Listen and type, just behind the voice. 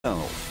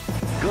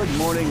Good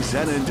Morning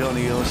San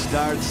Antonio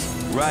starts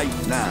right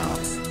now.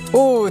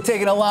 Ooh,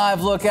 taking a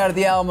live look out at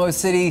the Alamo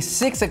City.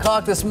 6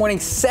 o'clock this morning,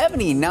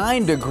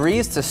 79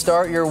 degrees to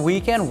start your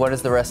weekend. What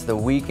does the rest of the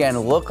weekend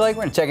look like?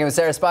 We're going to check in with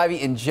Sarah Spivey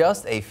in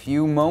just a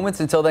few moments.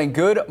 Until then,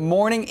 good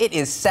morning. It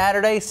is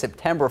Saturday,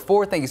 September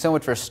 4th. Thank you so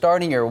much for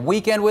starting your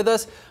weekend with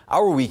us.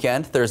 Our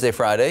weekend, Thursday,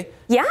 Friday.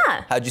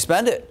 Yeah. How'd you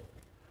spend it?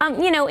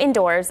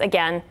 Indoors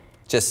again.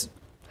 Just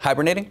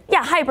hibernating?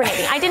 Yeah,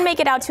 hibernating. I did make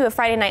it out to a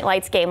Friday Night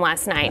Lights game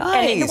last night.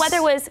 Nice. And the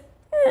weather was,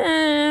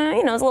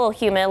 it was a little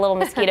humid, a little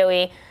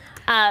mosquito-y.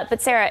 But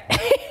Sarah.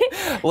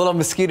 A little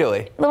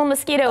mosquito-y.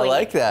 I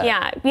like that.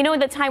 Yeah. You know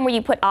the time where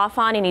you put off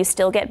on and you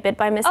still get bit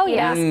by mosquitoes? Oh,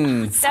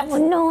 yeah. So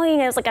annoying.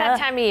 I was like, that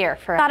time of year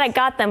for us. Thought I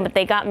got them, but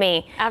they got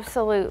me.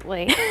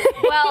 Absolutely.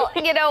 Well,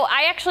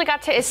 I actually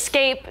got to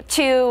escape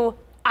to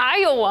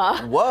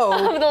Iowa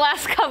over the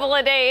last couple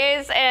of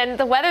days, and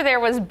the weather there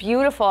was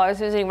beautiful. I was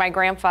visiting my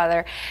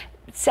grandfather.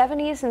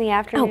 70s in the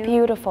afternoon. Oh,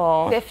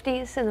 beautiful.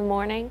 50s in the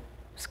morning. It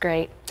was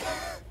great.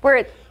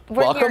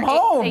 Welcome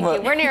home. Thank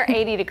you. We're near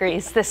 80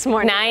 degrees this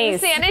morning.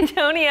 Nice. In San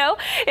Antonio,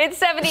 it's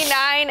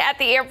 79 at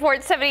the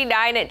airport,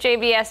 79 at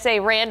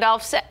GMSA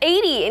Randolph,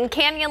 80 in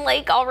Canyon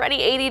Lake, already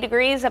 80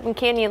 degrees up in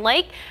Canyon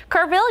Lake.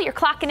 Kerrville, you're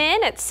clocking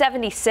in at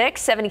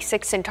 76,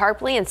 76 in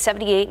Tarpley, and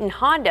 78 in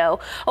Hondo.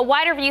 A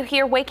wider view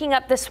here, waking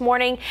up this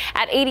morning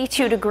at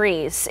 82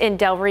 degrees in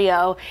Del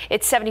Rio.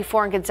 It's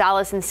 74 in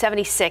Gonzales and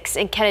 76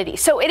 in Kennedy.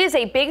 So it is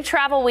a big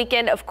travel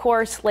weekend, of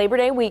course, Labor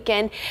Day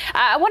weekend.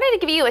 I wanted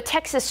to give you a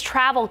Texas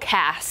travel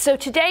cast. So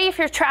today, if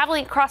you're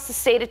traveling across the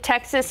state of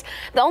Texas,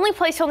 the only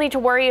place you'll need to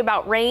worry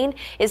about rain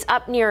is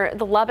up near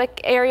the Lubbock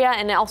area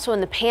and also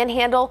in the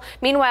Panhandle.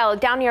 Meanwhile,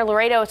 down near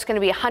Laredo, it's going to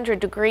be 100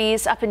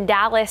 degrees. Up in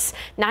Dallas,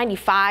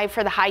 95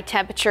 for the high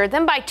temperature.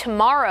 Then by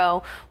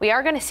tomorrow, we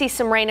are going to see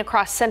some rain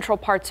across central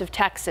parts of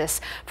Texas,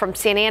 from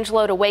San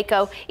Angelo to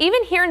Waco.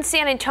 Even here in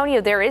San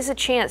Antonio, there is a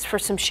chance for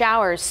some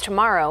showers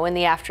tomorrow in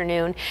the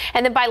afternoon.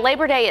 And then by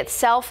Labor Day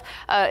itself,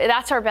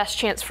 that's our best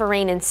chance for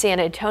rain in San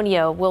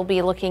Antonio. We'll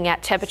be looking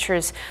at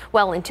temperatures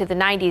well into the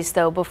 90s,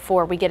 though,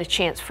 before we get a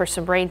chance for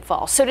some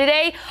rainfall. So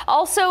today,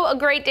 also a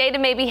great day to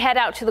maybe head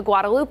out to the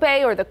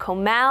Guadalupe or the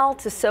Comal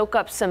to soak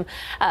up some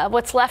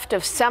what's left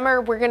of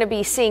summer. We're going to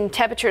be seeing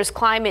temperatures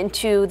climb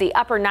into the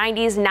upper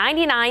 90s,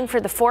 99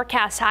 for the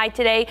forecast high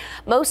today,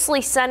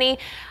 mostly sunny.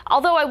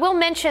 Although I will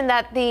mention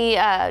that the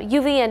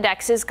UV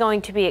index is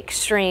going to be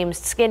extreme.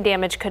 Skin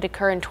damage could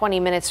occur in 20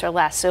 minutes or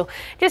less. So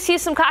just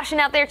use some caution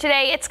out there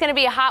today. It's going to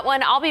be a hot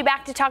one. I'll be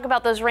back to talk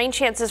about those rain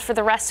chances for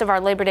the rest of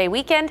our Labor Day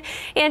weekend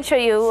and show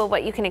you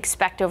what you can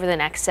expect over the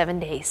next 7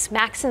 days.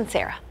 Max and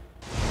Sarah.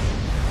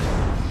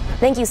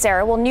 Thank you,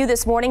 Sarah. Well, new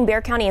this morning,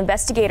 Bexar County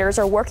investigators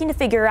are working to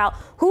figure out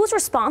who's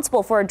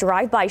responsible for a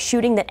drive-by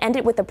shooting that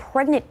ended with a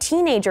pregnant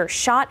teenager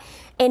shot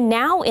and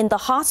now in the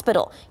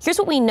hospital. Here's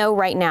what we know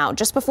right now.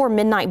 Just before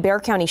midnight,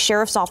 Bexar County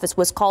Sheriff's Office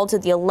was called to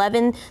the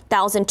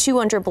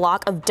 11,200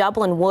 block of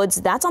Dublin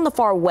Woods. That's on the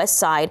far west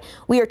side.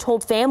 We are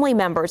told family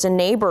members and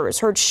neighbors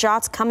heard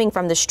shots coming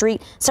from the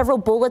street. Several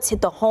bullets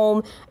hit the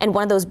home, and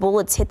one of those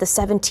bullets hit the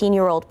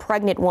 17-year-old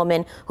pregnant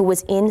woman who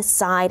was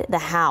inside the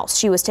house.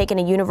 She was taken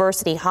to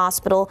University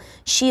Hospital.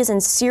 She is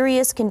in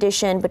serious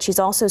condition, but she's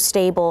also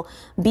stable.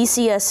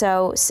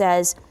 BCSO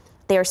says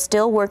they are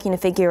still working to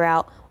figure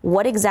out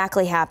what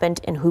exactly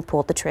happened and who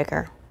pulled the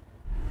trigger.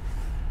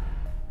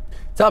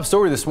 Top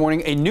story this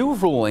morning, a new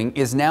ruling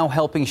is now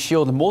helping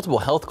shield multiple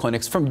health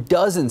clinics from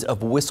dozens of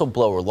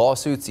whistleblower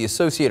lawsuits. The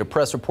Associated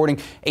Press reporting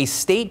a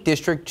state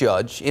district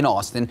judge in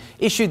Austin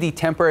issued the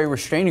temporary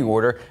restraining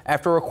order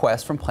after a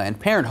request from Planned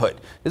Parenthood.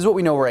 This is what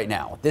we know right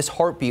now. This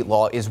heartbeat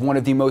law is one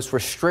of the most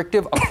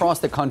restrictive across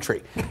the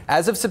country.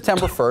 As of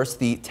September 1st,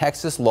 the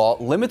Texas law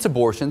limits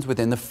abortions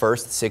within the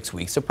first 6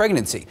 weeks of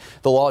pregnancy.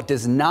 The law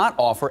does not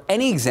offer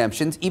any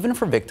exemptions, even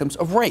for victims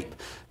of rape.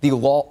 The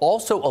law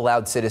also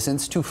allowed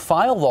citizens to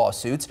file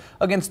lawsuits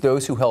against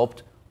those who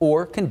helped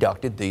or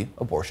conducted the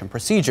abortion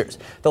procedures.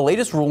 The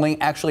latest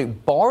ruling actually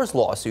bars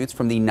lawsuits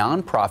from the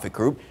nonprofit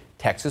group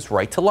Texas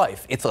Right to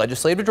Life, its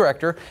legislative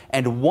director,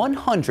 and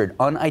 100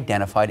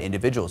 unidentified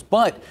individuals.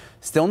 But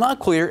still not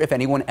clear if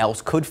anyone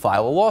else could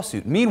file a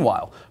lawsuit.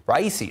 Meanwhile,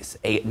 Rices,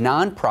 a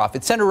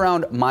nonprofit centered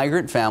around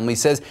migrant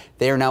families, says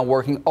they are now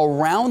working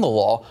around the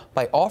law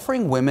by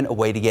offering women a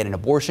way to get an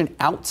abortion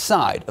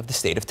outside of the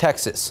state of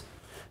Texas.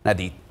 Now,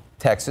 the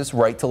Texas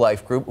Right to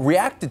Life group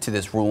reacted to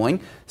this ruling,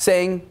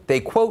 saying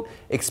they, quote,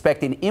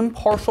 expect an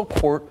impartial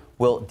court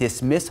will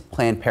dismiss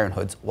Planned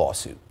Parenthood's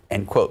lawsuit,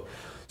 end quote.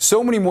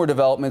 So many more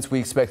developments we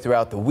expect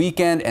throughout the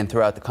weekend and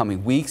throughout the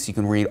coming weeks. You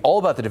can read all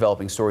about the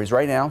developing stories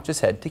right now.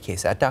 Just head to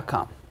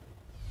KSAT.com.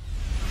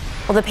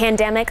 Well, the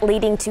pandemic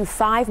leading to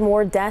 5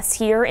 more deaths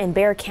here in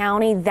Bexar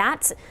County.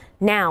 That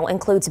now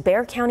includes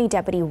Bexar County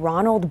Deputy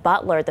Ronald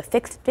Butler, the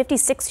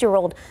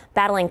 56-year-old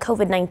battling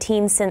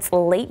COVID-19 since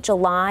late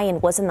July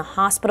and was in the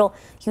hospital.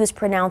 He was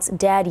pronounced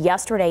dead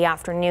yesterday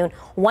afternoon.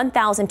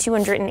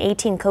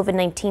 1,218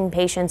 COVID-19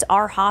 patients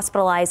are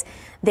hospitalized.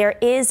 There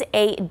is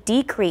a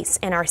decrease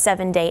in our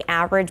 7-day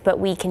average, but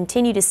we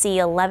continue to see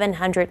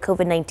 1,100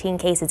 COVID-19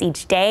 cases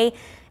each day.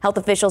 Health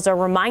officials are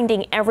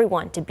reminding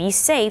everyone to be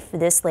safe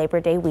this Labor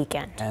Day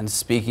weekend. And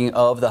speaking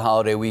of the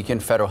holiday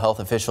weekend, federal health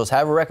officials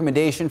have a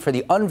recommendation for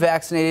the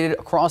unvaccinated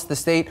across the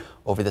state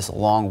over this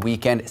long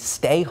weekend.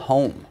 Stay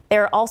home.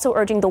 They're also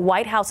urging the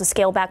White House to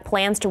scale back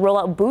plans to roll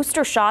out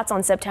booster shots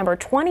on September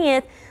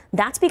 20th.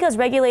 That's because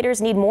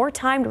regulators need more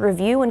time to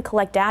review and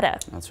collect data.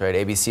 That's right.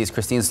 ABC's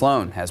Christine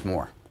Sloan has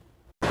more.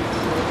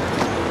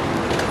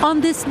 On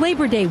this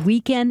Labor Day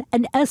weekend,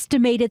 an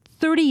estimated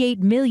 38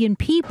 million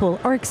people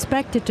are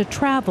expected to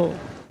travel.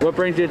 What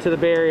brings you to the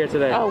Bay Area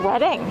today? A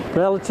wedding.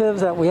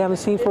 Relatives that we haven't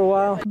seen for a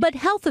while. But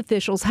health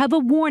officials have a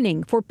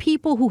warning for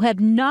people who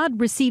have not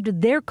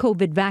received their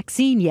COVID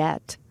vaccine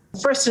yet.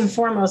 First and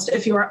foremost,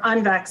 if you are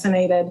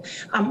unvaccinated,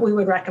 we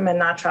would recommend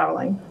not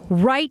traveling.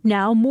 Right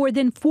now, more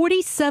than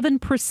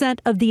 47%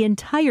 of the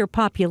entire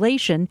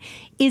population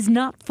is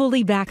not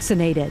fully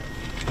vaccinated.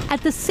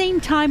 At the same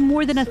time,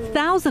 more than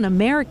 1,000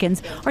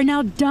 Americans are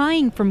now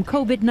dying from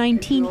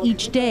COVID-19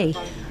 each day,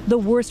 the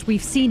worst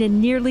we've seen in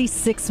nearly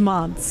 6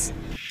 months.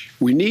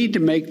 We need to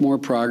make more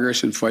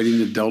progress in fighting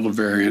the Delta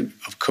variant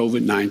of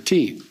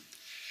COVID-19.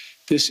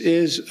 This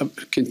is a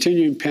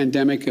continuing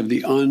pandemic of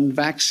the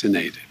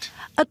unvaccinated.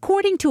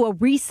 According to a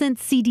recent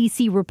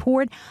CDC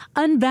report,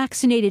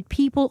 unvaccinated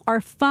people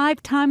are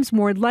 5 times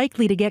more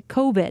likely to get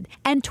COVID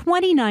and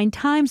 29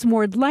 times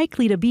more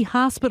likely to be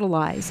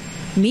hospitalized.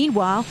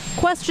 Meanwhile,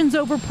 questions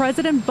over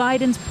President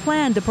Biden's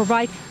plan to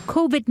provide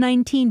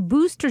COVID-19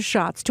 booster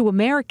shots to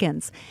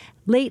Americans.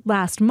 Late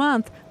last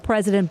month,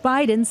 President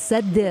Biden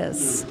said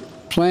this.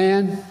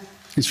 Plan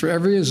is for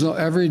every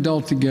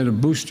adult to get a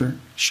booster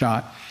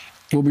shot.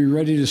 We'll be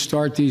ready to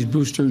start this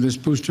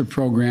booster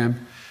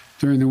program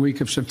during the week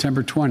of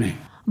September 20.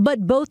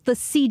 But both the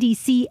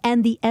CDC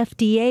and the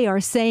FDA are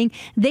saying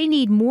they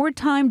need more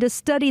time to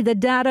study the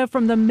data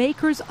from the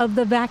makers of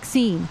the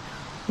vaccine.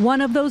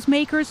 One of those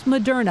makers,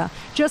 Moderna,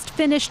 just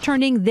finished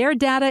turning their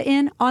data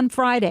in on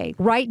Friday.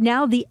 Right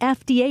now, the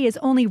FDA is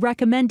only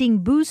recommending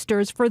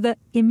boosters for the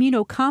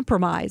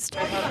immunocompromised.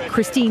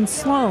 Christine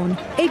Sloan,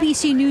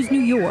 ABC News,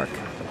 New York.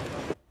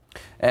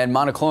 And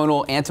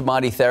monoclonal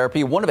antibody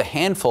therapy, one of a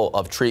handful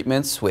of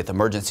treatments with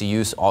emergency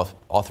use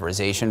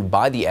authorization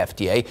by the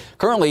FDA.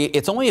 Currently,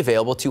 it's only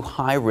available to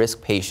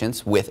high-risk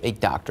patients with a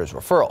doctor's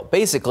referral.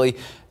 Basically,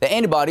 the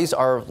antibodies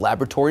are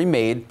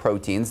laboratory-made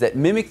proteins that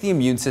mimic the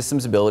immune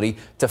system's ability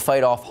to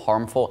fight off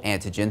harmful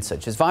antigens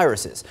such as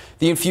viruses.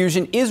 The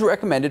infusion is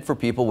recommended for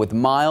people with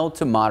mild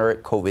to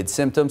moderate COVID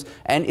symptoms,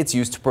 and it's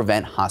used to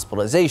prevent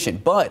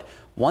hospitalization. But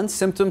once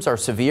symptoms are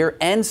severe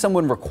and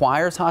someone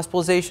requires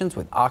hospitalizations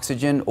with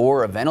oxygen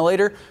or a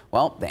ventilator,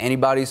 well, the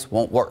antibodies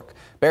won't work.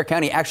 Bexar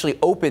County actually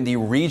opened the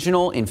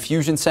Regional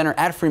Infusion Center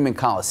at Freeman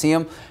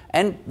Coliseum,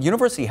 and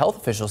university health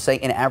officials say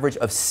an average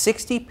of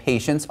 60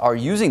 patients are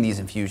using these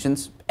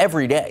infusions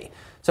every day.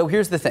 So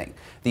here's the thing.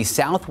 The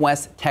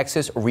Southwest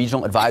Texas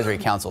Regional Advisory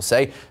Council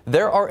say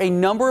there are a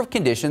number of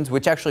conditions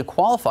which actually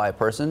qualify a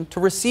person to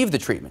receive the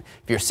treatment.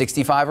 If you're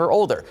 65 or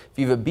older, if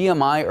you have a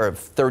BMI of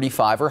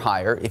 35 or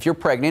higher, if you're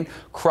pregnant,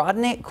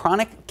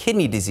 chronic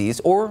kidney disease,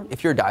 or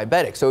if you're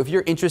diabetic. So if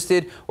you're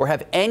interested or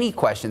have any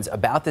questions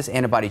about this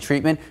antibody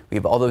treatment, we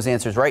have all those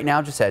answers right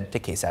now. Just head to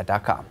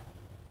KSAT.com.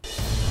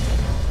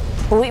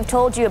 We've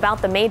told you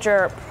about the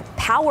major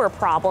power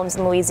problems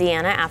in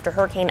Louisiana after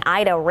Hurricane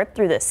Ida ripped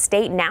through the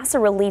state.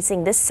 NASA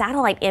releasing this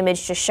satellite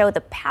image to show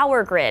the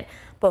power grid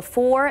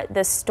before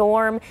the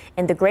storm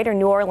in the greater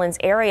New Orleans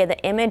area. The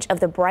image of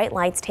the bright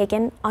lights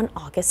taken on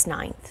August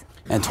 9th.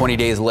 And 20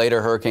 days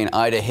later, Hurricane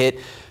Ida hit.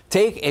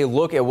 Take a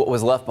look at what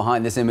was left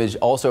behind. This image,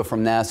 also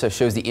from NASA,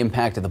 shows the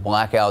impact of the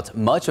blackouts.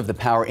 Much of the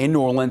power in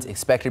New Orleans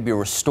expected to be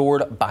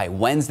restored by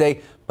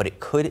Wednesday, but it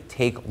could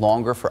take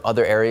longer for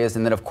other areas.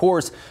 And then, of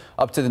course,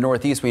 up to the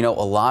Northeast, we know a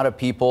lot of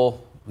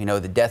people. We know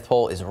the death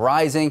toll is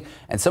rising,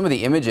 and some of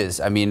the images,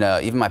 I mean,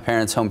 even my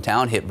parents'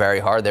 hometown hit very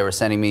hard. They were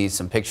sending me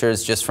some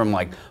pictures just from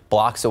like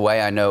blocks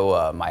away. I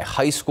know my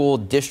high school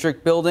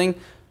district building,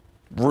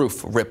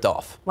 roof ripped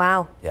off.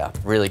 Wow. Yeah,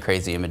 really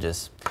crazy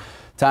images.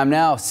 Time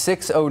now,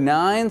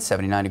 6:09,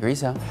 79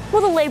 degrees out.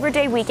 Well, the Labor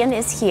Day weekend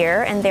is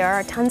here, and there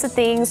are tons of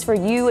things for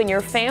you and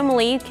your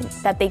family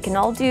that they can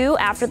all do.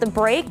 After the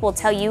break, we'll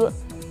tell you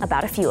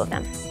about a few of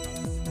them.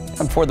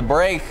 And before the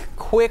break,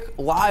 quick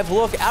live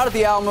look out at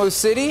the Alamo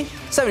City.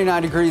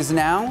 79 degrees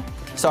now.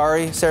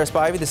 Sorry, Sarah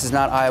Spivey, this is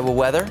not Iowa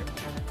weather.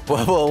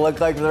 What will it look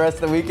like for the rest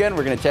of the weekend?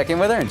 We're going to check in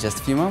with her in just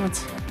a few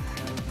moments.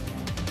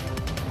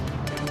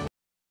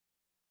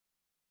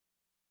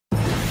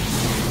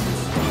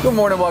 Good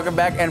morning, welcome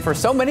back. And for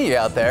so many of you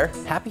out there,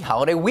 happy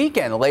holiday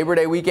weekend. The Labor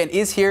Day weekend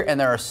is here, and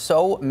there are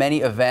so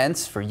many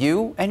events for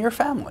you and your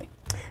family.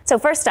 So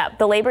first up,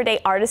 the Labor Day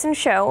Artisan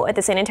Show at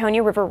the San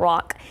Antonio River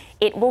Walk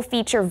It will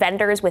feature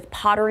vendors with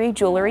pottery,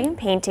 jewelry, and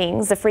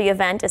paintings. The free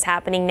event is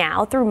happening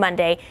now through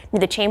Monday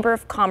near the Chamber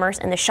of Commerce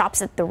and the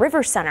shops at the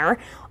River Center.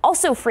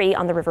 Also free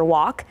on the River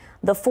Walk,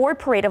 the Ford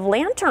Parade of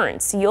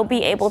Lanterns. You'll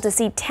be able to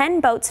see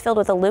 10 boats filled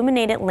with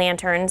illuminated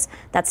lanterns.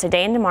 That's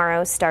today and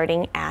tomorrow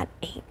starting at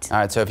 8. All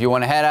right, so if you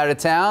want to head out of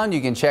town,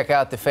 you can check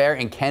out the fair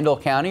in Kendall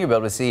County. You'll be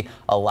able to see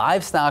a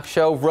livestock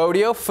show,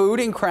 rodeo,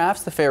 food and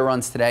crafts. The fair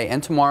runs today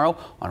and tomorrow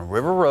on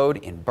River Road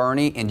in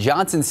Bernie. In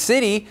Johnson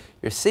City,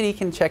 your city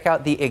can check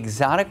out the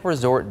Exotic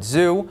Resort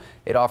Zoo.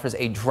 It offers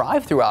a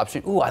drive-through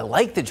option. Ooh, I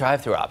like the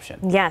drive-through option.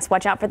 Yes,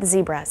 watch out for the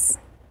zebras.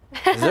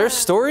 Is there a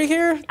story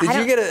here? Did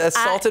you get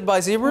assaulted by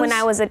zebras? When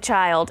I was a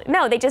child.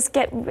 No, they get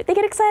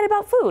excited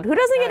about food. Who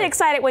doesn't get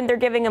excited when they're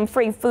giving them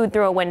free food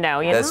through a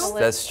window, you know?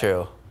 That's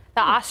true.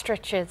 The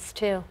ostriches,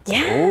 too.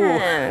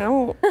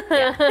 Yeah.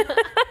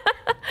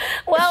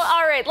 Well,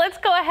 all right, let's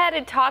go ahead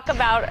and talk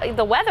about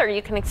the weather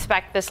you can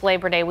expect this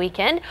Labor Day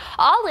weekend.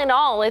 All in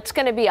all, it's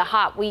going to be a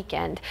hot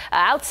weekend.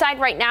 Outside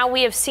right now,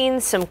 we have seen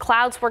some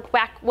clouds work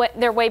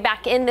their way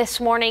back in this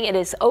morning. It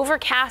is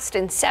overcast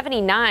and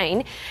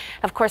 79.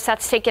 Of course,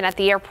 that's taken at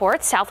the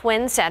airport. South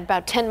winds at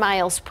about 10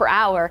 miles per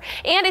hour.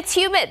 And it's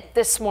humid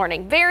this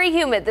morning, very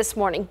humid this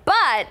morning.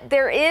 But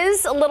there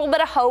is a little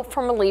bit of hope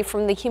from relief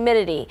from the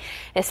humidity,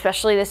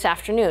 especially this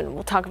afternoon.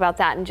 We'll talk about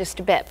that in just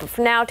a bit. But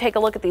for now, take a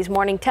look at these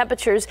morning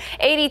temperatures.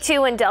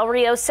 82 in Del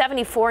Rio,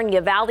 74 in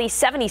Uvalde,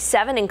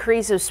 77 in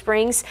Carrizo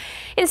Springs.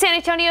 In San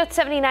Antonio, it's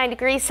 79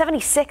 degrees,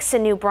 76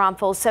 in New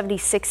Braunfels,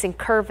 76 in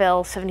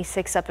Kerrville,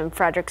 76 up in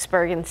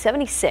Fredericksburg, and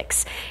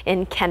 76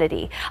 in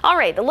Kennedy. All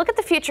right, a look at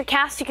the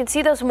futurecast. You can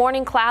see those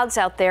morning clouds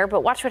out there,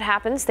 but watch what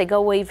happens. They go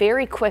away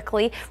very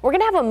quickly. We're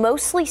going to have a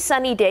mostly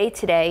sunny day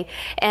today,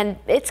 and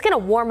it's going to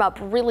warm up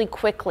really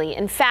quickly.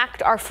 In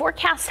fact, our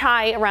forecast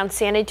high around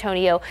San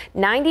Antonio,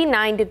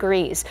 99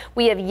 degrees.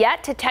 We have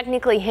yet to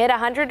technically hit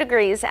 100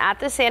 degrees at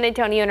the San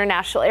Antonio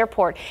International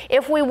Airport.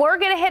 If we were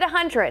going to hit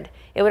 100,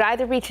 it would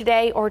either be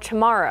today or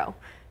tomorrow.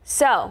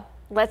 So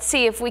let's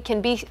see if we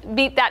can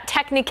beat that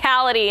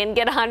technicality and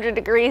get 100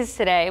 degrees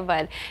today,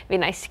 but it'd be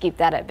nice to keep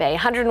that at bay.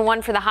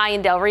 101 for the high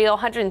in Del Rio,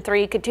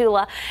 103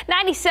 Cotulla,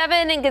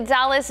 97 in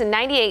Gonzales, and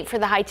 98 for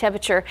the high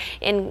temperature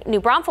in New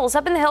Braunfels.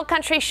 Up in the hill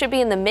country should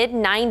be in the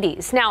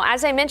mid-90s. Now,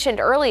 as I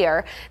mentioned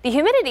earlier, the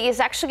humidity is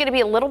actually going to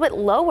be a little bit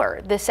lower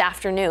this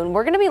afternoon.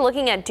 We're going to be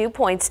looking at dew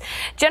points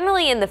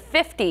generally in the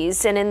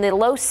 50s and in the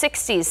low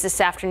 60s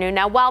this afternoon.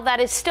 Now, while that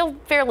is still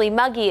fairly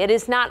muggy, it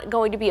is not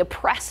going to be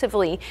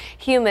oppressively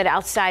humid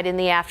outside in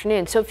the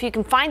afternoon. So if you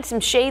can find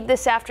some shade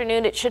this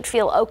afternoon, it should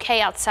feel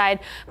okay outside.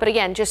 But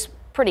again, just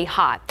pretty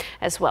hot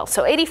as well.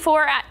 So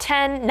 84 at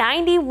 10,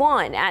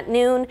 91 at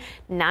noon,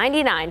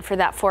 99 for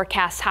that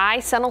forecast high.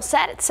 Sun will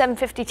set at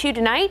 7:52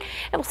 tonight,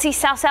 and we'll see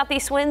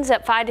south-southeast winds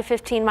at 5 to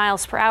 15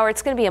 miles per hour.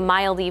 It's going to be a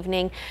mild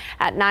evening.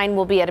 At 9,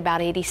 we'll be at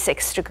about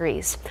 86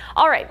 degrees.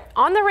 All right,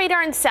 on the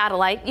radar and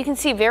satellite, you can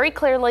see very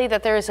clearly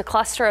that there is a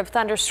cluster of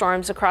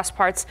thunderstorms across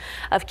parts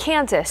of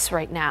Kansas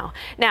right now.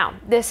 Now,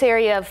 this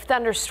area of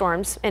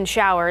thunderstorms and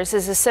showers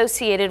is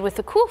associated with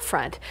the cool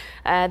front.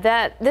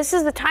 This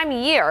is the time of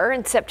year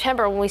in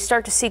September when we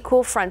start to see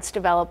cool fronts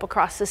develop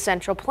across the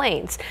Central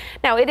Plains.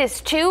 Now, it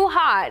is too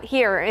hot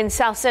here in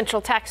South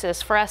Central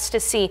Texas for us to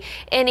see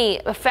any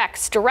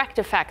effects, direct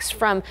effects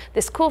from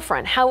this cool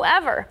front.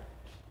 However,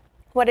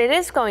 what it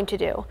is going to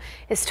do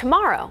is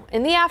tomorrow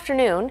in the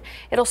afternoon,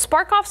 it'll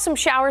spark off some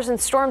showers and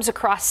storms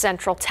across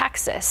central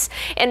Texas.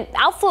 And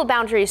outflow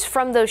boundaries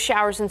from those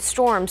showers and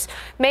storms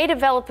may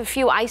develop a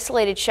few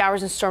isolated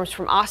showers and storms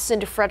from Austin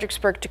to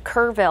Fredericksburg to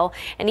Kerrville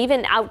and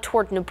even out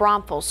toward New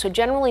Braunfels. So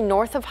generally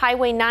north of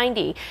Highway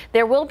 90,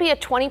 there will be a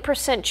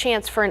 20%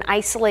 chance for an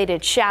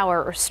isolated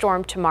shower or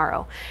storm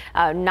tomorrow.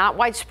 Not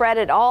widespread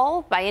at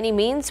all by any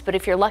means, but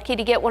if you're lucky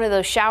to get one of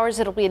those showers,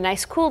 it'll be a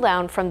nice cool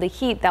down from the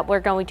heat that we're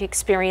going to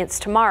experience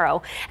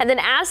tomorrow. And then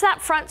as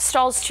that front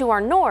stalls to our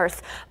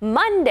north,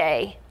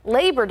 Monday,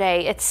 Labor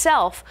Day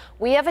itself,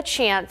 we have a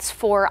chance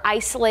for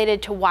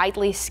isolated to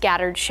widely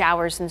scattered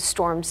showers and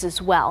storms as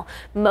well.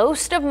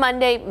 Most of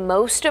Monday,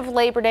 most of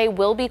Labor Day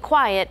will be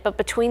quiet, but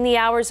between the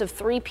hours of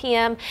 3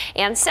 p.m.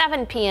 and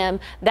 7 p.m.,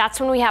 that's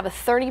when we have a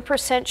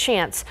 30%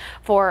 chance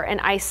for an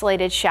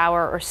isolated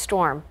shower or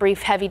storm.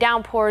 Brief heavy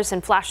downpours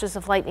and flashes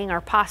of lightning are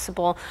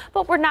possible,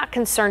 but we're not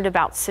concerned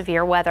about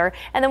severe weather.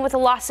 And then with the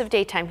loss of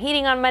daytime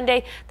heating on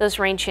Monday, those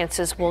rain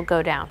chances will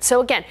go down.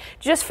 So again,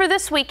 just for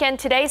this weekend,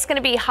 today's going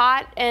to be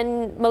hot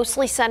and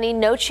mostly sunny,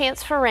 no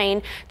chance for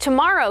rain.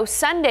 Tomorrow,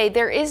 Sunday,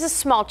 there is a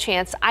small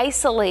chance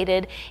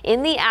isolated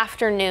in the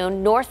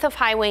afternoon north of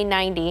Highway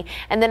 90,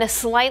 and then a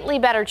slightly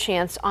better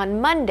chance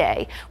on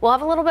Monday. We'll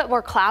have a little bit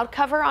more cloud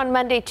cover on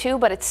Monday too,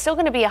 but it's still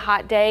going to be a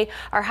hot day.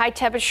 Our high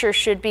temperature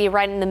should be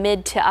right in the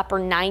mid to upper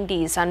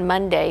 90s on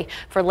Monday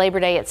for Labor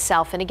Day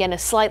itself. And again, a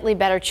slightly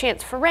better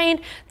chance for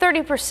rain,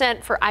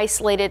 30% for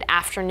isolated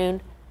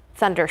afternoon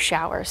thunder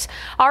showers.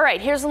 All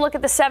right, here's a look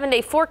at the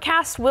 7-day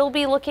forecast. We'll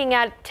be looking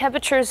at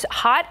temperatures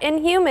hot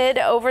and humid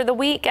over the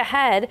week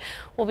ahead.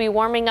 We'll be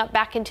warming up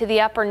back into the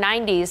upper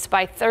 90s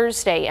by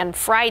Thursday and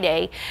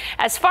Friday.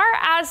 As far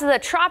as the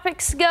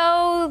tropics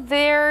go,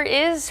 there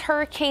is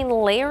Hurricane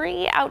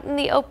Larry out in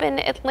the open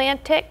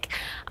Atlantic.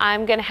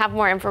 I'm going to have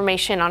more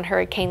information on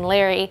Hurricane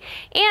Larry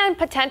and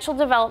potential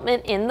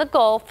development in the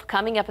Gulf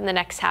coming up in the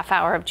next half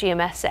hour of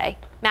GMSA.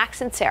 Max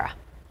and Sarah.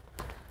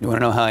 You want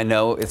to know how I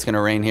know it's going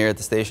to rain here at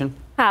the station?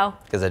 How?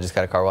 Because I just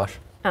got a car wash.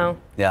 Oh.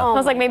 Yeah. I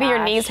was like, maybe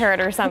your knees hurt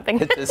or something.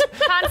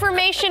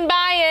 Confirmation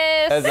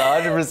bias. That's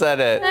 100%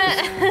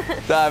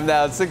 it. Time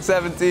now,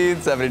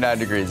 6:17, 79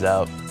 degrees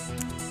out.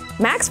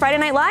 Max, Friday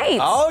Night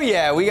Lights. Oh,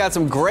 yeah. We got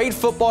some great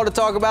football to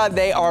talk about.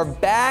 They are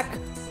back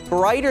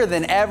brighter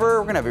than ever.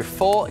 We're going to have your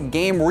full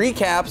game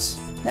recaps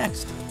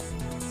next.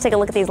 Take a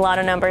look at these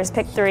lotto numbers.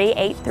 Pick 3,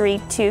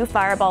 832,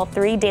 Fireball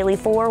 3, Daily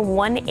 4,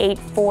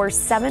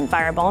 1847,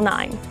 Fireball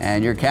 9.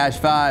 And your cash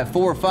 5,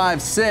 4,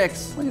 5,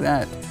 6. Look at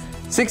that.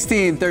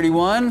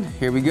 1631.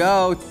 Here we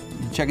go.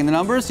 Checking the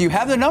numbers. You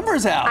have the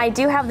numbers out. I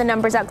do have the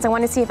numbers out because I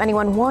want to see if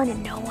anyone won,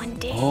 and no one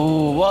did.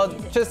 Oh, well,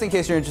 just in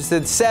case you're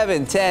interested,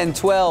 7, 10,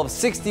 12,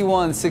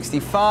 61,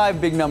 65,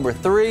 big number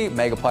 3,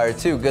 Mega Player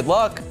 2. Good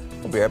luck.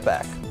 We'll be right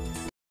back.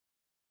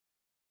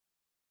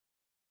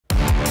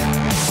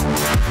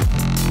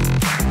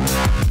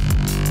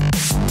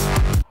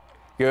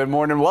 Good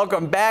morning,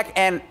 welcome back,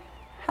 and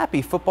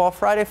happy Football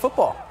Friday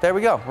football. There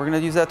we go. We're going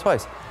to use that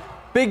twice.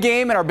 Big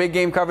game in our big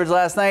game coverage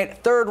last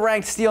night.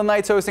 3rd-ranked Steel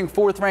Knights hosting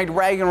 4th-ranked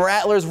Reagan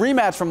Rattlers.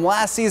 Rematch from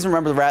last season.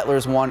 Remember, the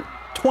Rattlers won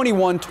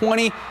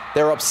 21-20.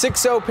 They're up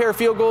 6-0, pair of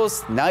field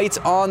goals. Knights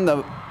on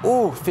the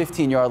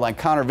 15-yard line.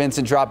 Connor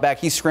Vincent dropped back.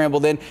 He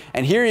scrambled in,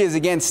 and here he is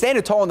again,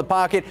 standing tall in the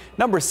pocket.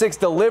 Number 6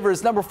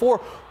 delivers. Number 4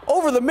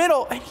 over the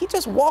middle, and he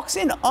just walks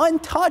in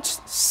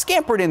untouched,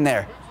 scampered in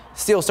there.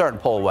 Steel starting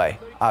to pull away,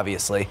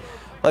 obviously.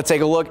 Let's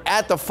take a look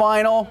at the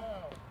final.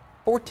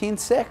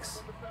 14-6.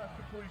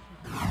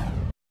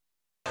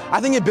 I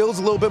think it builds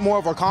a little bit more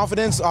of our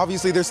confidence.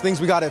 Obviously, there's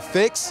things we got to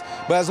fix,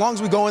 but as long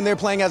as we go in there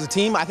playing as a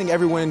team, I think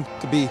every win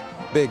could be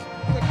big.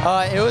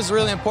 It was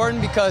really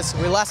important because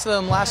we lost to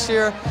them last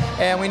year,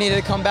 and we needed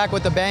to come back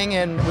with a bang,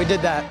 and we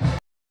did that.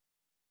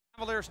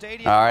 All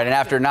right, and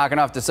after knocking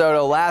off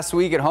DeSoto last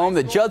week at home,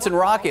 the Judson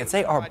Rockets,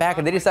 they are back,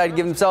 and they decided to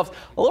give themselves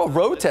a little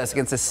road test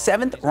against the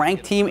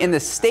 7th-ranked team in the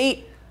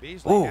state.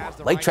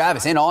 Lake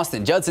Travis in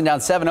Austin. Judson down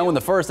 7-0 in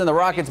the first, and the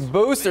Rockets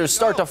boosters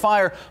start to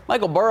fire.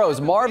 Michael Burrows,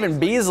 Marvin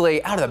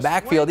Beasley out of the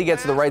backfield. He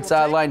gets to the right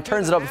sideline,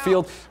 turns it up the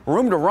field,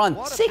 room to run,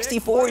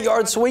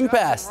 64-yard swing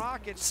pass,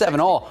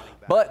 7-all.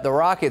 But the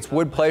Rockets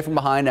would play from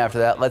behind after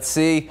that. Let's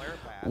see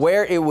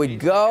where it would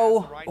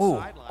go.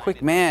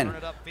 Quick man.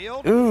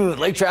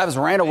 Lake Travis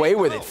ran away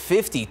with it,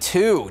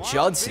 52,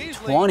 Judson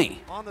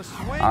 20. All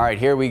right,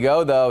 here we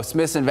go, though.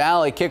 Smithson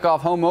Valley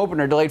kickoff home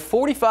opener delayed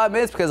 45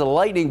 minutes because of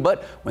lightning,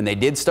 but when they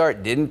did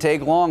start, didn't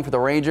take long for the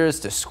Rangers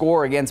to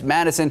score against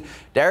Madison.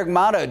 Derek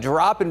Mata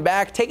dropping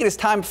back, taking his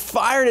time,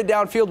 firing it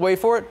downfield. Wait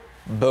for it.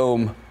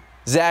 Boom.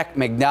 Zach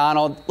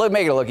McDonald,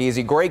 make it look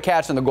easy. Great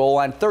catch on the goal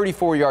line,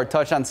 34-yard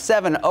touchdown,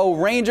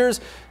 7-0 Rangers.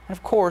 And,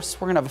 of course,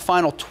 we're going to have a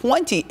final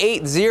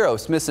 28-0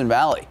 Smithson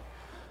Valley.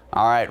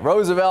 All right,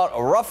 Roosevelt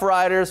Rough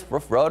Riders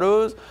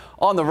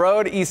on the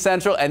road, East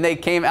Central, and they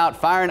came out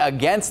firing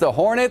against the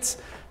Hornets.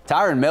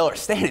 Tyron Miller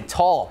standing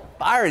tall,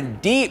 firing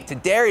deep to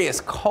Darius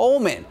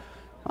Coleman.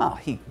 Wow,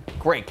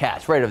 great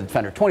catch right over the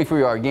defender,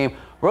 24-yard game.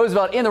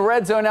 Roosevelt in the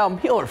red zone now.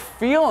 Miller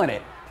feeling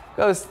it.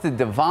 Goes to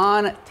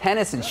Devon,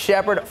 Tennyson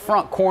Shepard,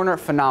 front corner,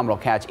 phenomenal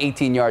catch,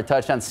 18-yard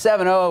touchdown,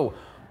 7-0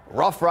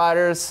 Rough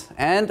Riders,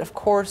 and of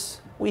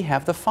course we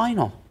have the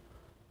final.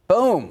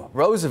 Boom,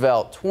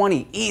 Roosevelt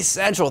 20, East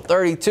Central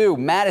 32,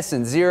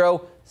 Madison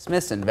 0,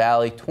 Smithson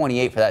Valley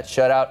 28 for that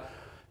shutout.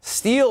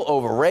 Steel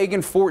over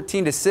Reagan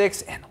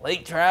 14-6, and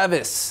Lake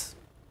Travis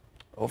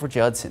over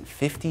Judson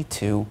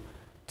 52-20.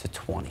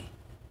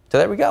 So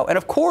there we go. And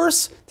of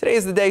course, today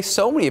is the day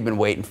so many have been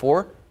waiting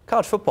for,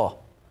 college football.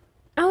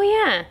 Oh,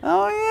 yeah.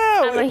 Oh,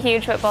 yeah. I'm a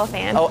huge football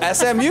fan. Oh,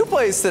 SMU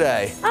plays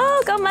today.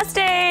 Oh, go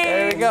Mustangs.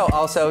 There we go.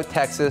 Also,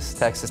 Texas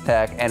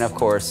Tech, and of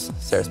course,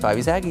 Sarah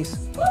Spivey's Aggies.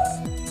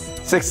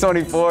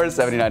 624,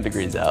 79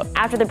 degrees out.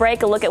 After the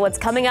break, a look at what's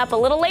coming up a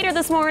little later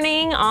this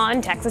morning on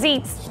Texas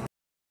Eats.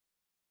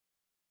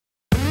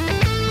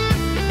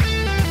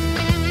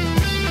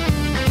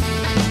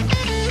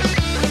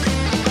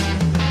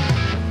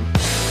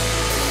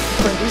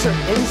 These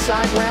are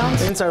inside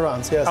rounds? Inside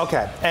rounds, yes.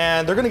 Okay,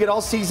 and they're going to get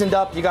all seasoned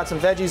up. You got some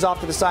veggies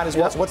off to the side as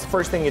well. Yep. So what's the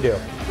first thing you do?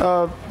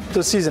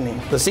 The seasoning.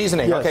 The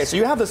seasoning, yes. Okay, so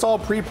you have this all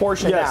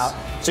pre-portioned out.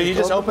 So you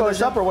just open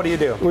this up, or what do you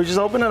do? We just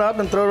open it up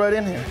and throw it right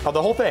in here. Oh,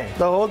 the whole thing?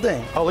 The whole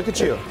thing. Oh, look at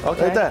you.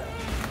 Okay. Like that.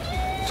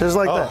 Just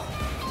like that.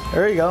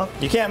 There you go.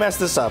 You can't mess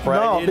this up,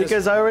 right? No,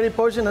 because I already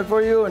portioned it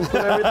for you and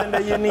put everything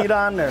that you need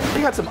on there.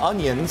 You got some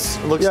onions,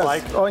 looks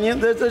like. Onion.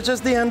 There's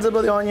just the ends of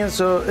the onion,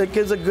 so it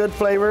gives a good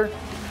flavor,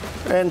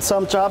 and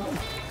some chop.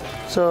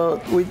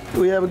 So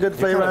we have a good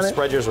flavor on it.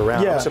 Spread yours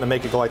around. Yeah. I'm just going to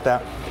make it go like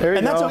that. There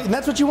you go. And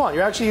that's what you want.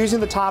 You're actually using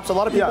the tops. A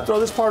lot of people throw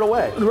this part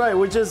away. Right,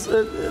 which is,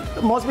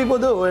 most people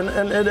do.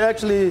 And it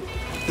actually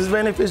is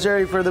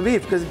beneficiary for the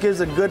beef because it gives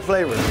a good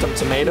flavor. Some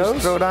tomatoes.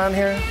 Just throw it on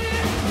here.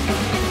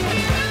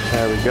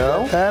 There we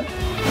go. That,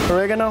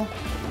 oregano.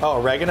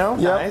 Oh, oregano?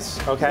 Yep.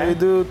 Nice. Okay. We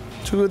do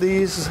 2 of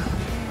these.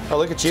 Oh,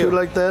 look at you. 2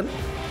 like that.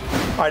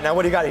 All right, now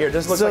what do you got here?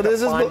 This looks like a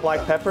fine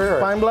black pepper? Or?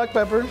 Fine black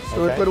pepper.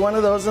 So we put one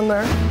of those in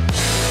there.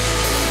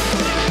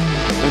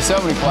 There's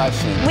so many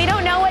questions. We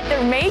don't know what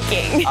they're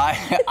making.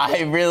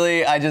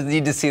 I just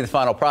need to see the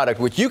final product,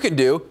 which you can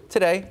do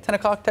today, 10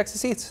 o'clock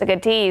Texas Eats. It's a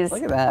good tease.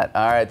 Look at that.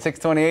 All right,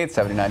 628,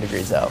 79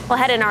 degrees out. Well,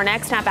 ahead in our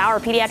next half hour,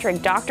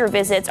 pediatric doctor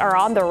visits are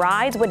on the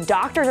rise. What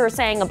doctors are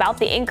saying about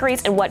the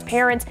increase and what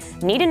parents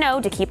need to know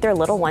to keep their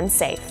little ones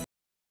safe.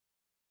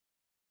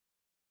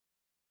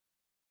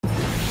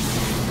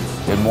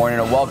 Good morning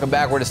and welcome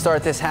back. We're to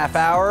start this half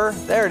hour.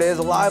 There it is,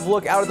 a live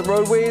look out at the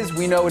roadways.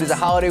 We know it is a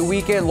holiday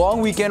weekend,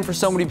 long weekend for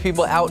so many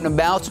people out and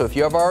about. So if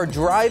you are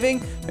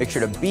driving, make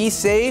sure to be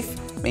safe,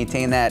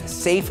 maintain that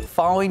safe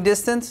following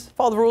distance,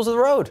 follow the rules of the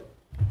road.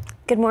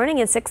 Good morning.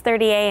 It's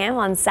 6:30 a.m.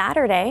 on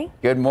Saturday.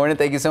 Good morning.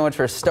 Thank you so much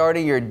for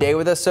starting your day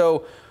with us.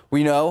 So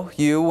we know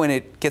you, when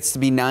it gets to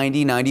be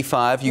 90,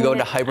 95, you go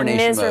into hibernation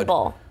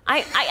miserable.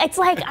 mode. It's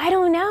like, I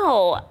don't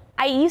know.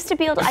 I used to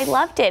be able to, I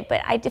loved it,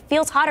 but it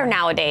feels hotter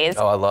nowadays.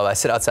 Oh, I love it. I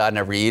sit outside and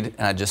I read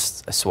and I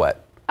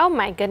sweat. Oh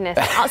my goodness.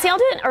 I'll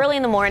do it early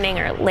in the morning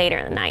or later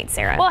in the night,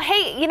 Sarah. Well,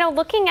 hey,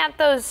 looking at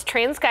those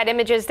TransGuide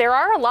images, there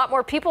are a lot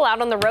more people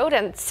out on the road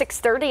at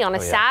 6:30 on a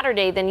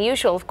Saturday than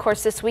usual. Of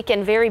course, this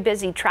weekend, very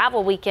busy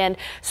travel weekend.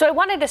 So I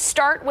wanted to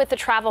start with the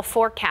travel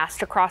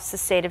forecast across the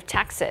state of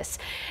Texas.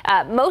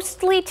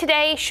 Mostly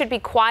today should be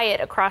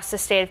quiet across the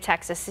state of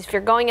Texas. If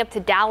you're going up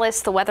to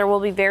Dallas, the weather will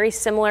be very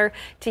similar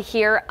to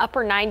here.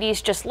 Upper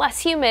 90s, just less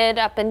humid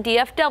up in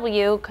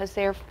DFW because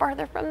they're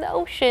farther from the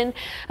ocean.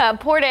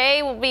 Port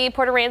A will be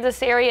Port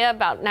Aransas area,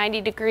 about 90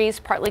 degrees,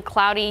 partly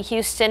cloudy.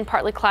 Houston,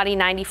 partly cloudy,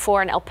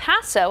 94. And El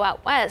Paso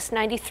out west,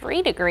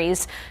 93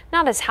 degrees.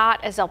 Not as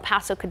hot as El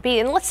Paso could be.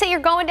 And let's say you're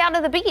going down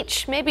to the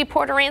beach, maybe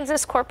Port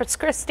Aransas, Corpus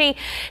Christi.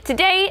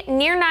 Today,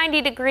 near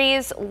 90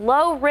 degrees,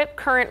 low rip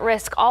current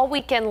risk all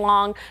weekend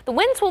long. The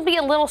winds will be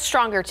a little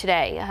stronger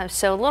today,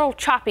 so a little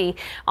choppy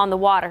on the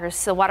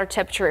waters. The water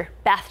temperature,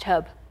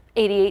 bathtub.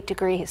 88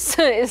 degrees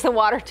is the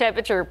water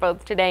temperature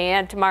both today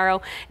and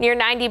tomorrow. Near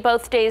 90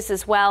 both days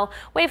as well.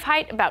 Wave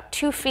height about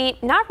 2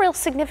 feet. Not real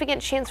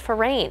significant chance for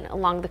rain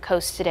along the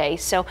coast today.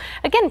 So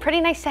again,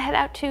 pretty nice to head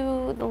out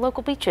to the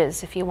local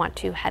beaches if you want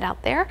to head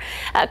out there.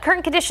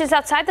 Current conditions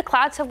outside, the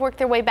clouds have worked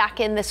their way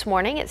back in this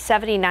morning at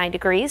 79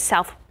 degrees.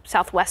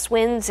 Southwest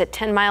winds at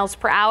 10 miles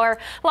per hour.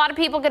 A lot of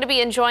people going to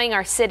be enjoying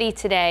our city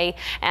today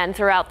and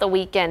throughout the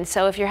weekend.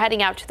 So if you're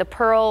heading out to the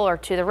Pearl or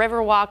to the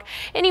Riverwalk,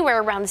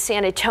 anywhere around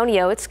San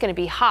Antonio, it's going to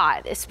be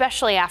hot,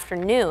 especially after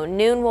noon.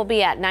 Noon will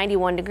be at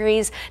 91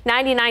 degrees,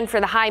 99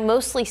 for the high,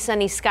 mostly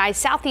sunny skies.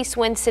 Southeast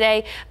winds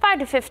today, 5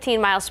 to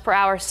 15 miles per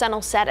hour. Sun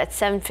will set at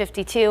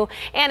 7:52,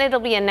 and it'll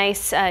be a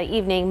nice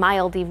evening,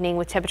 mild evening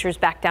with temperatures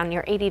back down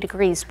near 80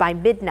 degrees by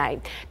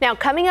midnight. Now,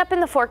 coming up in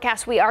the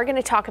forecast, we are going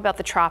to talk about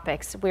the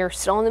tropics. We're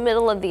still in the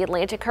middle of the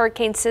Atlantic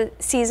hurricane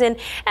season,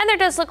 and there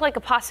does look like a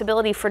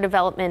possibility for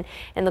development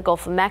in the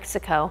Gulf of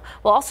Mexico.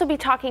 We'll also be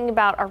talking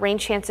about our rain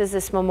chances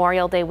this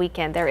Memorial Day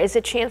weekend. There is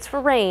a chance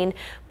for rain,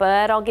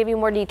 but I'll give you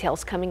more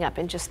details coming up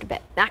in just a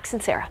bit. Max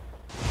and Sarah.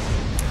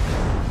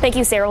 Thank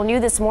you, Sarah.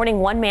 New this morning,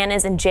 one man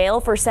is in jail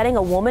for setting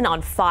a woman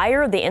on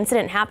fire. The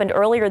incident happened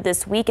earlier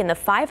this week in the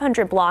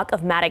 500 block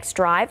of Maddox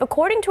Drive.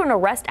 According to an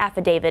arrest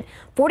affidavit,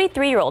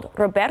 43-year-old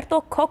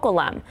Roberto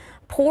Cocolam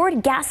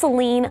poured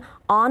gasoline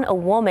on a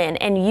woman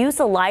and used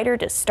a lighter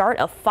to start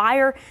a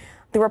fire.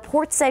 The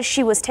report says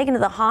she was taken to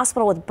the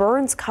hospital with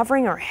burns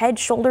covering her head,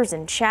 shoulders,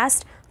 and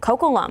chest.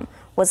 Cocolam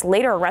was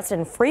later arrested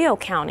in Frio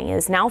County and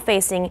is now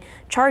facing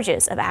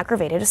charges of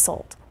aggravated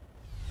assault.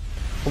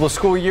 Well, the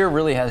school year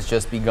really has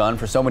just begun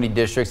for so many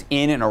districts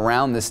in and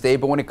around the state.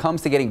 But when it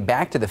comes to getting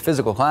back to the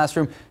physical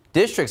classroom,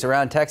 districts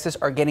around Texas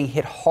are getting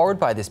hit hard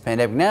by this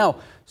pandemic. Now,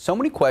 so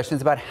many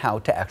questions about how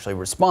to actually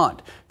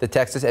respond. The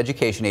Texas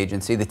Education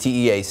Agency, the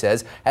TEA,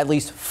 says at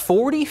least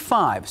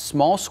 45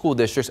 small school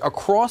districts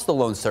across the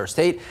Lone Star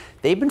State,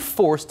 they've been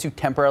forced to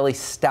temporarily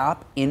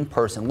stop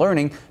in-person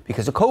learning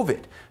because of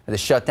COVID. The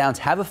shutdowns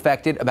have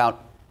affected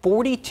about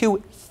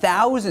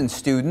 42,000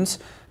 students.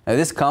 Now,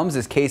 this comes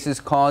as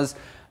cases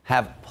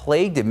have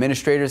plagued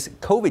administrators.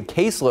 COVID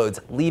caseloads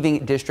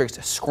leaving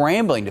districts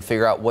scrambling to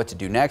figure out what to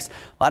do next.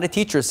 A lot of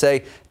teachers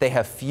say they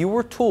have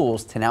fewer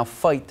tools to now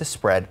fight the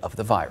spread of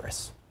the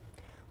virus.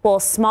 Well,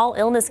 small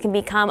illness can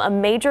become a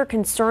major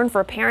concern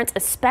for parents,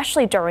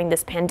 especially during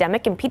this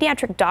pandemic, and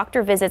pediatric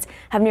doctor visits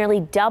have nearly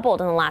doubled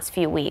in the last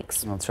few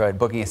weeks. That's right.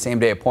 Booking a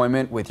same-day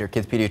appointment with your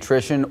kid's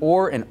pediatrician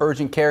or an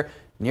urgent care,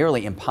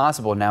 nearly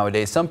impossible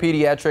nowadays. Some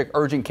pediatric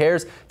urgent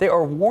cares, they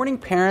are warning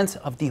parents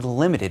of the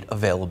limited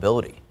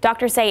availability.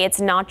 Doctors say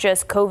it's not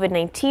just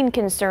COVID-19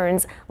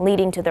 concerns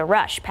leading to the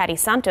rush. Patty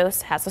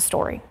Santos has a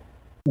story.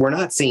 We're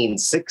not seeing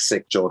sick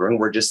children.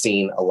 We're just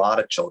seeing a lot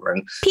of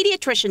children.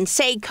 Pediatricians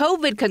say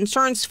COVID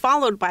concerns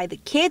followed by the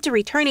kids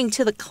returning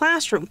to the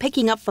classroom,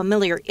 picking up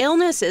familiar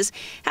illnesses,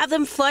 have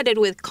them flooded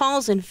with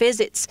calls and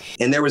visits.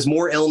 And there was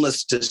more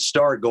illness to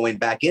start going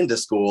back into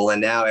school,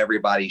 and now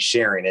everybody's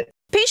sharing it.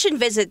 Patient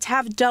visits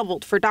have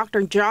doubled for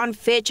Dr. John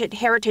Fitch at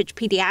Heritage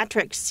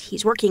Pediatrics.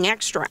 He's working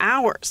extra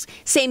hours.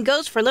 Same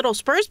goes for Little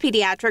Spurs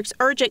Pediatrics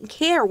Urgent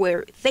Care,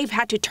 where they've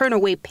had to turn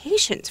away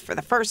patients for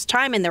the first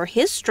time in their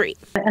history.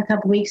 A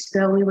couple weeks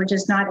ago, we were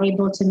just not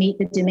able to meet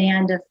the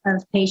demand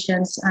of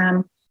patients,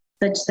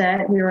 such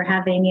that we were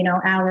having,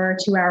 hour,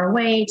 2-hour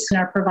waits, and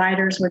our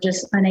providers were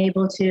just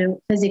unable to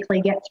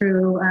physically get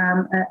through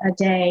a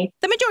day.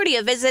 The majority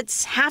of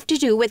visits have to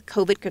do with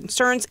COVID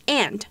concerns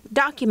and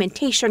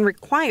documentation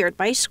required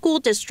by school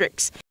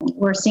districts.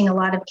 We're seeing a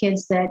lot of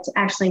kids that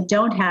actually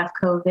don't have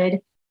COVID,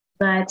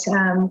 but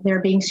they're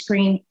being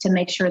screened to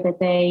make sure that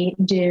they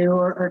do,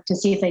 or to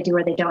see if they do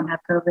or they don't have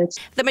COVID.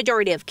 The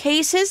majority of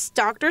cases,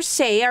 doctors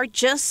say, are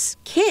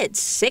just kids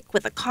sick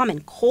with a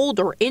common cold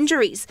or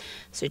injuries.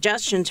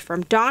 Suggestions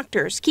from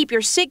doctors: keep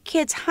your sick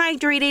kids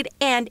hydrated,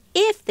 and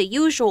if the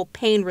usual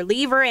pain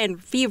reliever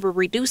and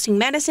fever-reducing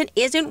medicine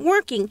isn't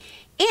working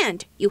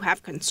and you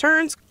have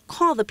concerns,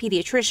 call the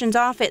pediatrician's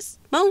office.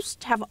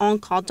 Most have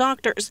on-call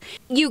doctors.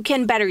 You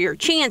can better your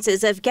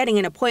chances of getting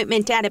an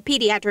appointment at a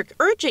pediatric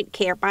urgent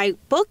care by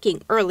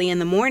booking early in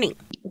the morning.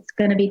 It's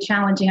going to be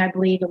challenging, I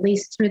believe, at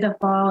least through the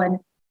fall.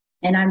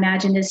 And I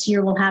imagine this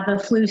year we'll have a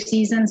flu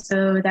season,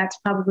 so that's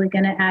probably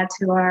going to add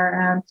to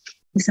our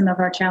some of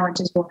our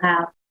challenges we'll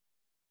have.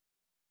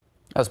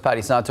 That was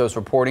Patty Santos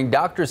reporting.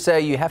 Doctors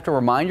say you have to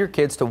remind your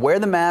kids to wear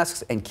the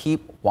masks and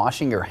keep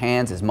washing your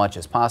hands as much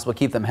as possible.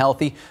 Keep them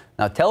healthy.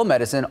 Now,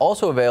 telemedicine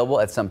also available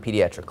at some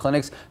pediatric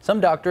clinics.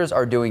 Some doctors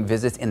are doing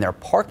visits in their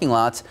parking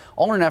lots,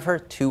 all in an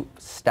effort to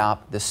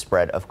stop the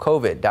spread of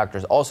COVID.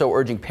 Doctors also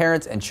urging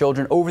parents and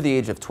children over the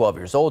age of 12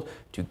 years old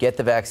to get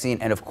the vaccine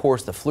and, of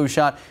course, the flu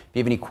shot. If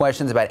you have any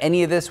questions about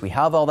any of this, we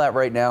have all that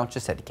right now.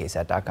 Just head to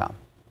KSAT.com.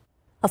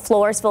 A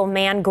Floresville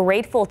man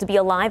grateful to be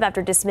alive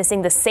after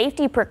dismissing the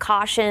safety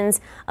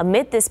precautions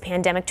amid this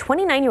pandemic.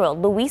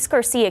 29-year-old Luis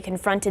Garcia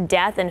confronted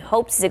death and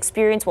hopes his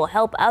experience will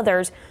help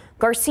others.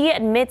 Garcia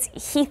admits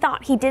he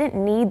thought he didn't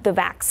need the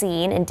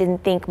vaccine and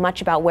didn't think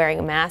much about wearing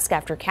a mask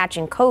after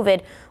catching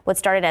COVID. What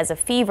started as a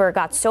fever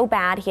got so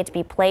bad he had to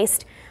be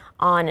placed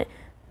on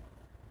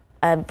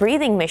a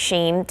breathing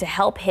machine to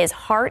help his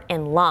heart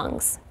and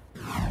lungs.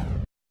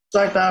 So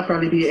I thought I'd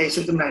probably be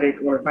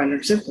asymptomatic or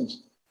minor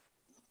symptoms.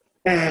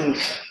 And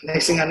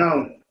next thing I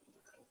know,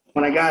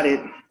 when I got it,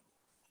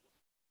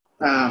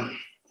 I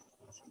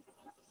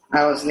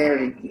was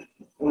nearly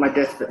on my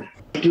deathbed.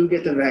 Do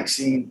get the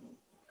vaccine,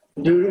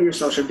 do your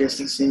social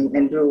distancing,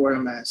 and do wear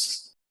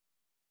masks.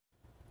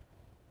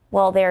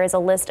 Well, there is a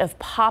list of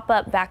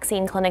pop-up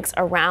vaccine clinics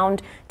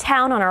around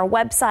town on our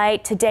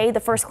website. Today, the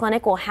first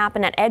clinic will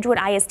happen at Edgewood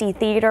ISD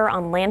Theater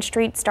on Land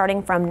Street,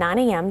 starting from 9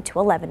 a.m. to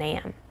 11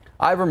 a.m.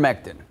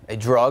 Ivermectin, a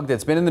drug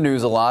that's been in the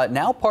news a lot,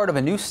 now part of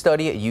a new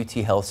study at UT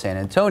Health San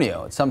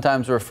Antonio. It's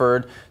sometimes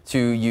referred to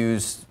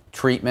use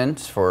treatment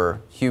for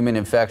human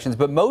infections,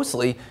 but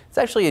mostly it's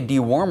actually a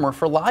dewormer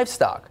for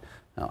livestock.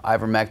 Now,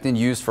 ivermectin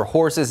used for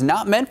horses,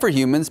 not meant for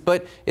humans,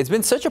 but it's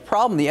been such a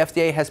problem the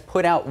FDA has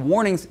put out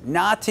warnings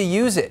not to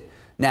use it.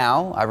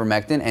 Now,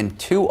 ivermectin and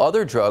 2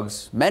 other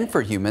drugs meant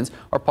for humans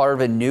are part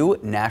of a new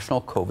national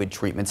COVID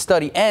treatment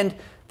study, and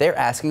they're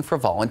asking for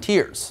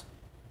volunteers.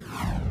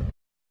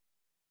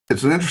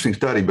 It's an interesting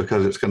study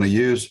because it's going to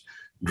use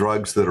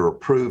drugs that are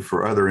approved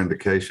for other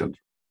indications.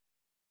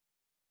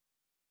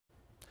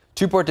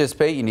 To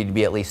participate, you need to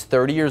be at least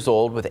 30 years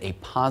old with a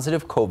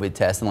positive COVID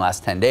test in the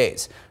last 10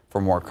 days. For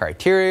more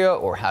criteria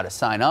or how to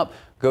sign up,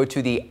 go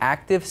to the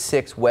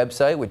Active6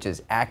 website, which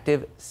is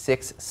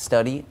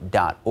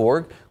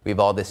active6study.org. We have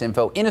all this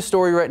info in a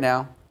story right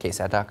now,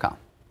 KSAT.com.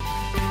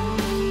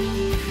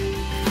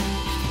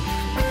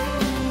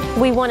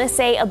 We want to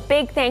say a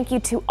big thank you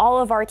to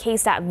all of our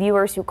KSAT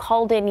viewers who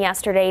called in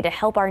yesterday to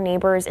help our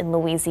neighbors in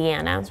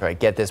Louisiana. That's right.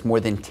 Get this, more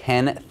than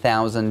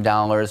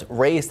 $10,000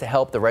 raised to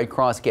help the Red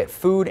Cross get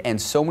food and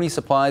so many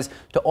supplies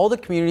to all the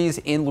communities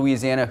in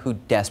Louisiana who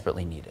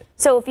desperately need it.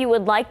 So if you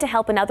would like to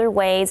help in other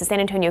ways, the San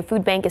Antonio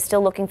Food Bank is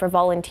still looking for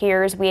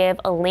volunteers. We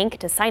have a link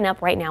to sign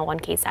up right now on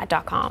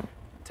KSAT.com.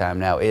 Time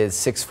now is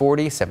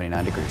 6:40,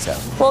 79 degrees out.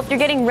 Well, if you're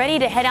getting ready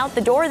to head out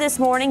the door this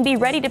morning, be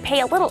ready to pay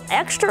a little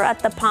extra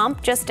at the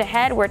pump. Just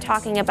ahead, we're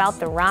talking about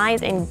the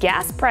rise in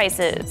gas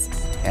prices.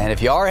 And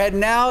if you are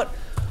heading out,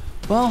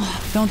 well,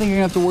 don't think you're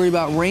gonna have to worry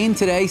about rain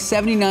today.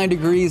 79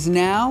 degrees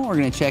now. We're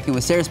gonna check in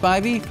with Sarah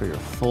Spivey for your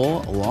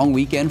full long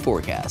weekend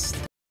forecast.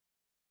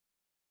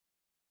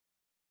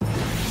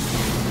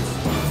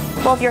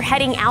 Well, if you're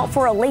heading out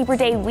for a Labor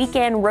Day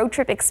weekend road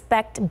trip,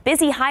 expect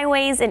busy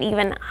highways and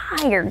even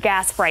higher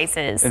gas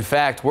prices. In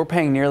fact, we're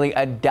paying nearly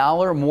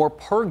 $1 more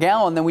per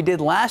gallon than we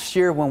did last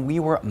year when we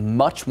were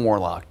much more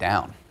locked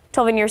down.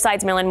 12 on your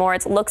side's Marilyn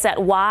Moritz looks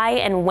at why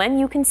and when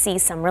you can see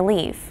some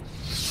relief.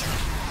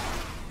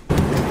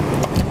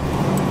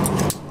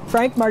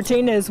 Frank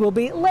Martinez will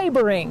be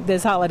laboring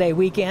this holiday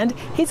weekend.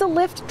 He's a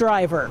Lyft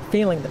driver,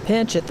 feeling the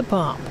pinch at the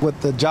pump. With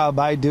the job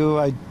I do,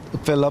 I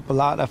fill up a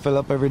lot. I fill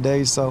up every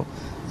day, so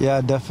yeah,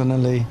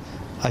 definitely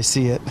I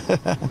see it.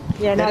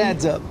 Yeah, it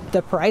adds up.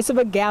 The price of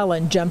a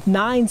gallon jumped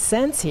 9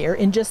 cents here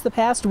in just the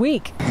past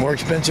week. More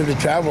expensive to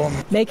travel.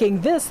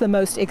 Making this the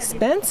most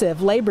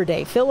expensive Labor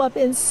Day fill-up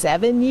in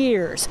 7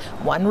 years.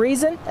 One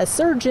reason, a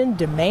surge in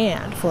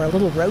demand for a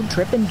little road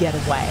trip and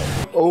getaway.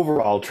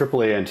 Overall,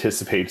 AAA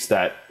anticipates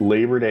that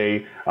Labor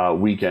Day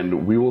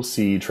weekend, we will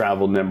see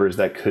travel numbers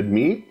that could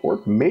meet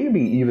or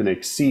maybe even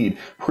exceed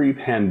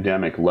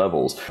pre-pandemic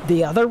levels.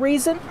 The other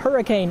reason,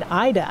 Hurricane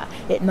Ida.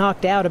 It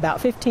knocked out about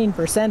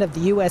 15% of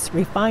the U.S.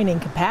 refining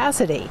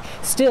capacity.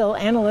 Still,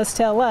 analysts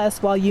tell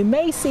us while you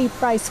may see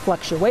price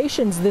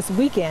fluctuations this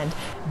weekend,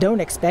 don't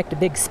expect a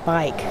big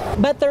spike.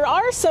 But there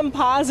are some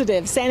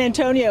positives. San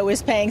Antonio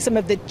is paying some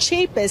of the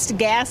cheapest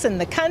gas in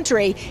the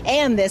country,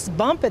 and this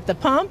bump at the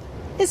pump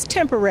is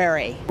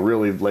temporary.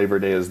 Really, Labor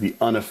Day is the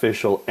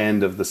unofficial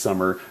end of the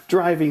summer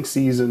driving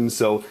season,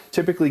 so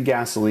typically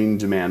gasoline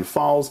demand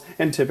falls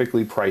and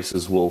typically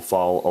prices will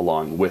fall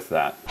along with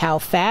that. How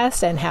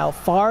fast and how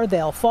far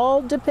they'll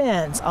fall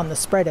depends on the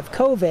spread of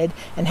COVID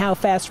and how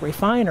fast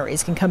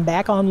refineries can come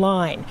back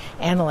online.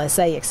 Analysts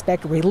say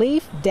expect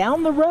relief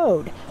down the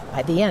road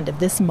by the end of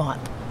this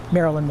month.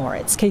 Marilyn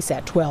Moritz,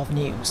 KSAT 12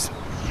 News.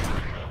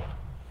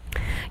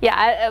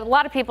 Yeah, a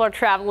lot of people are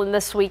traveling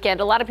this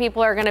weekend. A lot of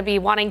people are going to be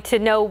wanting to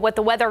know what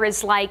the weather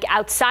is like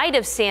outside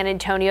of San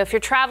Antonio. If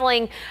you're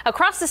traveling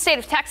across the state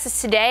of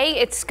Texas today,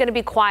 it's going to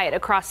be quiet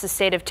across the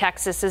state of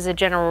Texas as a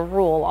general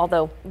rule,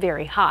 although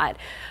very hot.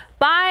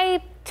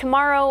 By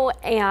tomorrow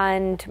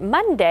and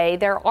Monday,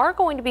 there are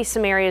going to be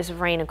some areas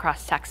of rain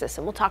across Texas,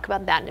 and we'll talk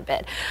about that in a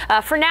bit.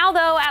 For now,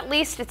 though, at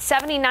least it's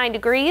 79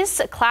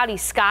 degrees, cloudy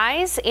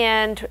skies,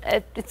 and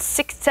it's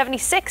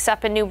 76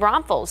 up in New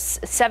Braunfels,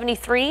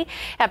 73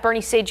 at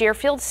Bernie Sage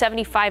Airfield,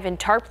 75 in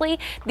Tarpley.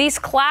 These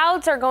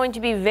clouds are going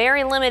to be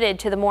very limited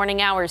to the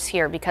morning hours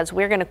here because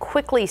we're going to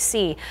quickly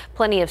see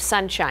plenty of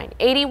sunshine.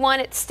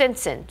 81 at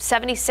Stinson,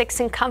 76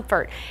 in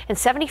Comfort, and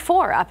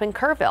 74 up in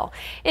Kerrville.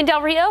 In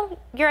Del Rio,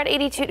 you're at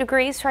 82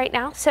 degrees right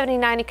now,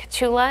 79 in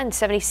Cotulla and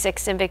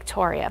 76 in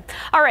Victoria.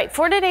 All right,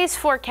 for today's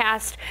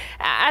forecast,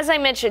 as I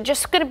mentioned,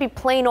 just going to be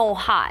plain old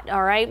hot.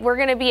 All right, we're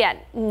going to be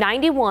at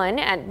 91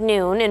 at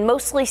noon and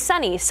mostly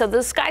sunny, so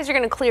the skies are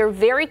going to clear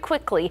very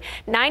quickly.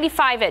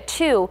 95 at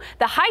 2.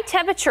 The high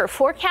temperature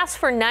forecast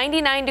for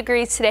 99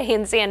 degrees today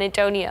in San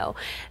Antonio.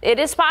 It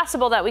is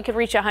possible that we could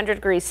reach 100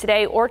 degrees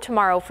today or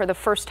tomorrow for the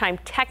first time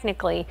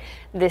technically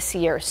this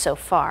year so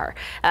far.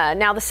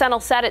 Now the sun will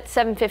set at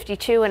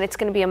 7:52 and it's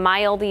going to be a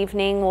mild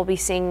evening. We'll be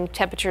seeing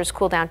temperatures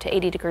cool down to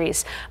 80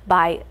 degrees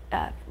by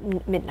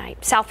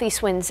midnight.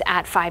 Southeast winds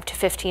at 5 to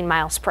 15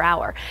 miles per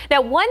hour. Now,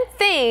 one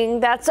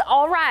thing that's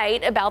all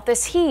right about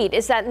this heat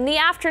is that in the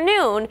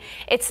afternoon,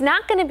 it's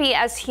not going to be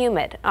as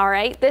humid. All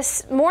right.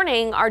 This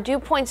morning, our dew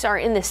points are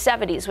in the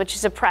 70s, which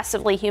is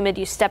oppressively humid.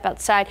 You step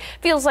outside,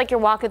 feels like you're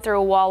walking through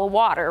a wall of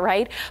water,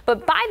 right?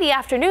 But by the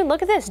afternoon,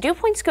 look at this. Dew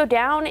points go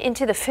down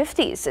into the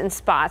 50s in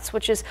spots,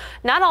 which is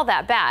not all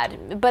that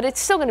bad, but it's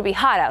still going to be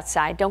hot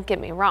outside. Don't get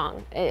me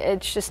wrong.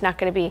 It's just not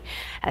going to be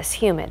as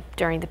humid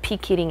during the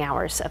peak heating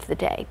hours of the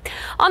day.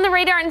 On the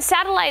radar and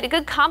satellite, a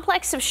good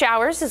complex of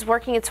showers is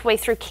working its way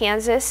through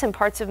Kansas and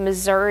parts of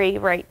Missouri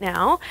right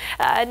now.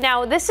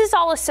 Now, this is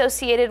all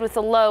associated with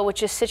the low,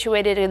 which is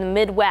situated in the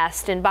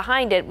Midwest, and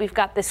behind it, we've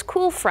got this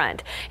cool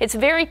front. It's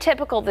very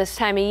typical this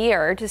time of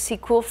year to see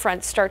cool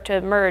fronts start to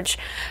emerge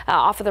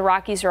off of the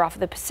Rockies or off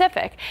of the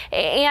Pacific.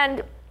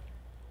 And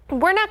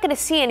we're not going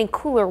to see any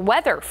cooler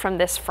weather from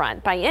this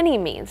front by any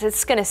means.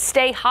 It's going to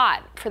stay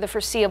hot for the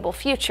foreseeable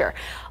future.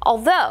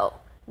 Although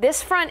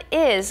this front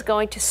is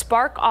going to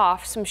spark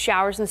off some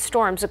showers and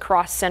storms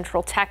across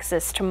central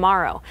Texas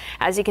tomorrow.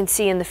 As you can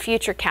see in the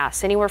future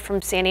cast, anywhere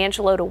from San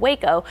Angelo to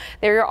Waco,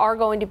 there are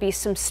going to be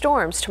some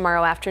storms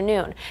tomorrow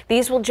afternoon.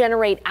 These will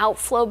generate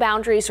outflow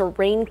boundaries or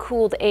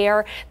rain-cooled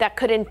air that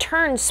could in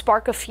turn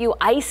spark a few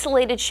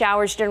isolated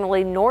showers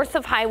generally north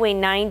of Highway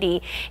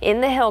 90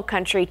 in the hill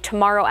country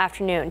tomorrow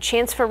afternoon.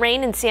 Chance for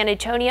rain in San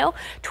Antonio,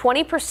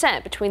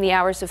 20% between the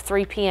hours of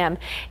 3 p.m.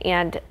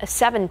 and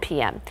 7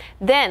 p.m.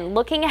 Then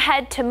looking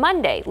ahead to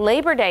Monday,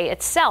 Labor Day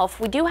itself,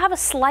 we do have a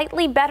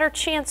slightly better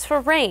chance for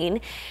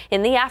rain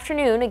in the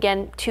afternoon,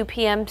 again 2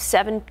 p.m.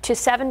 7 to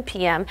 7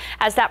 p.m.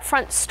 as that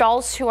front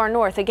stalls to our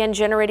north, again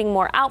generating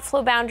more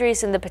outflow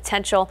boundaries and the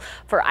potential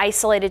for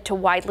isolated to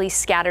widely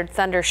scattered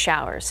thunder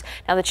showers.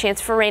 Now the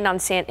chance for rain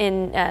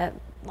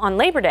on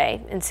Labor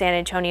Day in San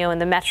Antonio and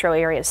the metro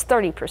area is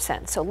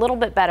 30%, so a little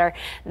bit better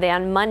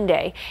than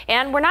Monday.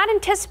 And we're not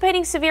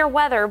anticipating severe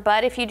weather,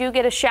 but if you do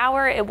get a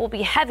shower, it will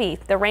be heavy.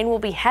 The rain will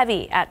be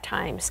heavy at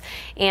times,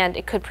 and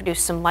it could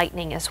produce some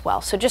lightning as well.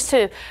 So just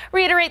to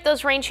reiterate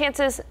those rain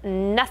chances,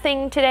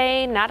 nothing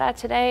today, nada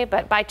today,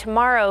 but by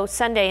tomorrow,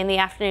 Sunday in the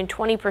afternoon,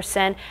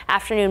 20%.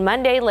 Afternoon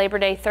Monday, Labor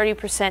Day,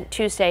 30%.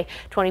 Tuesday,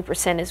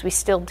 20% as we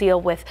still deal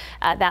with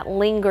that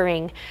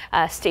lingering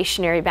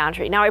stationary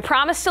boundary. Now, I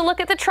promised to look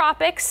at the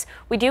tropics. 6.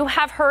 We do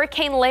have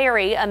Hurricane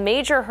Larry, a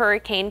major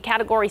hurricane,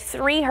 Category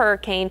 3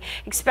 hurricane,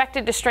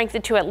 expected to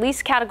strengthen to at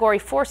least Category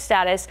 4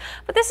 status.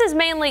 But this is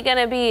mainly going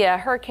to be a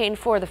hurricane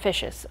for the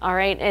fishes. All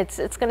right, it's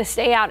going to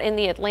stay out in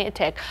the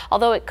Atlantic,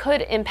 although it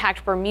could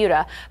impact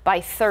Bermuda by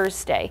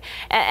Thursday.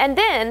 And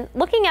then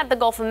looking at the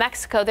Gulf of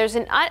Mexico, there's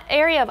an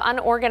area of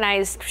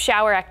unorganized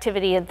shower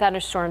activity and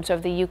thunderstorms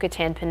over the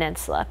Yucatan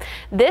Peninsula.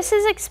 This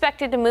is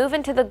expected to move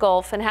into the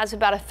Gulf and has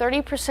about a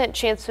 30%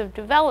 chance of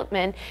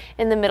development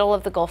in the middle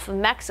of the Gulf of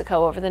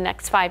Mexico over the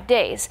next 5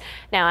 days.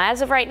 Now,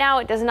 as of right now,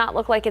 it does not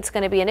look like it's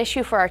going to be an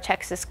issue for our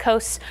Texas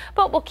coasts,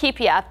 but we'll keep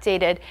you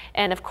updated.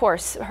 And of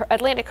course,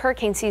 Atlantic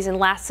hurricane season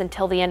lasts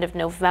until the end of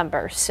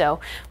November, so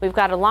we've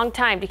got a long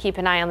time to keep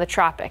an eye on the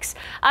tropics.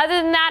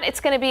 Other than that, it's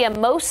going to be a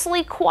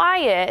mostly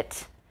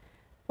quiet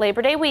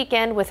Labor Day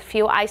weekend with a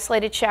few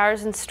isolated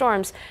showers and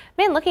storms.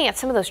 Man, looking at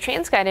some of those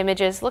TransGuide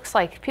images, looks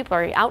like people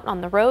are out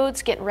on the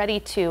roads getting ready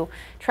to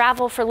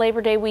travel for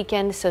Labor Day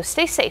weekend, so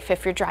stay safe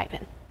if you're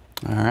driving.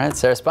 All right,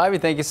 Sarah Spivey,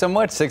 thank you so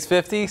much.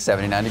 650,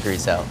 79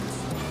 degrees out.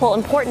 Well,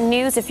 important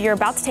news if you're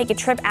about to take a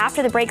trip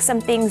after the break, some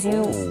things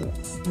you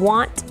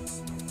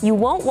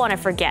won't want to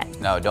forget.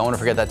 No, don't want to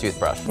forget that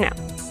toothbrush. No.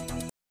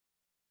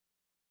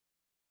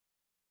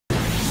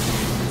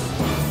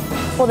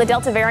 Well, the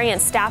Delta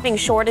variant, staffing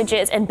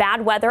shortages, and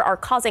bad weather are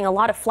causing a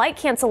lot of flight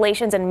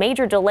cancellations and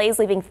major delays,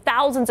 leaving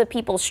thousands of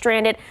people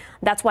stranded.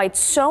 That's why it's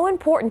so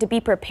important to be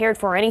prepared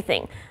for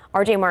anything.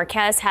 RJ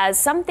Marquez has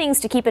some things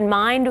to keep in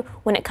mind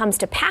when it comes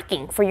to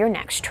packing for your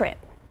next trip.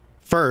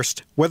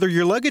 First, whether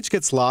your luggage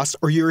gets lost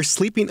or you're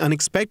sleeping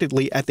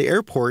unexpectedly at the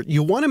airport,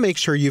 you'll want to make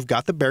sure you've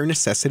got the bare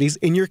necessities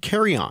in your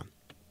carry-on.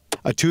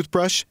 A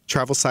toothbrush,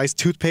 travel-sized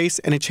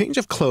toothpaste, and a change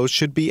of clothes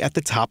should be at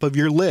the top of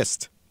your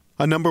list.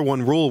 A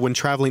 #1 rule when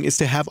traveling is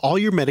to have all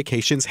your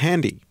medications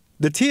handy.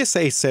 The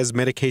TSA says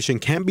medication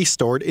can't be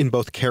stored in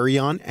both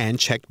carry-on and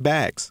checked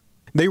bags.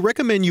 They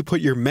recommend you put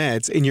your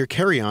meds in your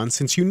carry-on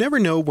since you never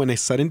know when a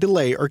sudden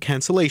delay or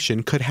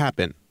cancellation could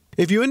happen.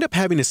 If you end up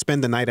having to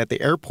spend the night at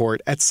the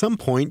airport, at some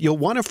point you'll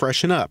want to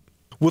freshen up.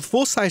 With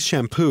full-size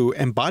shampoo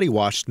and body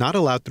wash not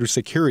allowed through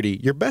security,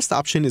 your best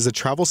option is a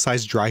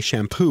travel-size dry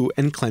shampoo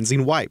and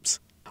cleansing wipes.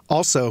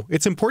 Also,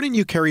 it's important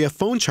you carry a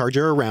phone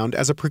charger around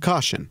as a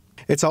precaution.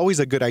 It's always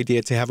a good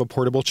idea to have a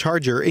portable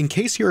charger in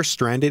case you are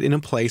stranded in a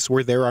place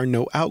where there are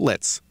no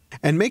outlets.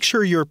 And make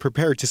sure you're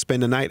prepared to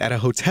spend a night at a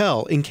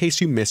hotel in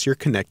case you miss your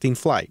connecting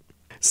flight.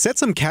 Set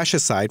some cash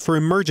aside for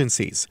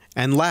emergencies.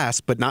 And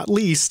last but not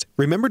least,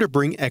 remember to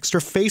bring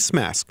extra face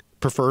masks,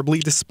 preferably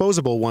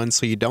disposable ones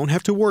so you don't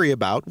have to worry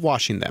about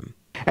washing them.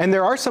 And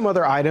there are some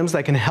other items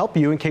that can help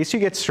you in case you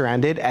get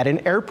stranded at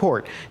an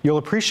airport. You'll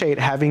appreciate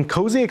having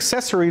cozy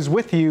accessories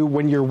with you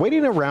when you're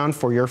waiting around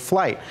for your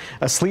flight.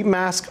 A sleep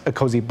mask, a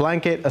cozy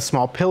blanket, a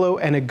small pillow,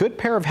 and a good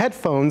pair of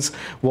headphones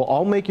will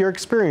all make your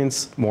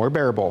experience more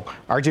bearable.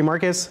 RJ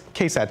Marquez,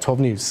 KSAT 12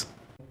 News.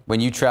 When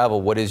you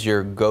travel, what is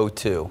your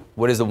go-to?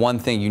 What is the one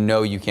thing you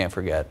know you can't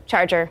forget?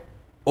 Charger.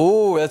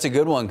 Oh, that's a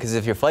good one, because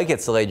if your flight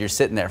gets delayed, you're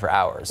sitting there for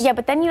hours. Yeah,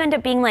 but then you end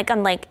up being like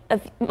on like a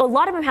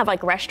lot of them have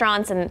like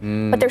restaurants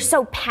and but they're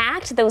so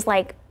packed, those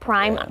like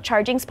prime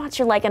charging spots,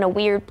 you're like in a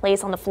weird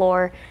place on the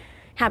floor.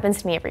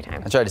 Happens to me every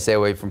time. I tried to stay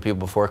away from people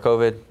before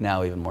COVID,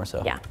 now even more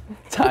so. Yeah.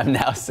 Time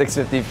now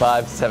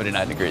 6:55,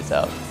 79 degrees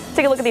out.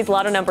 Take a look at these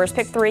lotto numbers.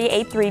 Pick 3,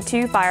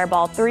 832,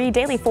 Fireball 3,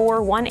 Daily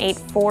 4,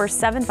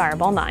 1847,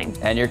 Fireball 9.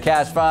 And your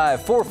cash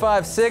 5,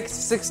 456,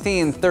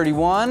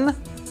 1631.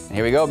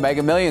 Here we go,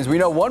 Mega Millions. We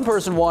know one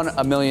person won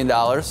 $1 million,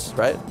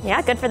 right?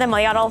 Yeah, good for them.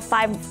 They got all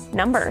 5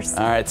 numbers.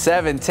 All right,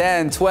 7,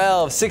 10,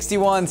 12,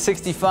 61,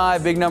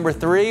 65, big number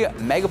 3,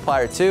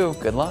 Megaplier 2.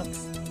 Good luck.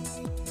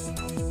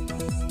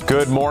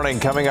 Good morning.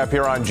 Coming up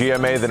here on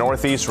GMA, the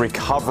Northeast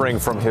recovering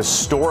from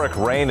historic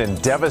rain and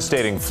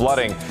devastating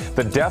flooding.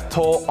 The death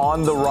toll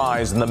on the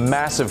rise and the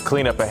massive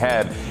cleanup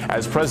ahead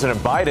as President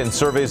Biden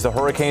surveys the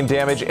hurricane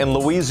damage in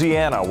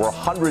Louisiana, where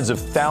hundreds of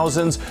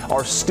thousands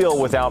are still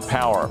without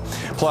power.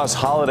 Plus,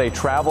 holiday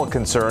travel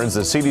concerns,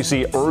 the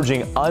CDC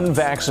urging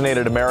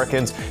unvaccinated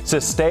Americans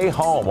to stay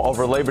home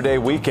over Labor Day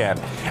weekend,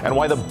 and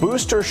why the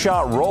booster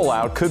shot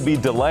rollout could be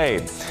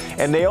delayed.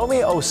 And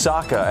Naomi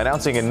Osaka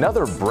announcing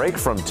another break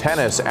from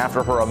tennis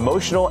after her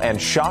emotional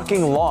and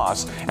shocking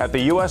loss at the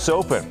U.S.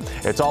 Open.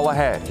 It's all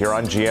ahead here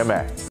on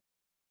GMA.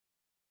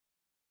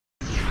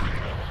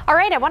 All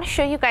right, I want to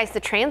show you guys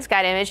the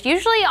TransGuide image.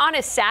 Usually on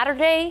a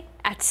Saturday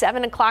at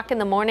 7 o'clock in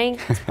the morning,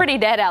 it's pretty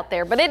dead out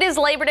there, but it is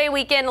Labor Day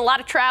weekend, a lot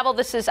of travel.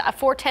 This is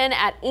 410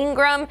 at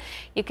Ingram.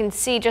 You can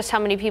see just how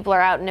many people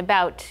are out and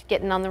about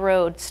getting on the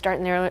road,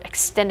 starting their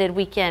extended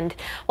weekend.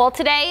 Well,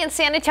 today in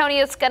San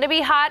Antonio, it's going to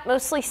be hot,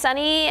 mostly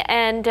sunny,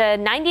 and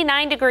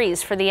 99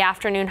 degrees for the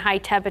afternoon high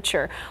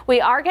temperature. We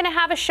are going to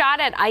have a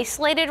shot at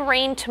isolated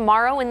rain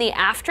tomorrow in the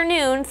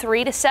afternoon,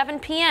 3 to 7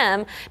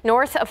 p.m.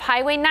 north of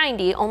Highway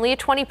 90, only a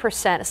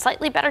 20%, a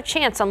slightly better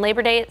chance on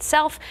Labor Day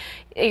itself.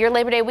 Your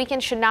Labor Day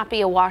weekend should not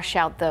be a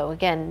washout, though.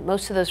 Again,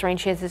 most of those rain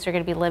chances are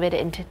going to be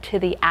limited to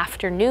the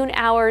afternoon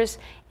hours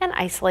and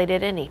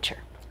isolated in nature.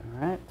 All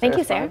right. Thank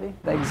you, Sarah.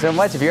 Thank you so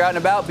much. If you're out and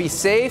about, be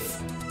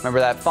safe. Remember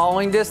that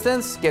following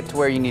distance. Get to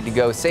where you need to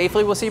go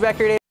safely. We'll see you back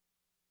here today.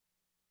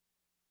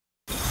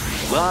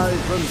 Live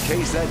from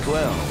KSAT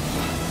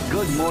 12.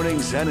 Good Morning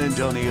San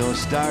Antonio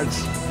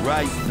starts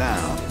right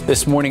now.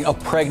 This morning, a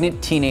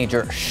pregnant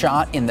teenager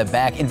shot in the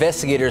back.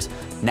 Investigators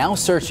now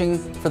searching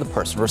for the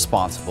person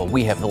responsible.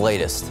 We have the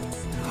latest.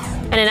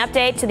 And an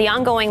update to the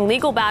ongoing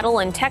legal battle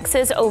in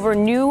Texas over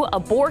new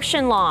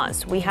abortion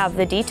laws. We have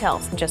the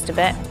details in just a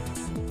bit.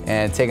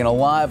 And taking a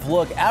live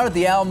look out at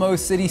the Alamo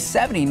City,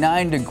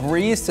 79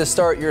 degrees to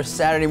start your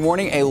Saturday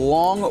morning. A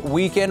long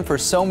weekend for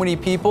so many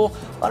people.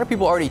 A lot of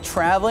people already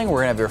traveling. We're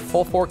going to have your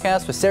full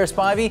forecast with Sarah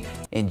Spivey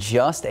in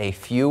just a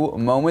few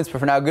moments. But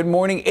for now, good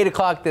morning. 8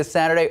 o'clock this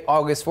Saturday,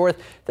 August 4th.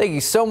 Thank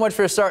you so much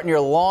for starting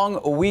your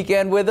long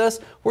weekend with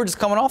us. We're just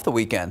coming off the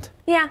weekend.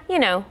 Yeah, you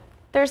know.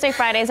 Thursday,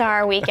 Fridays are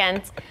our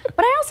weekends.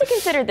 But I also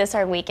consider this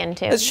our weekend,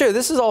 too. That's true.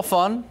 This is all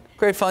fun.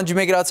 Great fun. Did you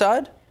make it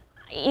outside?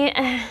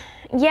 Yeah,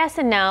 yes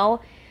and no.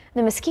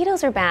 The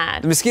mosquitoes are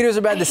bad. The mosquitoes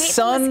are bad. The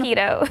sun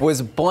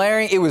was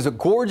blaring. It was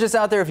gorgeous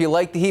out there if you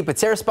like the heat. But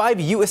Sarah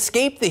Spivey, you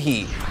escaped the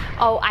heat.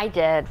 Oh, I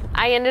did.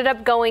 I ended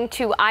up going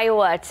to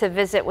Iowa to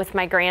visit with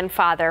my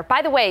grandfather.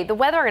 By the way, the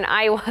weather in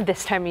Iowa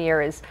this time of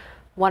year is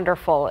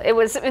wonderful. It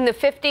was in the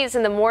 50s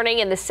in the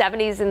morning and the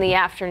 70s in the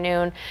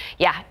afternoon.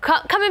 Yeah,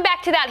 coming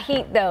back to that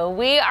heat though,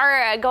 we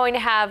are going to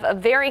have a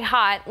very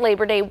hot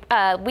Labor Day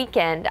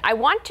weekend. I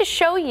want to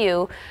show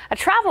you a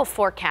travel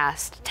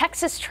forecast,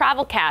 Texas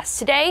Travelcast.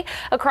 Today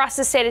across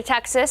the state of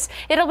Texas,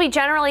 it'll be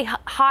generally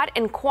hot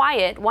and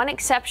quiet. One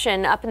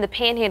exception, up in the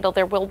Panhandle,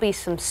 there will be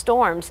some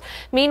storms.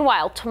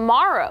 Meanwhile,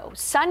 tomorrow,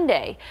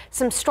 Sunday,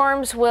 some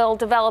storms will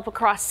develop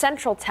across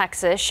central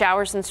Texas.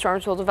 Showers and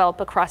storms will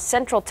develop across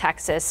central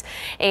Texas.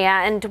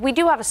 And we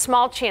do have a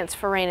small chance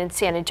for rain in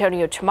San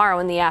Antonio tomorrow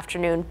in the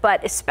afternoon,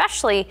 but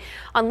especially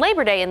on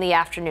Labor Day in the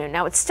afternoon.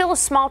 Now, it's still a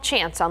small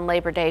chance on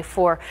Labor Day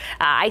for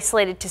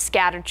isolated to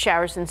scattered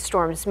showers and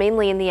storms,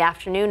 mainly in the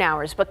afternoon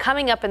hours. But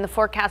coming up in the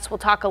forecast, we'll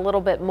talk a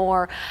little bit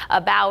more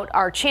about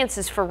our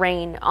chances for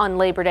rain on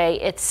Labor Day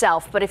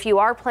itself. But if you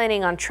are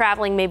planning on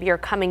traveling, maybe you're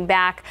coming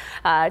back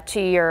to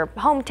your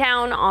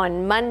hometown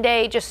on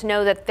Monday, just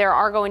know that there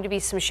are going to be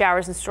some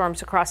showers and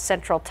storms across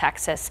central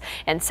Texas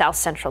and south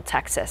central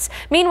Texas.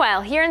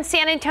 Meanwhile, here in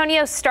San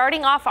Antonio,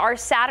 starting off our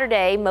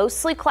Saturday,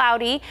 mostly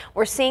cloudy.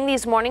 We're seeing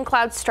these morning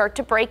clouds start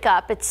to break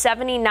up. It's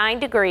 79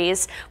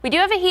 degrees. We do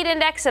have a heat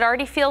index that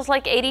already feels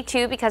like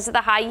 82 because of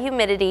the high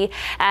humidity,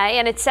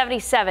 and it's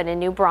 77 in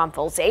New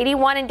Braunfels,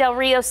 81 in Del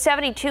Rio,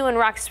 72 in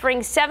Rock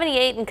Springs,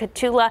 78 in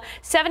Cotulla,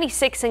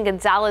 76 in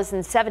Gonzales,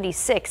 and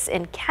 76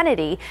 in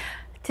Kennedy.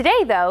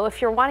 Today, though,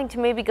 if you're wanting to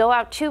maybe go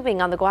out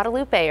tubing on the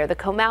Guadalupe or the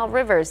Comal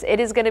rivers,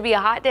 it is going to be a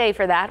hot day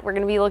for that. We're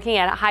going to be looking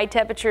at high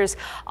temperatures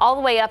all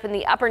the way up in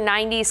the upper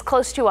 90s,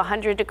 close to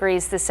 100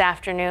 degrees this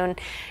afternoon.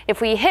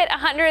 If we hit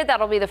 100,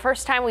 that'll be the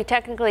first time we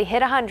technically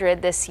hit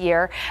 100 this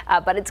year.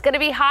 But it's going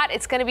to be hot,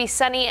 it's going to be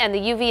sunny, and the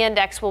UV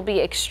index will be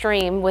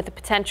extreme with the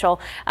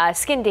potential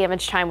skin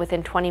damage time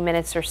within 20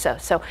 minutes or so.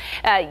 So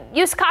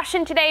use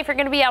caution today if you're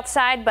going to be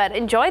outside, but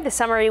enjoy the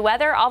summery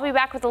weather. I'll be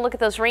back with a look at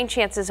those rain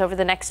chances over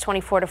the next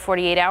 24 to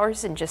 48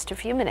 hours in just a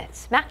few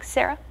minutes. Max,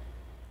 Sarah.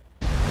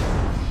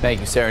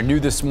 Thank you, Sarah. New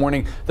this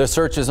morning, the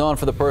search is on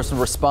for the person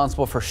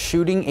responsible for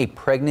shooting a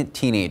pregnant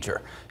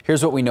teenager.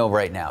 Here's what we know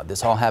right now.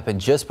 This all happened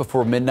just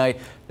before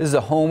midnight. This is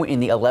a home in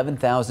the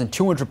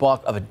 11,200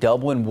 block of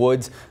Dublin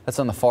Woods. That's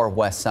on the far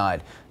west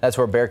side. That's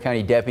where Bexar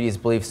County deputies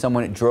believe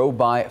someone drove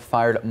by,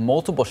 fired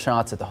multiple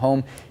shots at the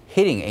home,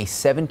 hitting a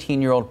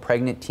 17-year-old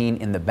pregnant teen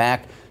in the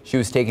back. She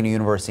was taken to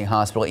University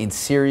Hospital in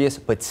serious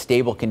but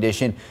stable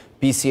condition.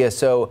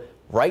 BCSO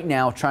right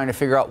now trying to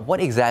figure out what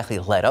exactly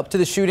led up to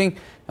the shooting.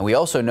 And we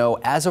also know,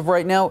 as of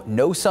right now,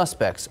 no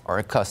suspects are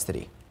in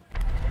custody.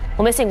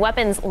 Well, missing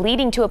weapons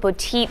leading to a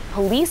petite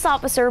police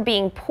officer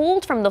being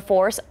pulled from the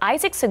force.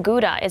 Isaac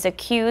Seguda is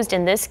accused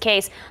in this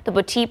case. The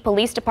Petite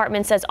Police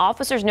Department says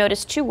officers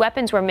noticed 2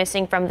 weapons were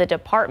missing from the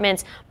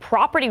department's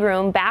property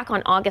room back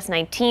on August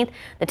 19th.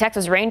 The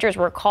Texas Rangers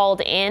were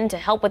called in to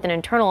help with an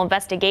internal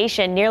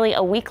investigation. Nearly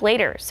a week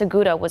later,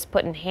 Seguda was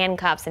put in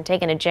handcuffs and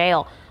taken to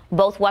jail.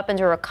 Both weapons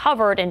were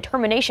recovered and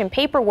termination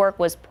paperwork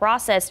was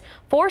processed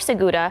for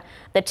Seguda.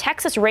 The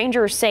Texas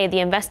Rangers say the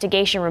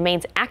investigation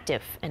remains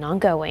active and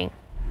ongoing.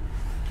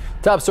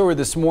 Top story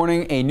this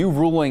morning, a new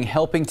ruling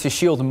helping to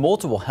shield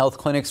multiple health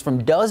clinics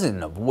from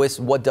dozens of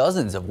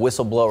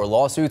whistleblower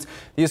lawsuits.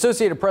 The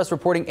Associated Press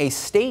reporting a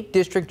state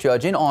district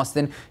judge in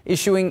Austin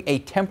issuing a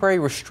temporary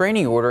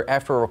restraining order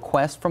after a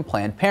request from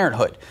Planned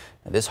Parenthood.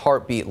 Now, this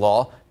heartbeat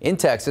law in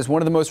Texas,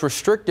 one of the most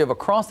restrictive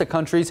across the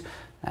country's.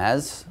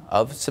 As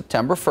of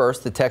September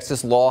 1st, the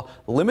Texas law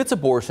limits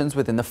abortions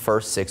within the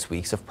first 6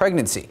 weeks of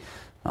pregnancy.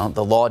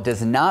 The law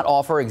does not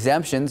offer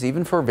exemptions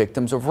even for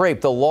victims of rape.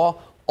 The law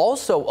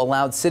also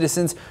allowed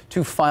citizens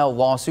to file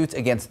lawsuits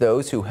against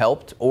those who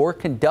helped or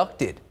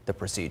conducted the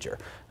procedure.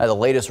 Now, the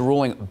latest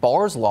ruling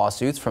bars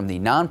lawsuits from the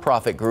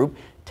nonprofit group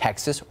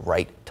Texas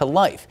Right to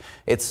Life,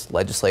 its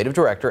legislative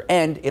director,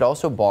 and it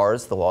also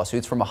bars the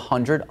lawsuits from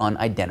 100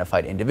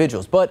 unidentified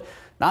individuals. But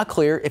Not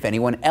clear if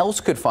anyone else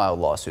could file a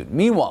lawsuit.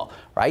 Meanwhile,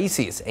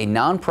 Raíces, a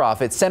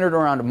nonprofit centered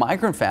around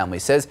migrant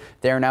families, says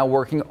they are now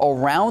working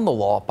around the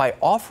law by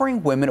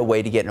offering women a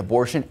way to get an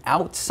abortion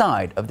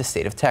outside of the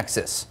state of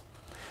Texas.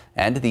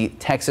 And the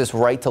Texas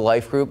Right to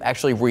Life group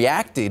actually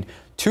reacted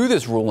to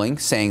this ruling,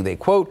 saying they,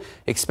 quote,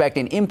 expect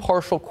an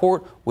impartial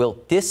court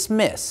will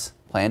dismiss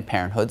Planned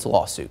Parenthood's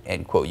lawsuit,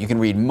 end quote. You can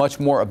read much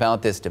more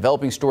about this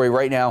developing story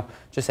right now.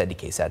 Just head to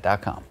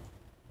KSAT.com.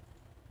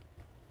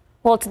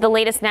 Well, to the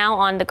latest now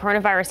on the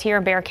coronavirus here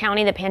in Bexar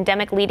County, the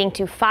pandemic leading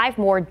to 5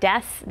 more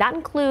deaths. That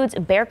includes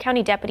Bexar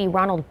County Deputy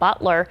Ronald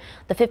Butler.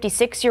 The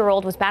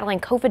 56-year-old was battling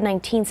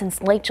COVID-19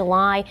 since late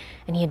July,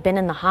 and he had been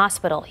in the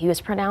hospital. He was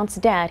pronounced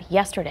dead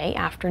yesterday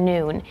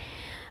afternoon.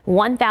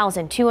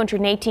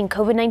 1,218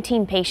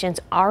 COVID-19 patients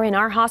are in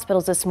our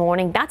hospitals this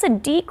morning. That's a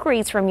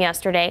decrease from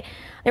yesterday.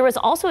 There was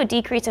also a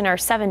decrease in our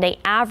 7-day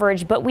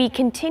average, but we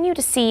continue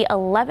to see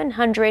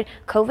 1,100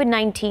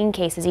 COVID-19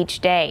 cases each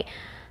day.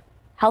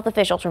 Health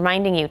officials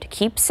reminding you to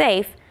keep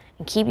safe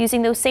and keep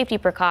using those safety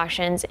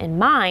precautions in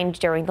mind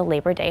during the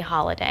Labor Day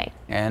holiday.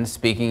 And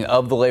speaking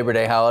of the Labor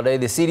Day holiday,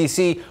 the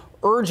CDC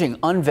urging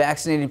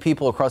unvaccinated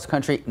people across the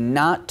country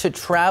not to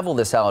travel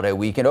this holiday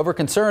weekend over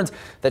concerns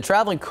that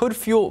traveling could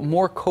fuel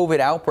more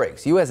COVID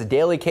outbreaks. U.S.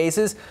 daily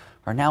cases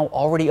are now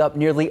already up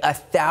nearly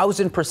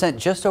 1,000%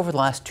 just over the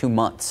last 2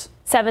 months.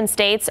 7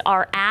 states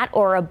are at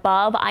or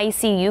above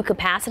ICU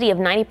capacity of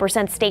 90%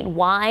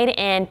 statewide,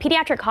 and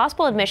pediatric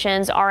hospital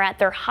admissions are at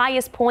their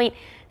highest point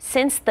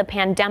since the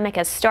pandemic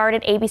has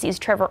started. ABC's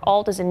Trevor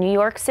Ault is in New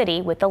York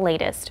City with the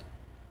latest.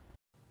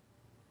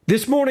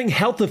 This morning,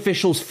 health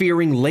officials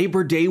fearing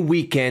Labor Day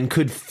weekend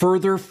could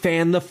further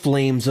fan the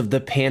flames of the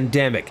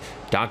pandemic.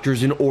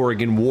 Doctors in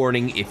Oregon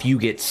warning if you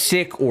get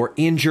sick or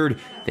injured,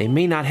 they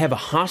may not have a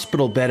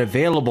hospital bed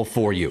available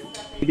for you.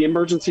 The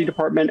emergency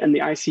department and the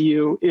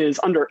ICU is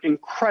under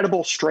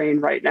incredible strain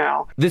right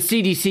now. The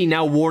CDC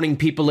now warning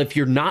people if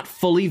you're not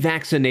fully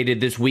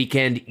vaccinated this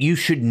weekend, you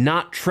should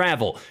not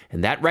travel.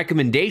 And that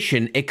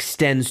recommendation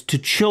extends to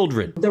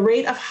children. The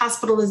rate of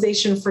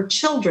hospitalization for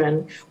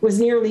children was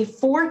nearly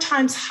 4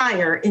 times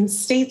higher in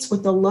states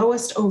with the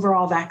lowest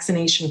overall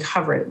vaccination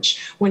coverage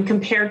when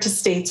compared to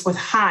states with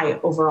high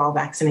overall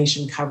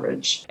vaccination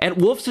coverage. At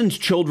Wolfson's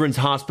Children's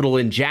Hospital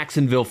in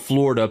Jacksonville,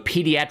 Florida,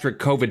 pediatric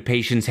COVID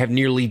patients have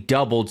nearly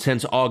doubled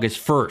since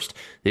August 1st.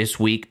 This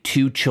week,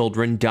 2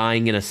 children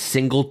dying in a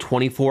single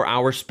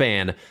 24-hour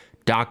span.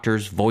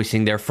 Doctors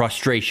voicing their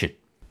frustration.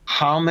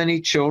 How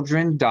many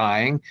children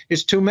dying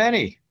is too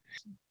many?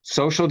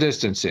 Social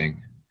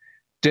distancing,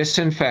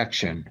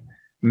 disinfection,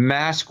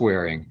 mask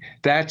wearing,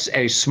 that's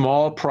a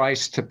small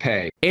price to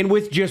pay. And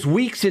with just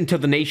weeks until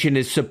the nation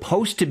is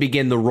supposed to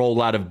begin the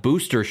rollout of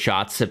booster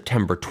shots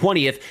September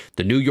 20th,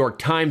 the New York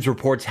Times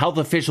reports health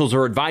officials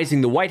are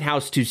advising the White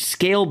House to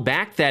scale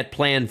back that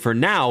plan for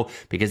now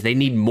because they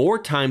need more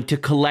time to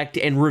collect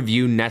and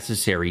review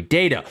necessary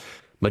data.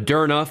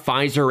 Moderna,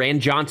 Pfizer, and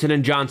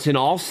Johnson & Johnson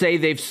all say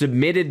they've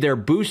submitted their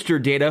booster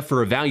data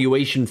for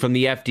evaluation from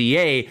the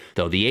FDA,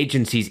 though the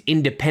agency's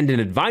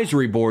independent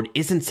advisory board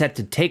isn't set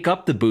to take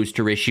up the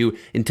booster issue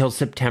until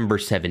September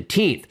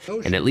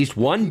 17th. And at least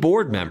one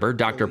board member,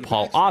 Dr.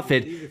 Paul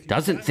Offit,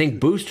 doesn't think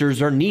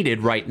boosters are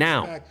needed right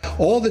now.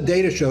 All the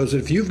data shows that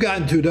if you've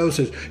gotten 2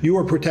 doses, you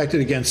are protected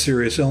against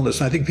serious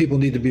illness. I think people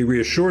need to be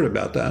reassured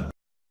about that.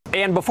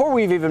 And before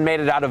we've even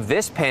made it out of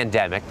this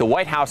pandemic, the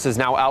White House has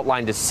now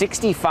outlined a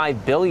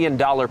 $65 billion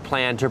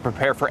plan to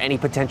prepare for any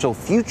potential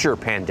future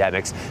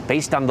pandemics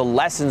based on the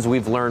lessons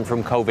we've learned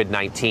from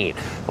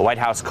COVID-19. The White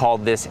House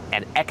called this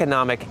an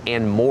economic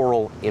and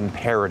moral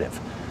imperative.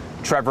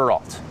 Trevor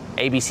Ault,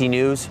 ABC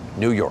News,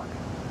 New York.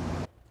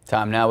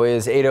 Time now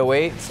is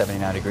 8:08,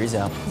 79 degrees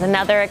out. It's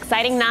another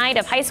exciting night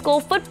of high school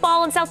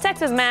football in South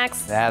Texas,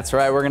 Max. That's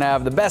right. We're going to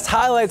have the best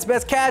highlights,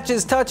 best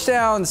catches,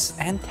 touchdowns,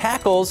 and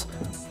tackles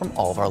from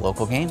all of our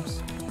local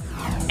games.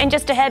 And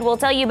just ahead, we'll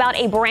tell you about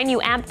a brand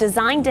new app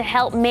designed to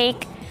help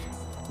make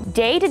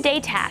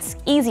day-to-day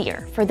tasks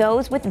easier for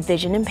those with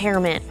vision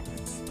impairment.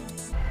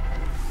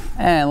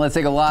 And let's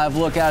take a live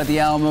look out at the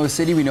Alamo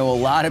City. We know a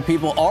lot of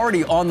people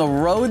already on the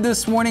road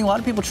this morning. A lot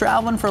of people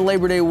traveling for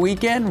Labor Day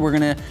weekend. We're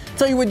going to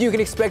tell you what you can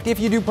expect if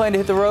you do plan to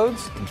hit the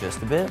roads in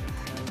just a bit.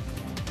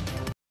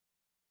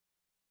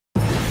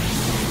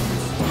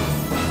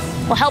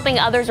 Well, helping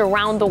others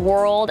around the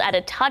world at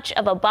a touch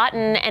of a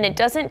button, and it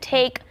doesn't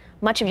take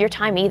much of your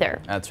time either.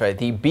 That's right.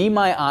 The Be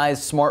My Eyes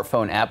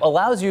smartphone app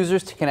allows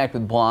users to connect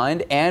with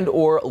blind and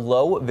or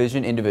low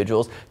vision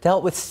individuals to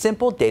help with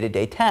simple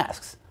day-to-day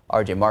tasks.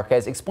 RJ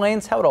Marquez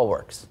explains how it all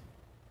works.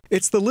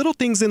 It's the little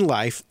things in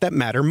life that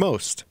matter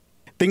most.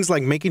 Things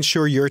like making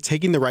sure you're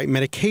taking the right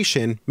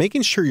medication,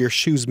 making sure your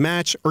shoes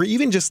match, or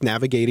even just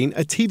navigating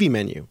a TV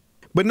menu.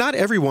 But not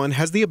everyone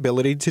has the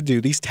ability to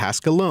do these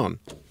tasks alone.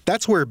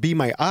 That's where Be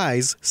My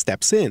Eyes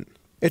steps in.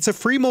 It's a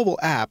free mobile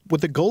app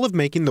with the goal of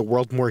making the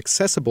world more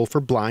accessible for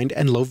blind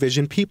and low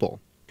vision people.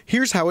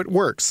 Here's how it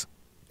works.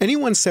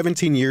 Anyone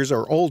 17 years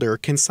or older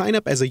can sign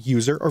up as a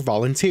user or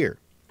volunteer.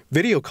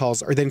 Video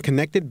calls are then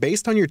connected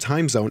based on your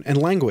time zone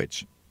and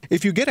language.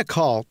 If you get a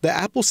call, the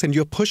app will send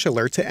you a push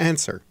alert to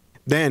answer.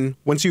 Then,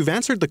 once you've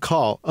answered the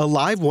call, a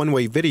live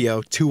one-way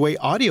video, two-way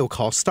audio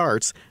call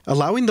starts,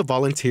 allowing the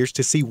volunteers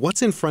to see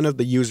what's in front of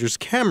the user's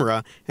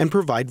camera and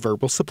provide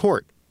verbal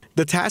support.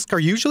 The tasks are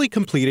usually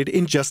completed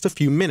in just a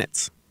few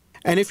minutes.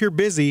 And if you're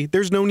busy,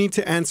 there's no need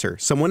to answer.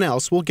 Someone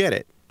else will get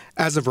it.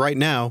 As of right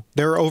now,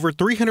 there are over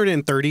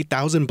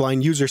 330,000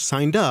 blind users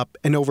signed up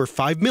and over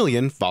 5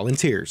 million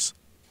volunteers.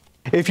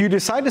 If you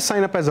decide to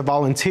sign up as a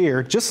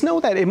volunteer, just know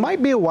that it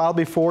might be a while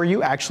before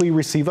you actually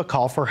receive a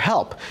call for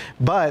help.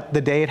 But the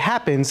day it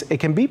happens,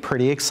 it can be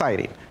pretty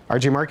exciting.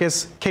 RJ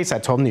Marcus,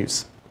 KSAT 12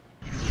 News.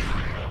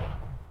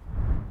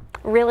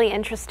 Really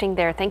interesting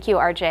there. Thank you,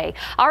 RJ.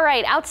 All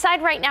right,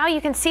 outside right now, you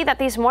can see that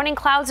these morning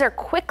clouds are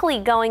quickly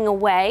going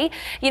away.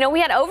 You know,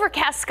 we had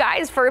overcast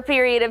skies for a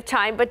period of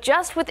time, but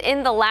just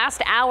within the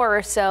last hour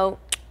or so,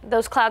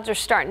 those clouds are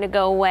starting to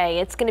go away.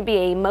 It's going to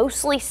be a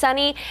mostly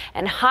sunny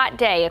and hot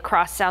day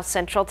across south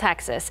central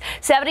Texas.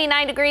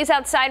 79 degrees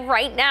outside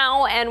right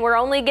now, and we're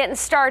only getting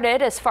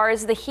started as far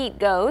as the heat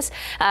goes.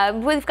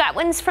 We've got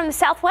winds from the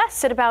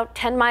southwest at about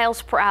 10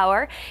 miles per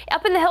hour.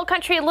 Up in the hill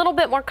country, a little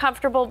bit more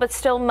comfortable, but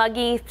still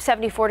muggy.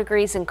 74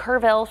 degrees in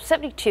Kerrville,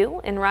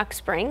 72 in Rock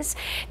Springs,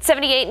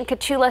 78 in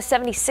Cotulla,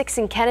 76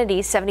 in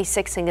Kennedy,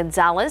 76 in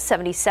Gonzales,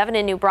 77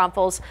 in New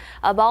Braunfels,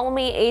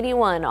 Abalamy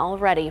 81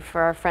 already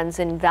for our friends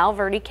in Val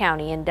Verde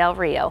County in Del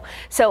Rio.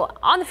 So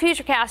on the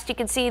Futurecast, you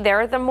can see there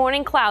are the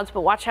morning clouds,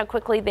 but watch how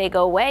quickly they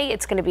go away.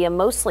 It's going to be a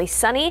mostly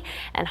sunny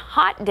and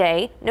hot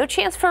day. No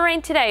chance for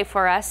rain today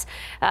for us.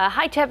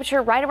 High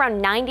temperature right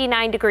around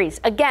 99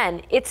 degrees.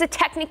 Again, it's a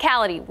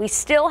technicality. We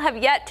still have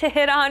yet to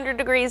hit 100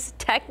 degrees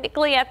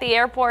technically at the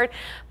airport,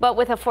 but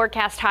with a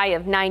forecast high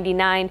of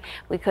 99,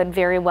 we could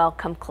very well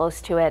come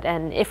close to it.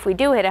 And if we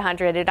do hit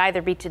 100, it'd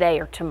either be today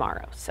or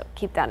tomorrow. So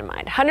keep that in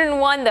mind.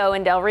 101 though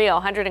in Del Rio,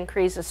 100 in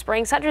Carrizo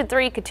Springs,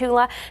 103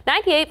 Cotulla,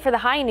 98 for the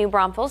high in New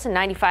Braunfels, and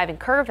 95 in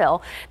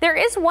Kerrville. There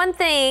is one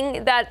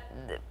thing that,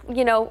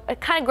 you know,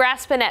 kind of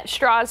grasping at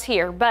straws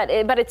here, but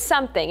it's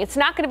something. It's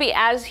not going to be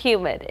as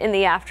humid in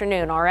the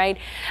afternoon, all right?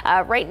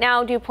 Right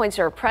now, dew points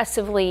are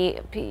oppressively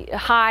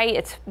high.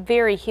 It's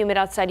very humid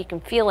outside. You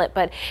can feel it.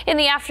 But in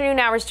the afternoon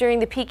hours during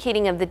the peak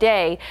heating of the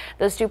day,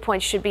 those dew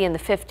points should be in the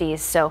 50s.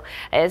 So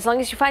as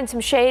long as you find some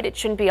shade, it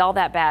shouldn't be all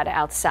that bad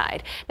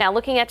outside. Now,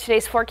 looking at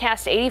today's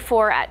forecast,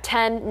 84 at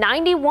 10,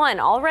 91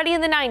 already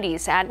in the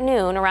 90s at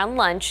noon around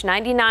lunch,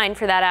 99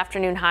 for that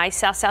afternoon high.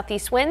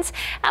 South-southeast winds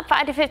at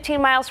 5 to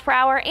 15 miles per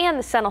hour, and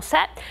the sun will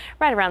set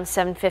right around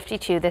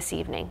 7:52 this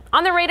evening.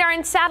 On the radar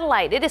and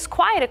satellite, it is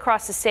quiet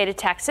across the state of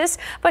Texas,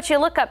 but you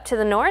look up to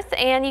the north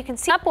and you can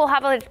see we'll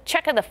have a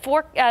check of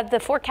the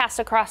forecast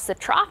across the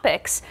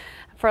tropics.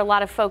 For a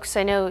lot of folks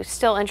I know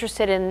still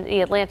interested in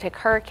the Atlantic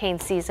hurricane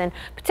season.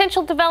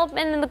 Potential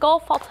development in the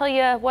Gulf, I'll tell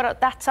you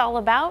what that's all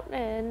about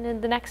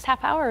in the next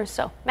half hour or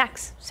so.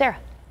 Max, Sarah.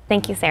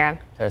 Thank you, Sarah.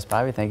 There's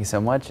Bobby. Thank you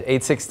so much.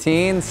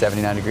 8:16,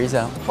 79 degrees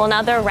out. Well,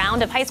 another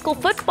round of high school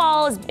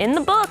football is in the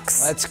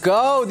books. Let's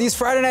go. These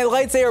Friday night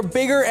lights, they are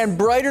bigger and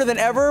brighter than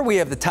ever. We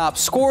have the top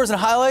scores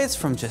and highlights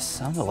from just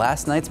some of the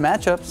last night's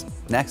matchups.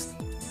 Next.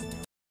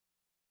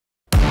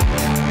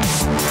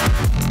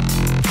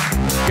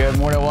 Good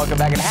morning, welcome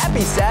back, and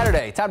happy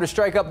Saturday. Time to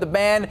strike up the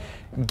band,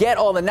 get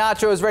all the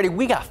nachos ready.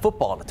 We got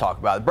football to talk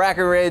about.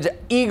 Breckenridge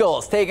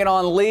Eagles taking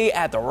on Lee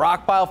at the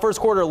Rock Pile. First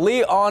quarter,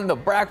 Lee on the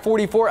Brack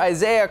 44.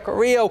 Isaiah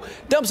Carrillo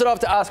dumps it off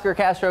to Oscar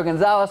Castro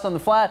Gonzalez on the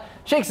flat,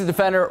 shakes the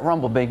defender,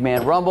 rumble, big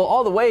man, rumble,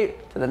 all the way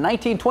to the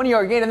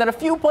 19-20-yard gain, and then a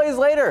few plays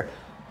later,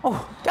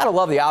 oh, gotta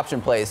love the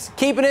option plays.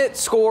 Keeping it,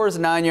 scores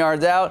 9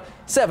 yards out,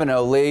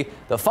 7-0 Lee.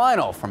 The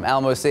final from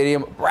Alamo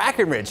Stadium,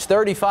 Breckenridge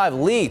 35,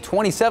 Lee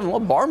 27. A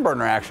little barn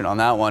burner action on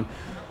that one.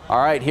 All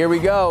right, here we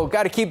go.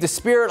 Got to keep the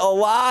spirit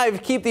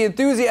alive, keep the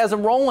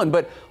enthusiasm rolling.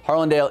 But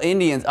Harlandale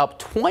Indians up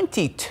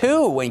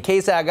 22 when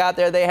KSAT got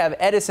there. They have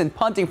Edison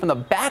punting from the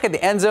back of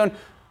the end zone.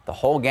 The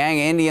whole gang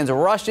of Indians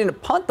rushed in to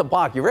punt the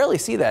block. You rarely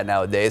see that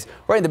nowadays.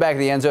 Right in the back of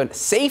the end zone.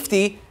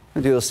 Safety, do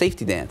a little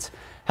safety dance.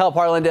 Help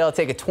Harlandale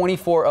take a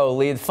 24-0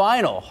 lead.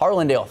 Final,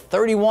 Harlandale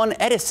 31,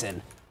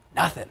 Edison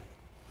nothing.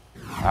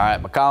 All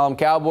right, McCollum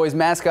Cowboys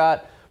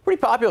mascot, pretty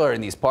popular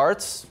in these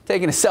parts.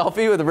 Taking a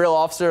selfie with a real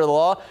officer of the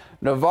law.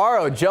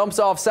 Navarro jumps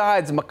off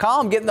sides.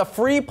 McCollum getting the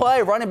free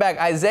play. Running back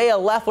Isaiah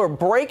Leffler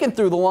breaking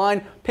through the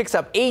line. Picks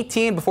up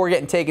 18 before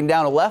getting taken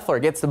down. Leffler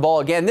gets the ball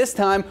again. This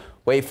time,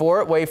 wait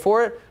for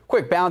it.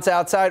 Quick bounce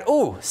outside.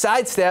 Ooh,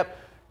 sidestep.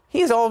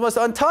 He's almost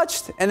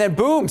untouched. And then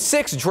boom,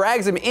 6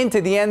 drags him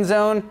into the end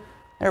zone.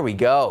 There we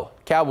go.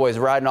 Cowboys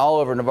riding all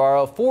over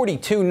Navarro.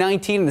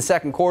 42-19 in the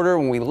second quarter.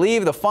 When we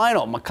leave the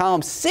final,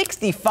 McCollum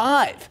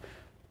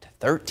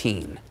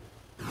 65-13.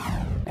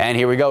 And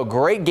here we go.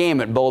 Great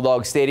game at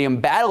Bulldog Stadium.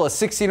 Battle of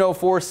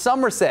 1604.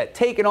 Somerset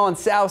taking on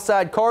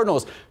Southside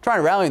Cardinals. Trying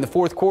to rally in the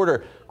fourth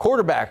quarter.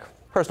 Quarterback,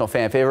 personal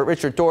fan favorite,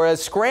 Richard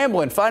Torres,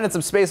 scrambling, finding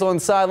some space on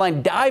the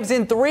sideline. Dives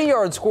in,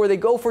 3-yard score. They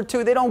go for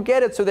 2. They don't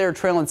get it, so they're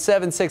trailing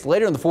 7-6.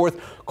 Later in the fourth,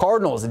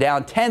 Cardinals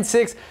down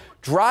 10-6.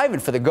 driving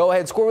for the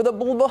go-ahead score with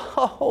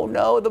oh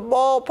no, the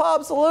ball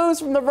pops loose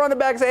from the running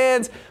back's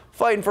hands.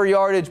 Fighting for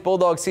yardage.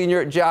 Bulldog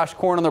senior Josh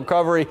Korn on the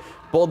recovery.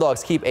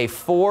 Bulldogs keep a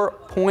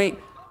 4-point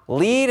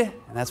lead, and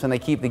that's when they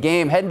keep the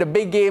game. Heading to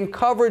big game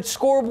coverage,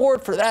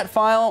 scoreboard for that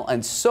final,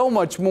 and so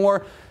much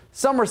more.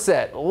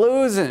 Somerset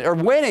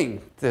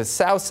winning the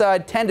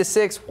Southside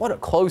 10-6. What a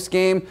close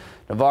game.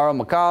 Navarro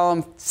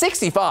McCollum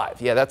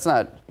 65. Yeah, that's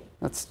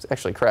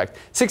actually correct.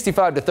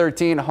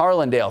 65-13.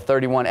 Harlandale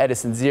 31.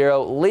 Edison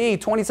 0. Lee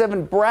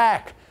 27.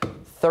 Brack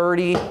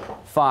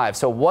 35.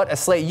 So what a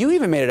slate. You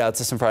even made it out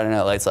to some Friday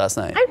Night Lights last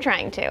night. I'm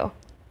trying to.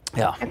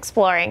 Yeah.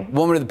 Exploring.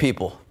 Woman of the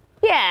people.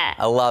 Yeah.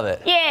 I love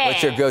it. Yeah.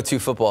 What's your go-to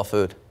football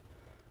food?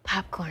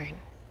 Popcorn.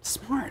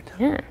 Smart.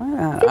 Yeah.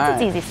 It's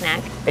an easy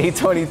snack.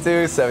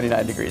 8:22,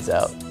 79 degrees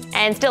out.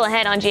 And still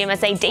ahead on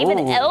GMSA, David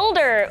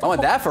Elder. I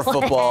want that for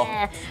football.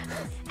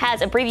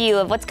 Has a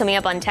preview of what's coming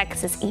up on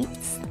Texas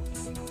Eats.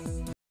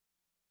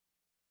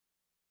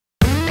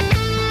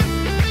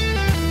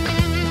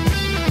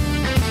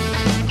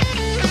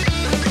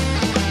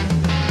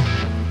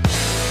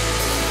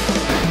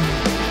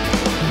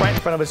 Right in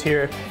front of us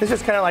here, this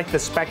is kind of like the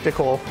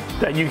spectacle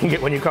that you can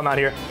get when you come out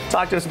here.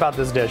 Talk to us about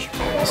this dish.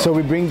 So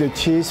we bring the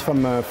cheese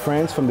from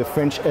France, from the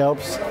French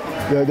Alps.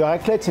 The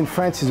raclette in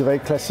France is a very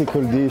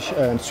classical dish.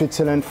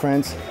 Switzerland,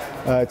 France,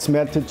 it's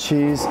melted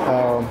cheese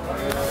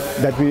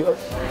that we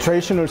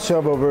traditionally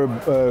serve over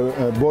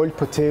boiled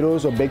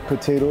potatoes or baked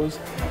potatoes.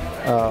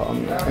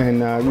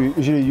 And we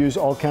usually use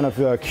all kind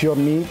of cured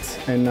meat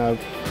and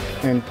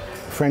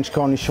French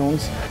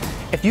cornichons.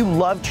 If you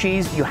love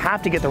cheese, you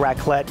have to get the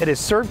raclette. It is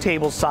served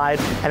tableside,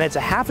 and it's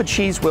a half a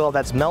cheese wheel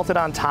that's melted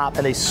on top,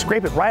 and they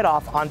scrape it right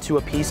off onto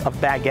a piece of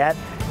baguette,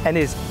 and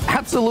it is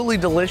absolutely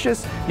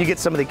delicious. You get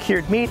some of the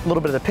cured meat, a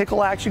little bit of the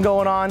pickle action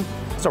going on.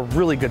 It's a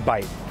really good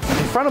bite.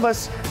 In front of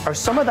us are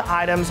some of the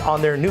items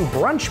on their new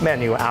brunch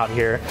menu out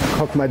here.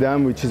 Croque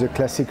Madame, which is a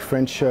classic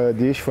French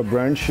dish for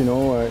brunch, you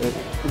know.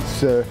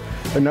 It's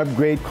an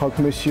upgrade croque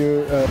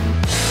monsieur.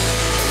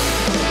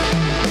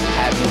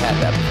 Have you had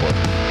that before?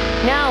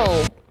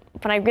 No.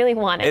 But I really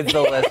want it. It's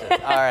delicious.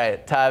 All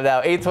right, time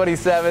now.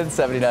 8:27,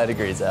 79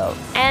 degrees out.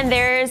 And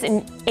there's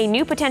a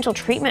new potential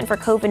treatment for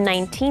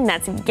COVID-19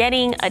 that's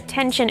getting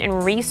attention,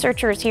 and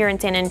researchers here in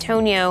San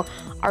Antonio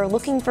are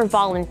looking for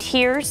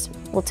volunteers.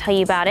 We'll tell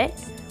you about it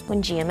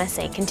when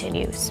GMSA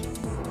continues.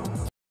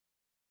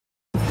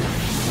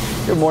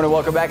 Good morning,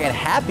 welcome back, and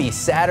happy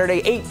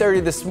Saturday,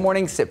 8:30 this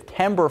morning,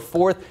 September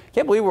 4th.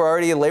 Can't believe we're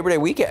already in Labor Day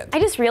weekend. I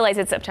just realized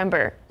it's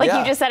September. You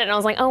just said it, and I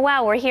was like, oh,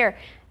 wow, we're here.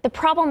 The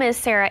problem is,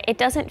 Sarah, it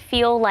doesn't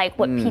feel like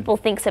what people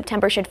think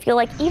September should feel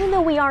like, even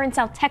though we are in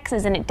South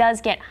Texas and it does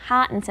get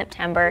hot in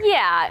September.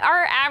 Yeah,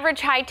 our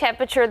average high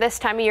temperature this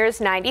time of year is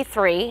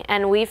 93,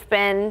 and we've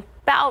been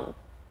about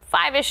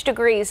 5-ish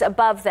degrees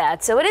above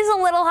that. So it is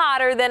a little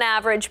hotter than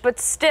average, but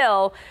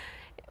still,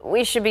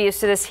 we should be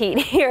used to this heat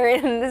here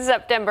in the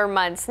September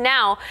months.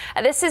 Now,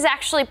 this is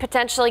actually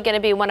potentially going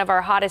to be one of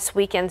our hottest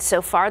weekends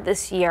so far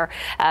this year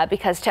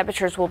because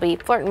temperatures will be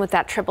flirting with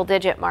that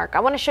triple-digit mark.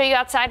 I want to show you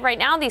outside right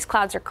now. These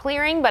clouds are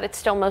clearing, but it's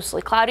still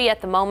mostly cloudy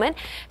at the moment.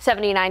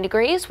 79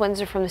 degrees. Winds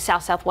are from the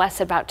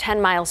south-southwest at about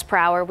 10 miles per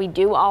hour. We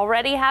do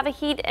already have a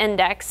heat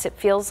index. It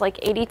feels like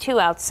 82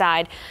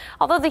 outside,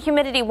 although the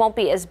humidity won't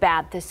be as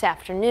bad this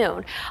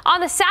afternoon. On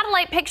the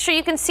satellite picture,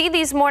 you can see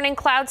these morning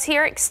clouds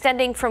here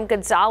extending from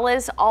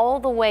Gonzales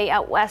all the way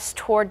out west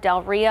toward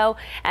Del Rio.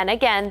 And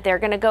again, they're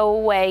going to go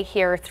away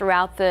here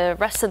throughout the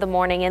rest of the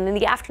morning. And in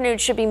the afternoon,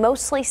 it should be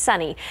mostly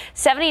sunny.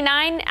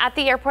 79 at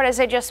the airport, as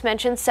I just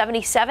mentioned,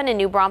 77 in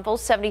New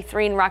Braunfels,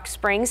 73 in Rock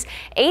Springs,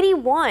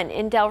 81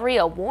 in Del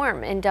Rio,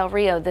 warm in Del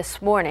Rio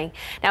this morning.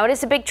 Now, it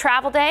is a big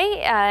travel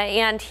day.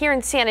 And here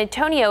in San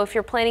Antonio, if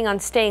you're planning on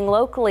staying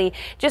locally,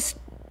 just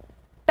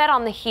bet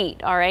on the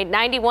heat. All right,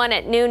 91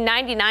 at noon,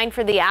 99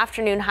 for the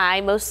afternoon high,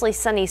 mostly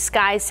sunny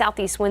skies,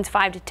 southeast winds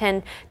 5 to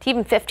 10 to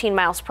even 15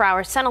 miles per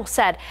hour. Sun will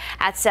set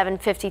at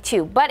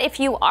 7:52. But if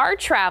you are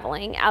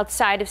traveling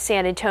outside of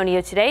San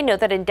Antonio today, know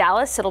that in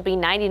Dallas it'll be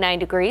 99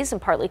 degrees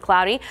and partly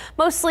cloudy,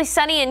 mostly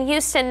sunny in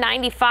Houston,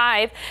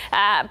 95.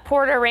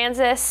 Port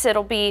Aransas,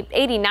 it'll be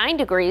 89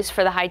 degrees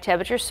for the high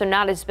temperature, so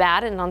not as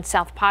bad. And on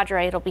South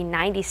Padre, it'll be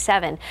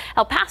 97.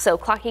 El Paso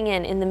clocking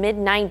in the mid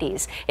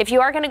 90s. If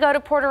you are going to go to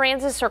Port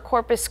Aransas or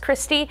Corpus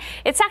Christi,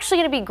 it's actually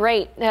going to be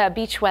great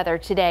beach weather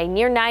today,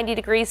 near 90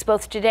 degrees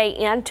both today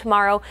and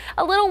tomorrow.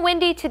 A little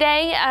windy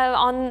today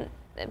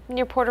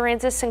near Port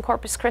Aransas and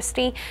Corpus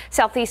Christi.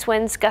 Southeast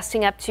winds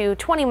gusting up to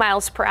 20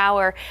 miles per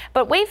hour,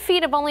 but wave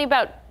height of only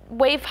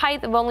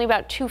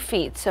about 2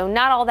 feet, so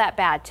not all that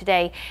bad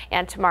today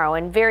and tomorrow,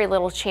 and very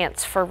little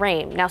chance for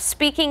rain. Now,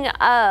 speaking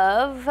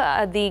of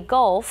the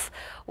Gulf,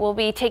 we'll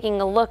be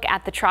taking a look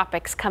at the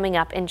tropics coming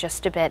up in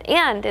just a bit,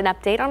 and an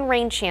update on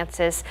rain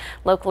chances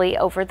locally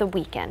over the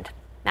weekend.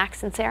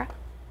 Max and Sarah.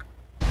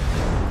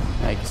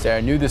 Thank you,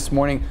 Sarah. New this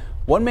morning,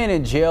 one man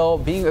in jail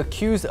being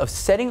accused of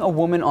setting a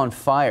woman on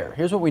fire.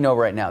 Here's what we know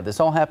right now. This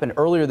all happened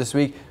earlier this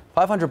week,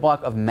 500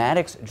 block of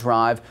Maddox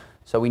Drive.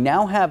 So we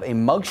now have a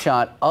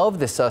mugshot of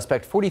the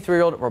suspect,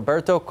 43-year-old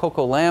Roberto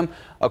Coco Lamb.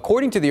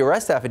 According to the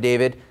arrest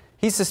affidavit,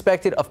 He's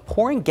suspected of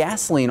pouring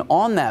gasoline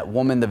on that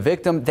woman, the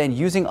victim, then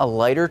using a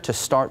lighter to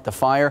start the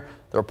fire.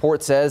 The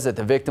report says that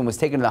the victim was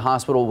taken to the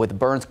hospital with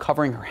burns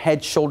covering her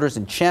head, shoulders,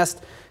 and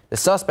chest. The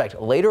suspect,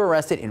 later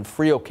arrested in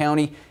Frio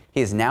County,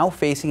 he is now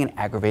facing an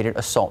aggravated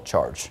assault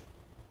charge.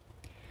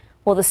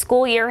 Well, the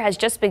school year has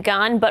just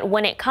begun, but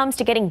when it comes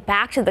to getting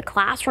back to the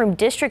classroom,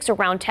 districts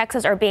around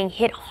Texas are being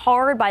hit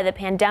hard by the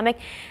pandemic,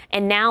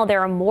 and now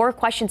there are more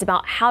questions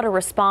about how to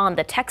respond.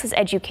 The Texas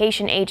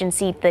Education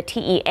Agency, the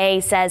TEA,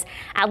 says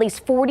at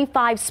least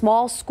 45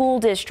 small school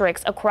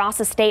districts across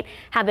the state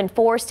have been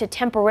forced to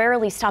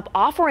temporarily stop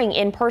offering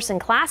in-person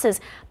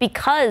classes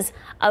because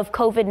of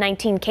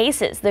COVID-19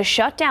 cases. The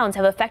shutdowns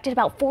have affected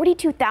about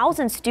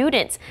 42,000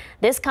 students.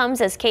 This comes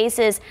as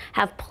cases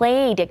have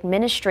plagued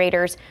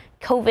administrators.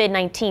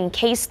 COVID-19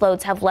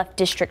 caseloads have left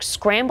districts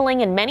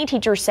scrambling, and many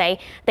teachers say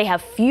they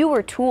have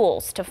fewer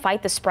tools to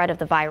fight the spread of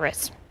the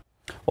virus.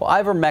 Well,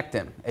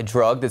 ivermectin, a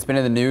drug that's been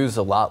in the news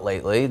a lot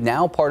lately,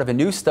 now part of a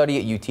new study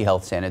at UT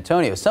Health San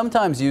Antonio,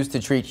 sometimes used to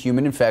treat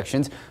human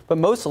infections, but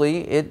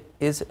mostly it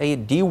is a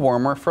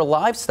dewormer for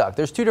livestock.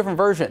 There's two different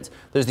versions.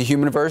 There's the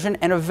human version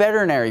and a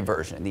veterinary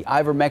version. The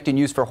ivermectin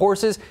used for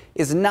horses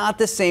is not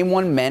the same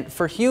one meant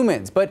for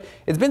humans, but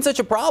it's been such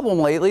a problem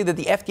lately that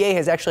the FDA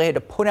has actually had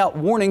to put out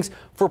warnings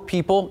for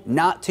people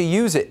not to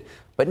use it.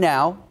 But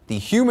now the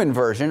human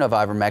version of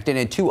ivermectin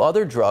and two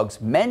other drugs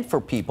meant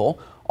for people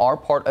are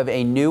part of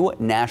a new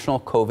national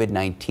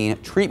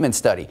COVID-19 treatment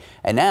study.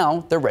 And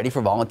now they're ready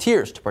for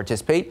volunteers to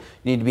participate.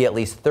 You need to be at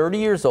least 30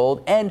 years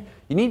old and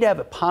you need to have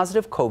a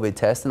positive COVID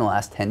test in the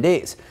last 10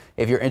 days.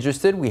 If you're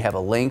interested, we have a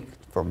link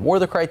for more of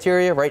the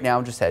criteria. Right now,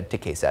 just head to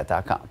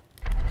KSAT.com.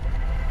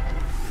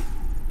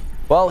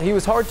 Well, he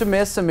was hard to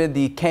miss amid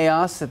the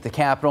chaos at the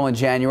Capitol in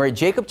January.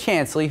 Jacob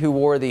Chansley, who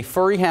wore the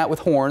furry hat with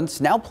horns,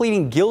 now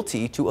pleading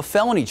guilty to a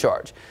felony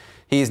charge.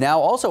 He is now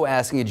also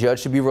asking a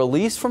judge to be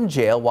released from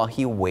jail while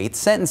he awaits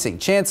sentencing.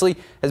 Chansley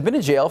has been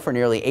in jail for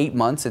nearly 8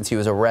 months since he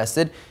was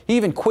arrested. He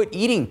even quit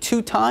eating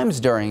 2 times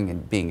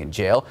during being in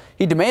jail.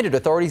 He demanded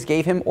authorities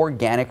gave him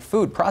organic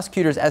food.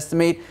 Prosecutors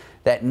estimate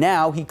that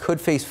now he could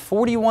face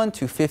 41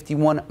 to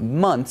 51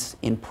 months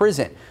in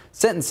prison.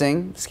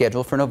 Sentencing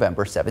scheduled for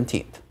November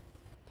 17th.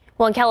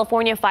 Well, in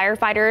California,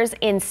 firefighters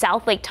in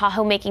South Lake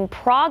Tahoe making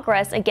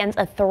progress against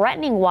a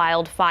threatening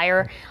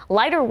wildfire.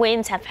 Lighter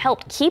winds have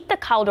helped keep the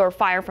Caldor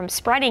fire from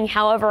spreading.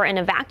 However, an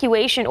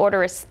evacuation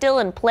order is still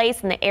in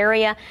place in the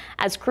area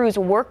as crews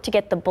work to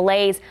get the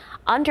blaze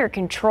under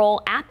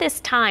control. At this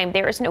time,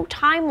 there is no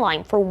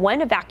timeline for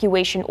when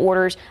evacuation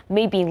orders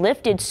may be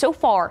lifted. So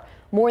far,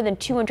 more than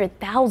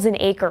 200,000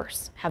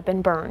 acres have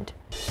been burned.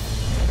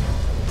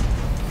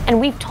 And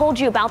we've told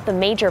you about the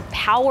major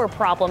power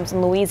problems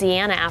in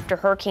Louisiana after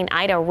Hurricane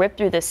Ida ripped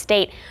through the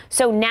state.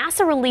 So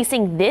NASA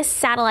releasing this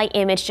satellite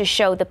image to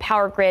show the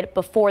power grid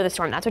before the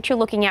storm. That's what you're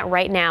looking at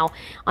right now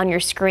on your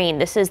screen.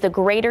 This is the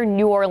greater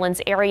New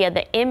Orleans area,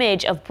 the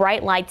image of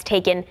bright lights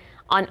taken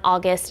on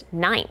August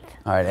 9th.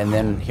 All right, and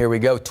then here we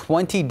go.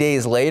 20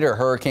 days later,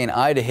 Hurricane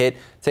Ida hit.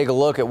 Take a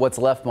look at what's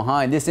left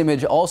behind. This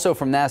image also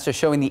from NASA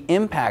showing the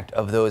impact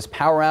of those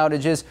power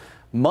outages.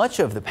 Much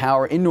of the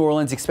power in New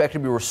Orleans expected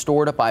to be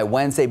restored by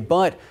Wednesday,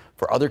 but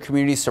for other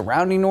communities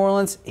surrounding New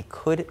Orleans, it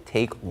could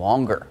take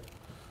longer.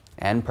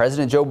 And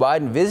President Joe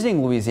Biden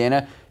visiting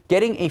Louisiana,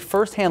 getting a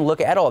firsthand look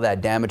at all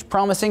that damage,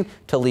 promising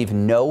to leave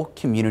no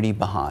community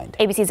behind.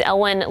 ABC's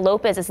Elwin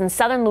Lopez is in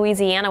southern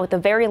Louisiana with the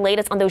very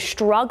latest on those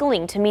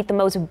struggling to meet the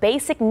most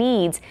basic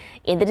needs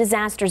in the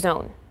disaster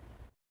zone.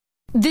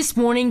 This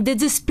morning, the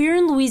despair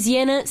in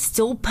Louisiana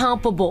still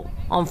palpable.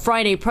 On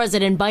Friday,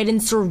 President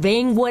Biden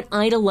surveying what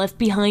Ida left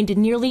behind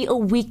nearly a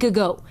week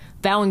ago,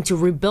 vowing to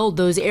rebuild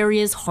those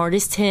areas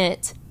hardest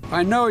hit.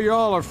 I know you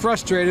all are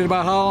frustrated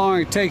about how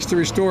long it takes to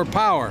restore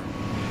power.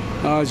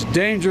 It's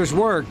dangerous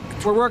work.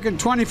 We're working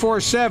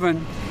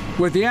 24/7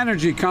 with the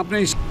energy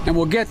companies, and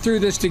we'll get through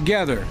this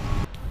together.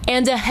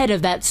 And ahead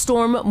of that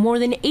storm, more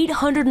than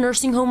 800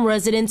 nursing home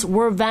residents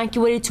were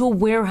evacuated to a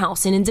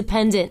warehouse in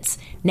Independence.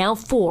 Now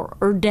 4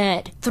 are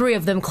dead, 3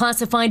 of them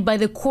classified by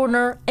the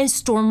coroner as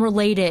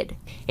storm-related.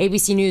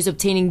 ABC News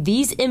obtaining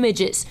these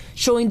images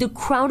showing the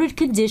crowded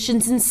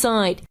conditions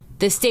inside.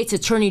 The state's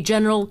attorney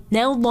general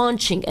now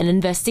launching an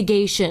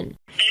investigation.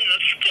 It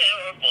was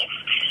terrible.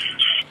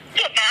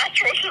 The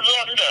mattress is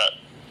on the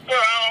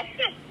ground.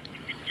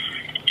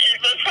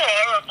 It was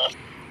horrible.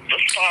 The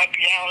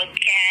 5-gallon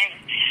can.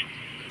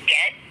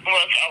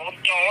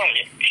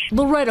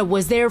 Loretta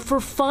was there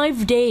for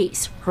 5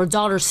 days. Her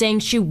daughter saying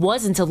she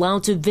wasn't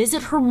allowed to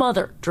visit her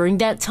mother during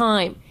that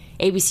time.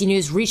 ABC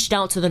News reached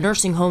out to the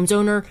nursing home's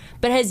owner,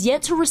 but has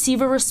yet to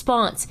receive a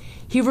response.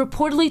 He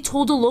reportedly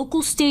told a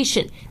local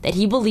station that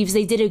he believes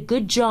they did a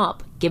good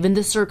job given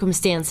the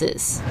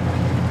circumstances.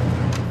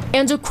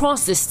 And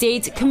across the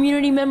state,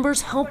 community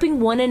members helping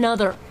one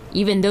another,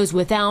 even those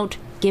without,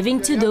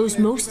 giving to those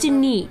most in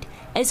need,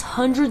 as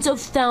hundreds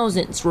of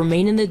thousands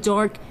remain in the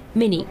dark,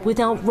 many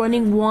without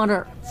running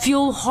water.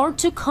 Fuel hard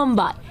to come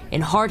by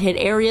in hard-hit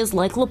areas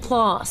like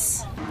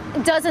Laplace.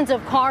 Dozens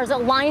of cars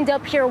lined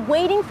up here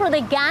waiting for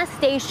the gas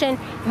station.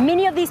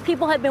 Many of these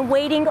people have been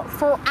waiting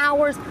for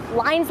hours.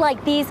 Lines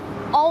like these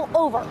all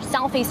over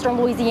southeastern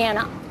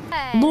Louisiana.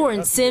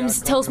 Lawrence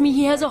Sims tells me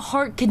he has a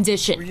heart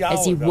condition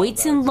as he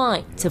waits in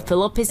line to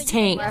fill up his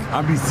tank.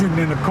 I be sitting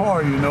in the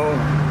car, you know,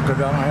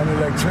 because I don't have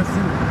electricity.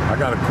 I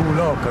got to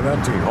cool off because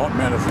I take heart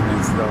medicine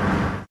and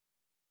stuff.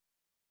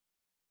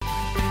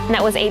 And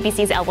that was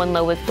ABC's Elwin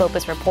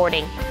Lopez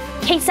reporting.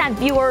 KSAT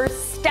viewers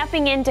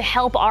stepping in to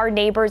help our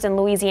neighbors in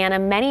Louisiana.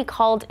 Many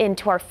called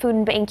into our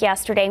food bank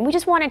yesterday, and we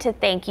just wanted to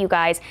thank you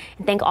guys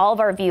and thank all of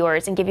our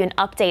viewers and give you an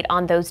update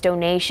on those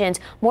donations.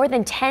 More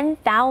than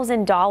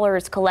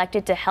 $10,000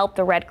 collected to help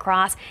the Red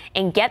Cross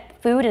and get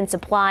food and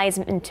supplies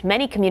into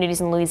many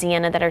communities in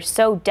Louisiana that are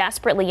so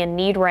desperately in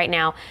need right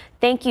now.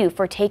 Thank you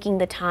for taking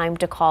the time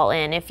to call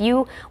in. If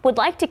you would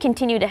like to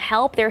continue to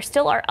help, there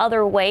still are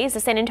other ways.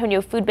 The San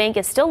Antonio Food Bank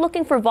is still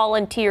looking for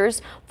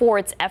volunteers for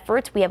its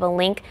efforts. We have a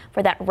link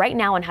for that right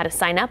now on how to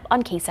sign up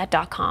on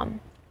KSAT.com.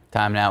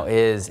 Time now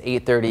is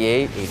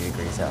 8:38, 80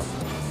 degrees out.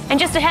 And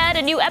just ahead,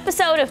 a new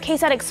episode of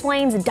KSAT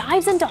Explains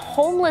dives into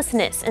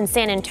homelessness in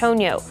San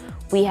Antonio.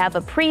 We have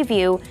a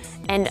preview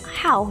and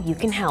how you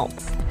can help.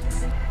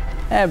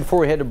 And before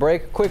we head to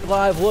break, a quick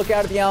live look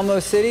out at the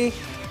Alamo City.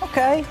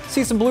 Okay,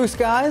 see some blue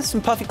skies, some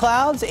puffy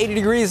clouds, 80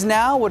 degrees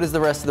now. What does the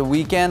rest of the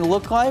weekend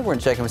look like? We're going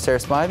to check in with Sarah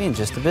Spivey in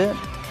just a bit.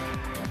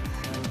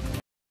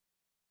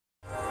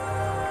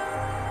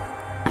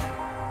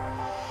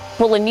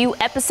 Well, a new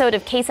episode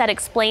of KSAT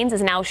Explains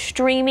is now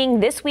streaming.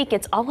 This week,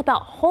 it's all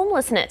about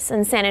homelessness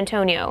in San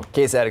Antonio.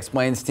 KSAT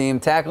Explains team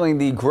tackling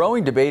the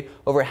growing debate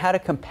over how to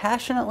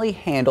compassionately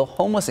handle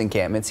homeless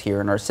encampments here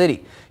in our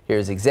city.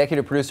 Here's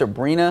executive producer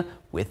Brina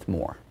with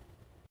more.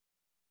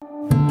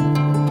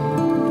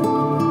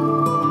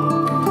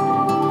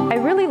 I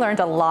really learned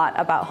a lot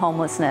about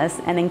homelessness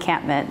and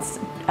encampments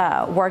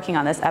working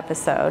on this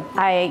episode.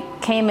 I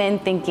came in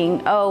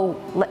thinking, oh,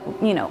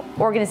 you know,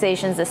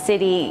 organizations, the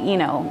city, you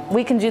know,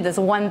 we can do this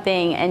one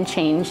thing and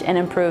change and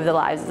improve the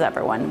lives of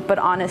everyone. But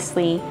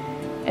honestly,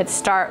 it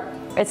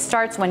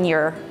starts when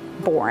you're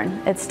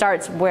born. It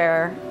starts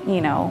where, you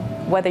know,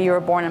 whether you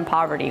were born in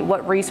poverty,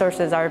 what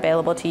resources are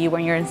available to you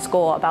when you're in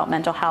school about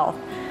mental health.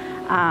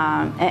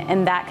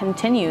 And that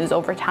continues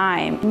over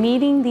time.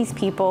 Meeting these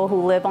people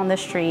who live on the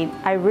street,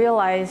 I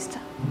realized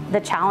the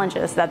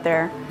challenges that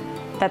they're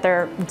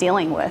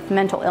dealing with.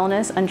 Mental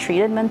illness,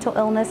 untreated mental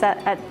illness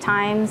at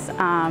times,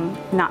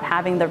 not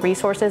having the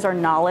resources or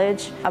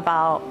knowledge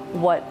about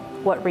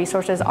what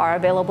resources are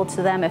available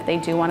to them if they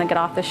do want to get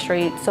off the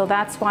street. So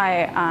that's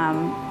why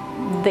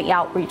the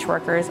outreach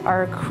workers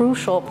are a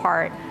crucial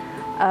part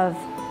of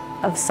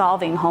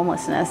solving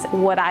homelessness.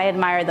 What I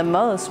admire the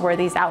most were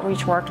these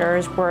outreach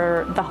workers,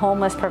 were the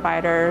homeless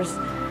providers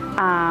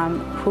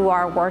who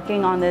are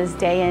working on this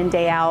day in,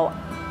 day out,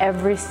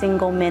 every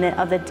single minute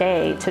of the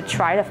day to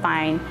try to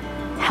find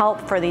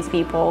help for these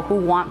people who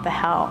want the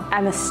help.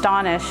 I'm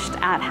astonished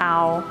at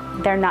how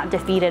they're not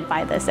defeated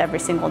by this every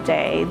single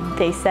day.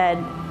 They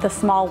said the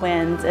small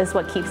wins is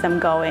what keeps them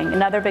going.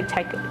 Another big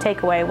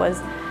takeaway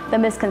was the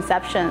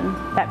misconception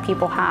that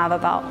people have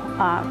about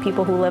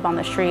people who live on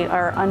the street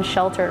or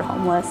unsheltered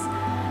homeless.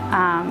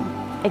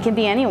 It can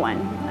be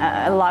anyone.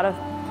 I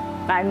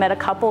met a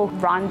couple,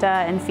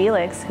 Rhonda and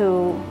Felix,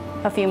 who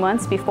a few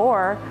months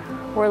before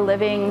were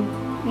living,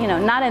 you know,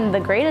 not in the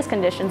greatest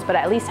conditions, but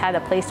at least had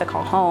a place to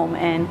call home.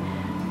 And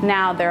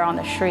now they're on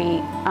the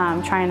street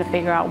trying to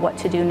figure out what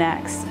to do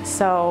next.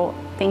 So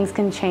things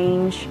can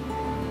change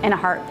in a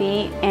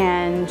heartbeat,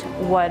 and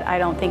what I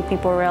don't think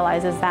people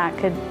realize is that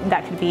could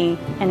be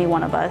any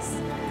one of us.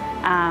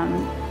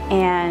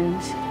 And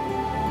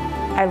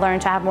I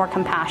learned to have more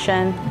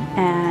compassion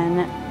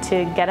and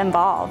to get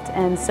involved.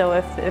 And so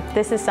if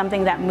this is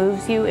something that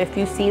moves you, if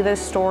you see this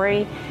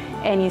story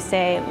and you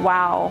say,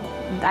 wow,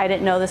 I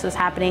didn't know this was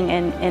happening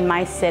in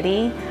my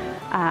city,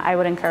 I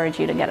would encourage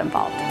you to get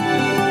involved.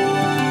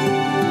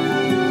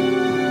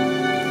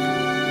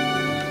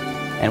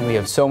 And we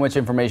have so much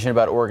information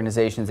about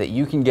organizations that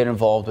you can get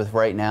involved with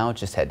right now.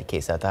 Just head to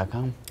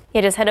KSAT.com. Yeah,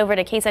 just head over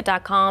to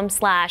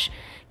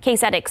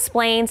KSAT.com/KSAT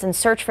Explains and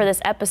search for this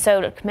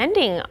episode,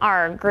 commending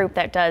our group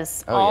that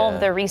does all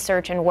of the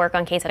research and work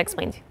on KSAT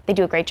Explains. They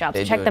do a great job,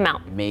 so check them out.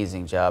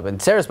 Amazing job.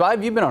 And Sarah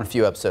Spivey, you've been on a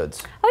few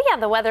episodes. Oh yeah,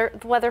 the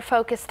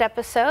weather-focused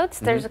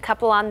episodes. There's a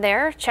couple on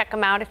there. Check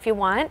them out if you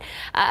want.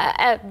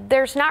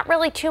 There's not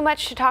really too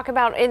much to talk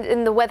about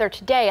in the weather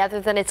today,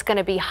 other than it's going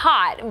to be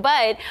hot.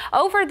 But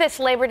over this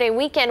Labor Day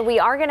weekend, we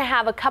are going to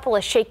have a couple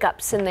of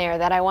shakeups in there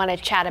that I want to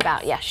chat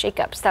about. Yeah,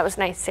 shakeups. That was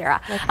nice,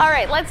 Sarah. All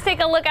right, let's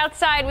take a look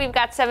outside. We've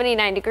got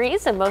 79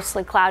 degrees and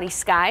mostly cloudy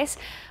skies.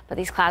 But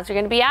these clouds are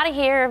going to be out of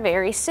here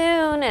very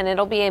soon, and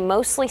it'll be a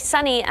mostly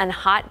sunny and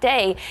hot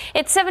day.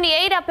 It's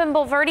 78 up in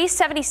Bulverde,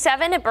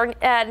 77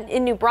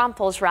 in New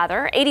Braunfels,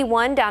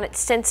 81 down at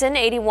Stinson,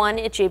 81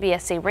 at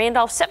GMSA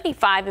Randolph,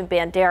 75 in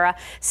Bandera,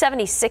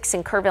 76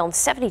 in Kerrville, and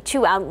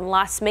 72 out in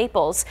Los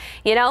Maples.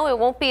 You know, it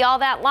won't be all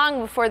that long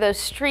before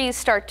those trees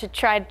start to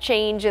try to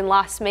change in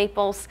Los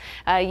Maples,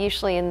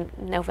 usually in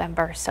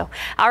November. So,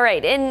 all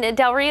right, in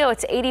Del Rio,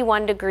 it's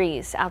 81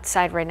 degrees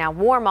outside right now.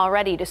 Warm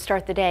already to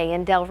start the day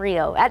in Del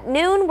Rio. At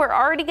noon, we're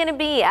already going to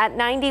be at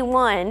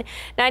 91,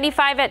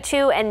 95 at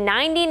 2, and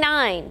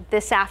 99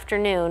 this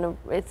afternoon.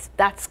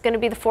 That's going to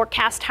be the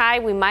forecast high.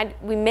 We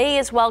may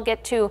as well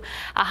get to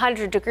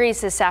 100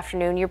 degrees this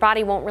afternoon. Your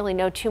body won't really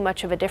know too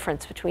much of a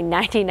difference between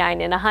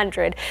 99 and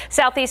 100.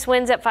 Southeast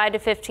winds at 5 to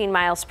 15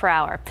 miles per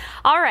hour.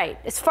 All right,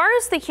 as far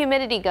as the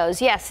humidity goes,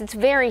 yes, it's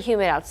very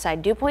humid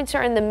outside. Dew points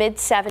are in the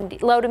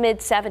low to mid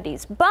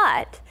 70s,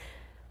 but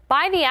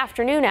by the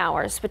afternoon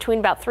hours, between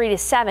about 3 to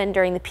 7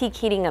 during the peak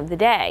heating of the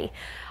day,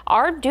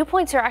 our dew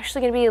points are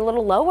actually going to be a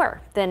little lower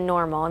than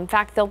normal. In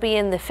fact, they'll be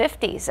in the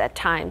 50s at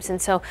times,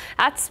 and so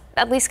that's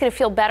at least going to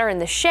feel better in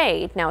the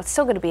shade. Now, it's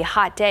still going to be a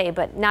hot day,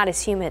 but not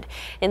as humid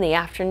in the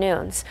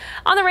afternoons.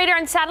 On the radar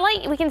and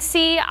satellite, we can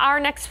see our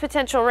next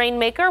potential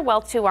rainmaker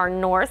well to our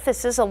north.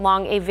 This is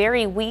along a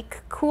very weak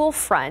cool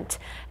front.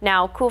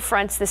 Now, cool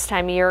fronts this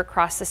time of year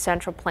across the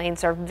Central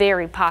Plains are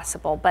very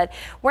possible, but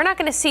we're not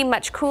going to see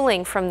much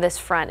cooling from this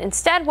front.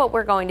 Instead, what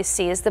we're going to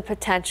see is the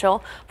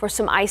potential for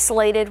some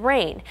isolated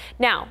rain.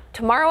 Now,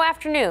 tomorrow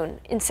afternoon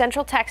in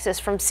Central Texas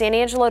from San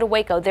Angelo to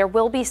Waco, there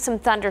will be some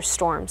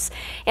thunderstorms,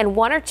 and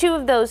 1 or 2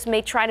 of those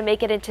may try to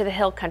make it into the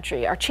hill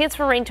country. Our chance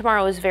for rain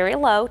tomorrow is very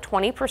low,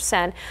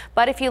 20%,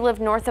 but if you live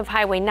north of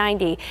Highway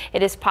 90,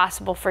 it is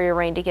possible for your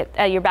rain to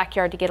get your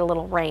backyard to get a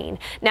little rain.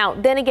 Now,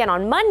 then again,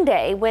 on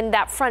Monday, when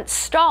that front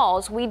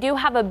stalls, we do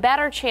have a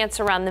better chance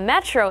around the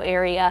metro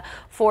area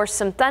for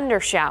some thunder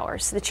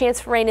showers. The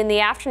chance for rain in the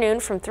afternoon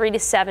from 3 to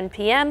 7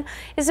 p.m.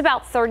 is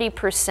about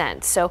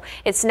 30%. So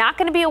it's not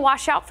going to be a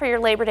washout for your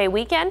Labor Day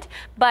weekend,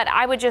 but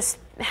I would just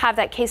have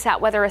that KSAT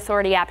Weather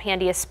Authority app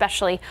handy,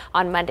 especially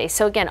on Monday.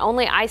 So again,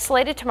 only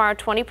isolated tomorrow,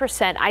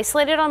 20%,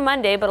 isolated on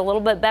Monday, but a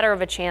little bit better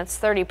of a chance,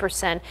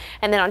 30%.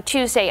 And then on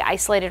Tuesday,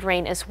 isolated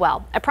rain as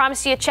well. I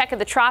promised you a check of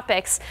the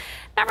tropics.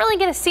 Not really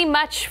going to see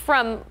much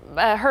from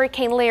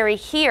Hurricane Larry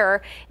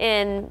here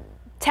in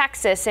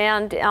Texas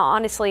and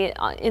honestly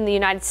in the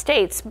United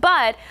States,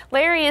 but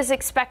Larry is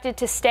expected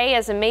to stay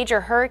as a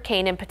major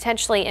hurricane and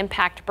potentially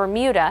impact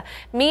Bermuda.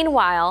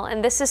 Meanwhile,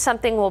 and this is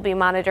something we'll be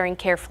monitoring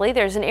carefully,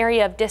 there's an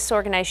area of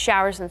disorganized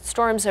showers and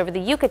storms over the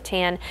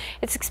Yucatan.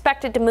 It's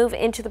expected to move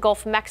into the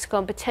Gulf of Mexico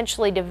and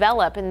potentially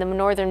develop in the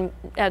northern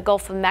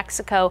Gulf of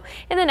Mexico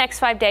in the next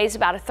 5 days,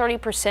 about a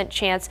 30%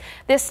 chance.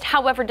 This,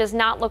 however, does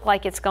not look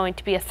like it's going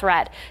to be a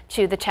threat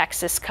to the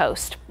Texas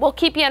coast. We'll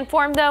keep you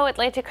informed, though.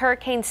 Atlantic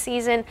hurricane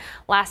season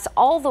lasts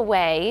all the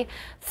way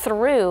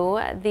through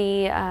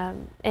the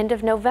end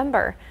of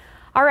November.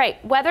 All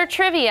right, weather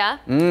trivia.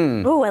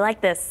 Ooh, I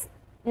like this.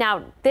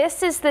 Now,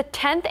 this is the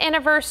 10th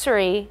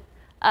anniversary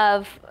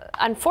of,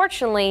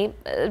 unfortunately,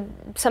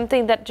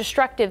 something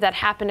destructive that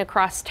happened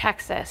across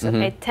Texas.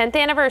 Okay, 10th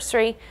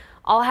anniversary.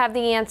 I'll have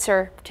the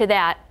answer to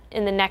that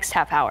in the next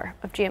half hour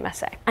of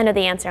GMSA. I know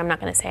the answer. I'm not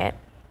going to say it.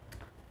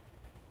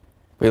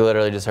 We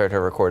literally just heard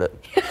her record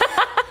it.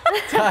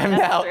 Time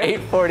now,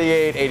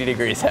 8:48, 80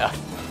 degrees out.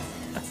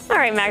 All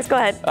right, Max, go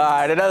ahead. All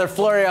right, another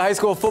flurry of high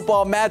school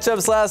football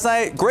matchups last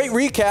night. Great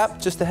recap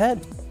just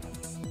ahead.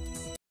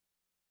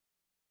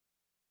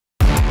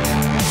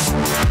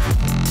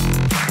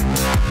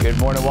 Good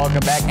morning,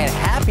 welcome back, and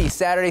happy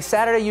Saturday.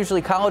 Saturday,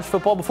 usually college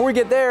football. Before we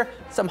get there,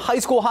 some high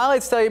school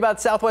highlights to tell you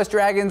about. Southwest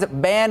Dragons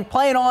band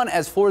playing on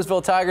as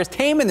Floresville Tigers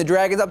taming the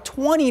Dragons up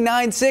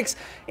 29-6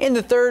 in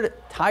the third.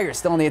 Tigers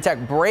still on the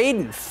attack.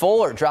 Braden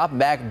Fuller dropping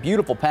back,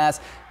 beautiful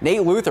pass.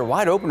 Nate Luther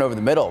wide open over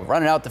the middle,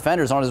 running out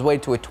defenders on his way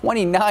to a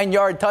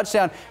 29-yard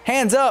touchdown.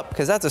 Hands up,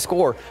 because that's a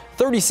score.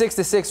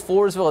 36-6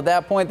 Floresville at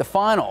that point. The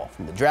final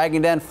from the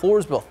Dragon Den,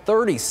 Floresville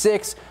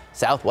 36,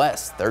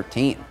 Southwest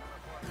 13.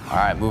 All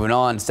right, moving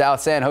on.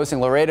 South San hosting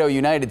Laredo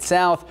United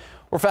South.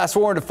 We're fast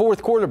forward to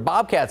fourth quarter.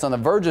 Bobcats on the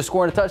verge of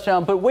scoring a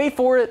touchdown, but wait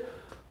for it.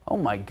 Oh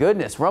my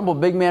goodness, rumble,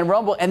 big man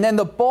rumble, and then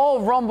the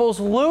ball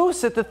rumbles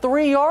loose at the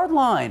 3-yard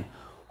line.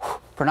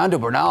 Fernando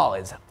Bernal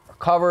is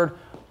recovered.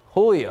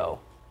 Julio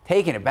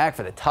taking it back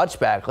for the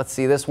touchback. Let's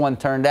see this one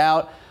turned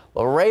out.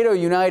 Laredo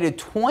United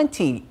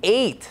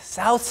 28,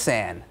 South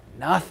San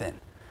nothing.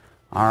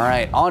 All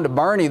right, on to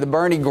Bernie. The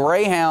Bernie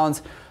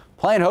Greyhounds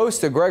playing host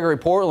to Gregory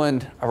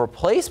Portland, a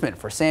replacement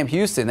for Sam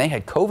Houston. They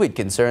had COVID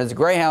concerns. The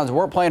Greyhounds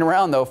weren't playing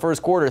around, though.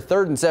 First quarter,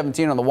 3rd and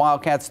 17 on the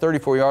Wildcats'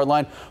 34-yard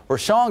line, where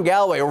Sean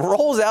Galloway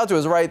rolls out to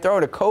his right,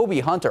 throwing to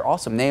Kobe Hunter.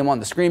 Awesome name on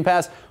the screen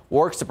pass.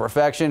 Works to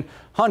perfection.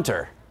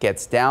 Hunter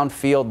gets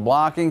downfield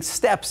blocking,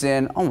 steps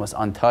in, almost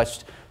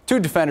untouched. 2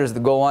 defenders at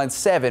the goal line,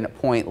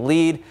 7-point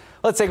lead.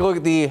 Let's take a look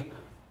at the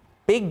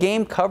big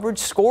game coverage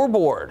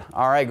scoreboard.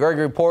 All right,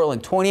 Gregory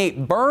Portland,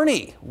 28.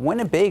 Bernie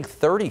winning big,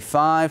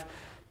 35.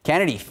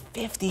 Kennedy,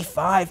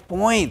 55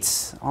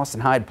 points.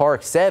 Austin Hyde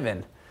Park,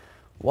 7.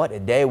 What a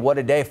day, what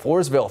a day.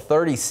 Floresville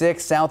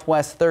 36,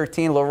 Southwest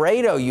 13,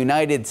 Laredo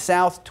United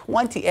South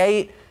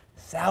 28,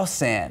 South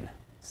San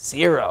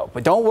 0.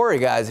 But don't worry,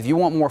 guys, if you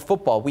want more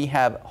football, we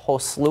have a whole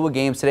slew of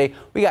games today.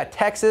 We got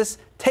Texas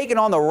taking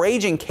on the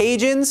Raging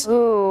Cajuns.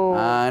 Ooh.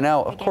 I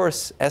know, of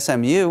course,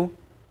 SMU.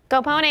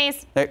 Go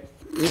Ponies.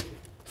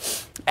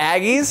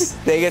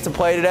 Aggies, they get to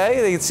play today.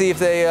 They can see if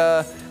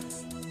they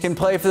can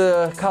play for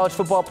the college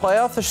football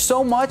playoff. There's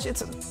so much.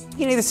 It's the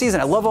beginning of the season.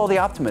 I love all the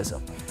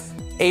optimism.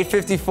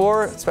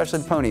 8:54, especially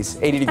the Ponies,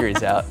 80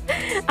 degrees out.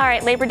 All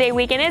right, Labor Day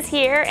weekend is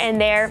here,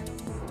 and there's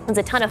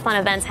a ton of fun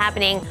events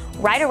happening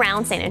right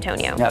around San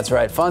Antonio. That's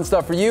right. Fun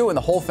stuff for you and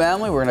the whole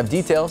family. We're going to have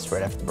details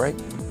right after the break.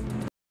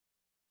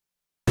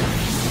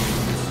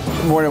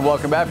 Good morning,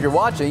 welcome back. If you're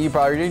watching, you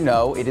probably already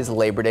know it is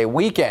Labor Day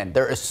weekend.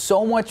 There is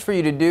so much for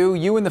you to do,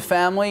 you and the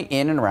family,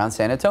 in and around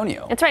San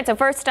Antonio. That's right. So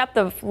first up,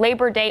 the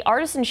Labor Day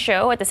Artisan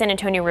Show at the San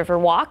Antonio River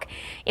Walk.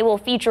 It will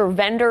feature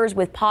vendors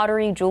with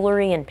pottery,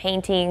 jewelry, and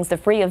paintings. The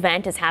free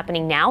event is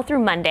happening now through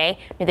Monday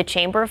near the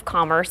Chamber of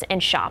Commerce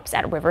and shops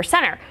at River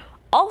Center.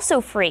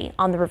 Also free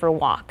on the River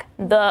Walk,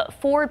 the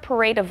Ford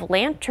Parade of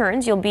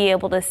Lanterns. You'll be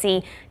able to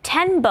see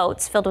 10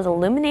 boats filled with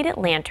illuminated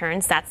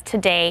lanterns. That's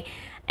today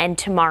and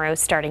tomorrow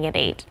starting at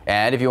 8.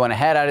 And if you want to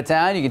head out of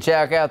town, you can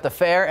check out the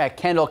fair at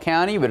Kendall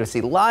County. You'll be able to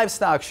see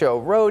livestock show,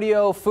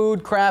 rodeo,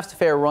 food, crafts.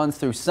 Fair runs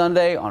through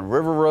Sunday on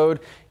River Road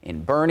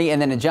in Bernie.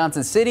 And then in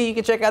Johnson City, you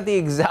can check out the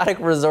Exotic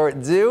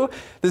Resort Zoo.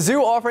 The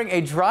zoo offering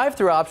a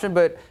drive-through option,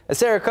 but as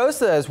Sarah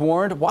Costa has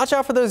warned, watch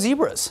out for those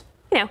zebras.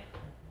 You know,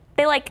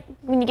 they like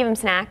when you give them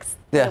snacks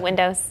in the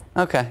windows.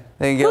 Okay.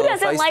 They can get Who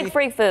doesn't like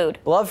free food?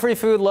 Love free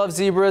food, love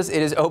zebras.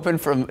 It is open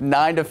from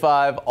 9 to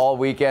 5 all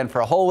weekend. For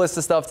a whole list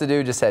of stuff to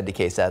do, just head to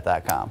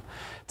KSAT.com.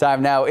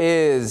 Time now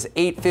is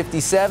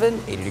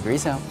 8:57, 80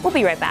 degrees out. We'll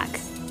be right back.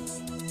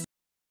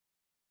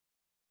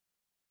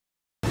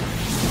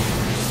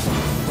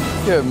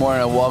 Good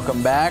morning and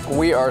welcome back.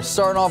 We are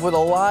starting off with a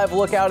live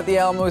look out at the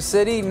Alamo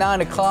City, 9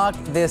 o'clock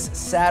this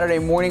Saturday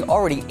morning,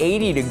 already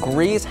 80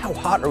 degrees. How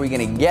hot are we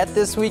going to get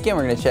this weekend?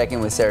 We're going to check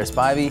in with Sarah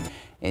Spivey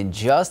in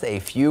just a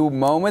few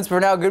moments. For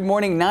now, good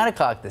morning, 9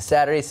 o'clock this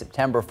Saturday,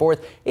 September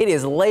 4th. It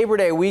is Labor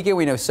Day weekend.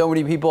 We know so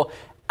many people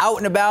out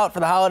and about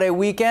for the holiday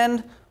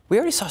weekend. We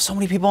already saw so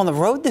many people on the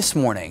road this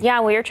morning. Yeah,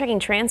 we were checking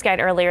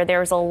TransGuide earlier. There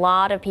was a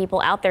lot of people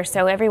out there.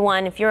 So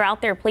everyone, if you're out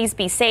there, please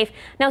be safe.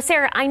 Now,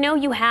 Sarah, I know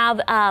you have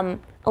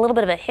a little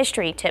bit of a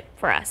history tip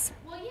for us.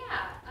 Well,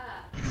 yeah,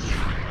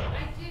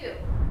 I do.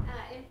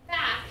 In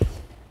fact,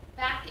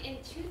 back in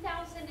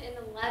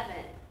 2011,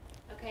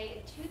 okay,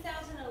 in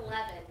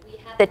 2011, we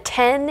had the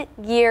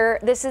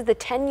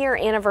 10-year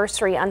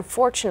anniversary,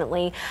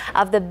 unfortunately,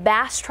 of the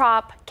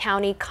Bastrop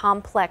County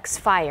Complex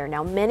fire.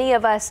 Now, many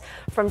of us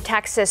from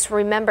Texas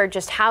remember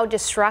just how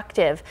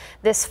destructive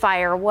this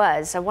fire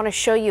was. I want to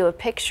show you a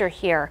picture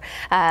here.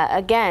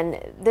 Again,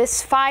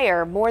 this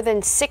fire, more than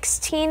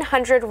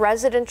 1,600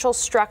 residential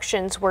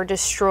structures were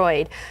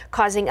destroyed,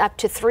 causing up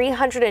to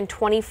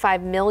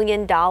 $325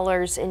 million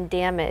in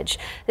damage.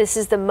 This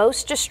is the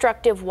most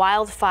destructive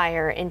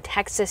wildfire in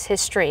Texas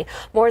history.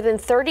 More than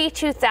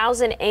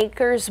 32,000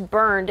 acres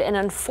burned, and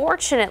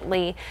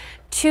unfortunately,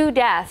 2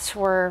 deaths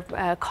were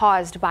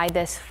caused by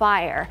this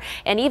fire.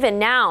 And even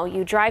now,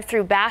 you drive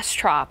through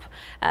Bastrop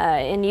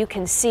and you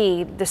can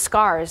see the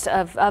scars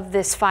of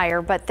this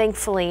fire. But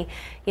thankfully,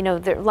 you know,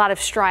 a lot of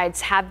strides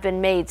have been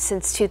made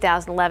since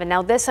 2011.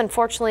 Now, this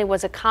unfortunately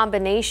was a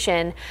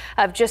combination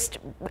of just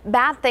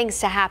bad things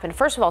to happen.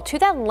 First of all,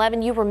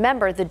 2011, you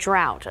remember the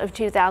drought of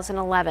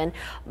 2011,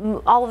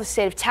 all of the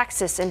state of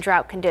Texas in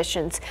drought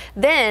conditions.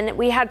 Then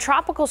we had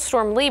Tropical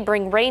Storm Lee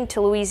bring rain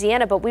to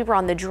Louisiana, but we were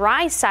on the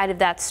dry side of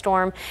that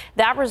storm.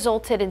 That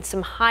resulted in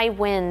some high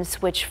winds,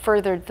 which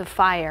furthered the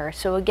fire.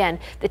 So again,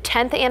 the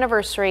 10th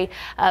anniversary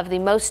of the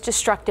most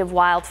destructive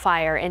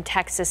wildfire in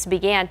Texas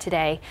began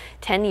today,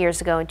 10 years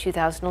ago in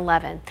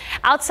 2011.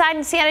 Outside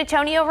in San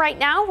Antonio right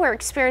now, we're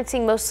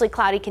experiencing mostly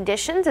cloudy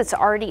conditions. It's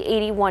already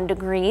 81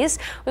 degrees.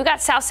 We've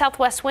got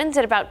south-southwest winds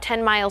at about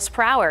 10 miles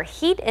per hour.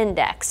 Heat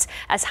index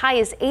as high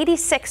as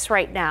 86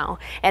 right now.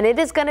 And it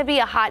is going to be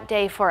a hot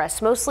day for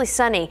us, mostly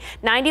sunny.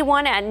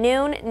 91 at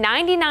noon,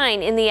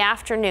 99 in the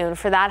afternoon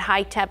for that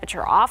high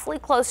temperature, awfully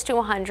close to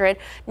 100.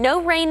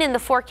 No rain in the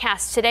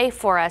forecast today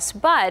for us,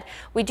 but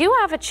we do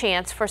have a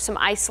chance for some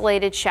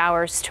isolated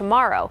showers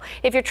tomorrow.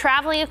 If you're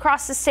traveling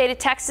across the state of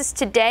Texas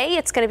today,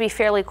 it's going to be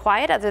fairly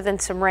quiet other than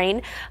some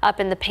rain up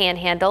in the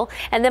Panhandle.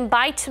 And then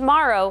by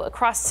tomorrow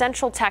across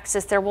central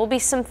Texas, there will be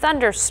some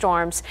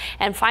thunderstorms.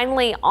 And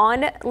finally,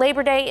 on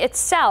Labor Day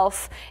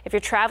itself, if you're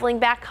traveling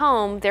back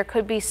home, there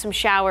could be some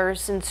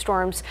showers and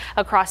storms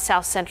across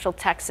south central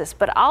Texas.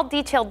 But I'll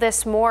detail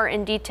this more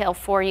in detail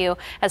for you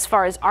as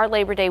far as our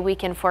Labor Day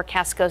weekend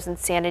forecast goes in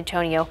San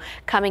Antonio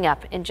coming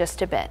up in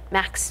just a bit.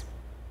 Max.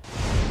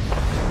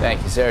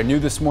 Thank you, Sarah. New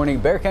this morning,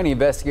 Bexar County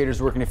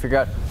investigators working to figure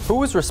out who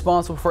was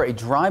responsible for a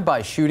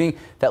drive-by shooting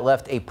that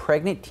left a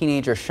pregnant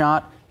teenager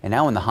shot and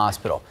now in the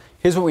hospital.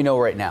 Here's what we know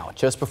right now.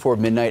 Just before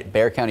midnight,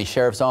 Bexar County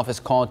Sheriff's Office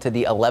called to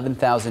the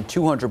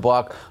 11,200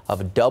 block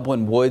of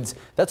Dublin Woods.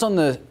 That's on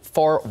the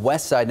far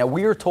west side. Now,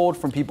 we are told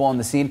from people on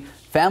the scene,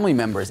 family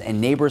members and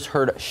neighbors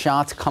heard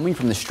shots coming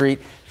from the street,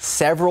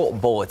 several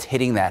bullets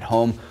hitting that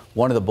home.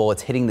 One of the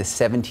bullets hitting the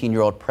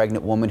 17-year-old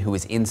pregnant woman who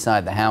was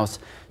inside the house.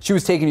 She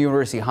was taken to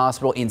University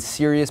Hospital in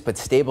serious but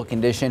stable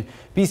condition.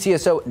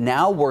 BCSO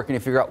now working to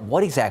figure out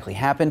what exactly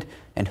happened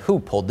and who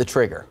pulled the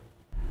trigger.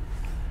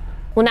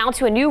 Well, now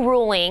to a new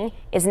ruling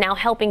is now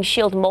helping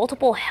shield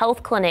multiple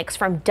health clinics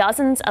from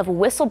dozens of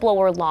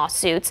whistleblower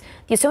lawsuits.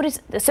 The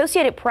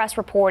Associated Press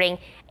reporting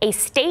a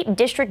state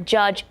district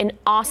judge in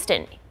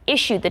Austin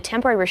issued the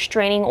temporary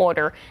restraining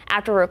order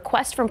after a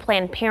request from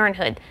Planned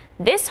Parenthood.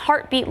 This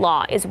heartbeat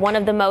law is one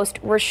of the most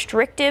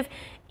restrictive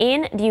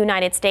in the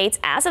United States.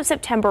 As of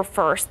September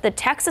 1st, the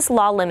Texas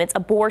law limits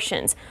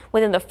abortions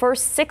within the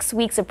first 6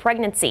 weeks of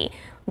pregnancy.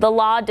 The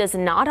law does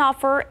not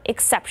offer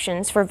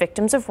exceptions for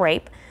victims of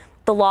rape.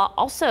 The law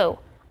also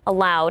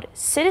allowed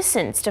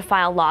citizens to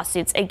file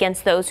lawsuits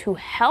against those who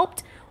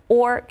helped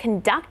or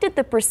conducted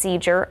the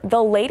procedure.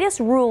 The latest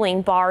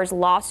ruling bars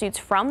lawsuits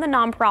from the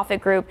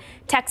nonprofit group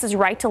Texas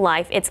Right to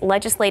Life, its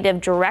legislative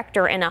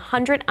director, and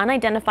 100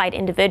 unidentified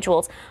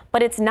individuals,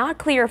 but it's not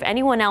clear if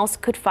anyone else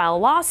could file a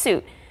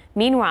lawsuit.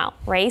 Meanwhile,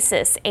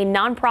 RACIS, a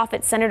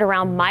nonprofit centered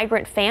around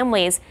migrant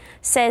families,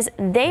 says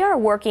they are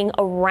working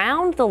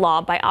around the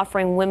law by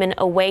offering women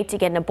a way to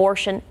get an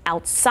abortion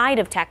outside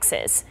of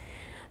Texas.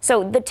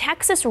 So the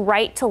Texas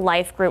Right to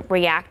Life group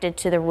reacted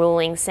to the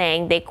ruling,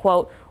 saying they,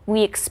 quote,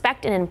 "We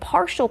expect an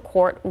impartial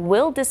court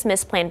will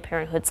dismiss Planned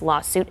Parenthood's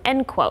lawsuit,"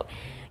 end quote.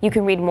 You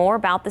can read more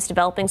about this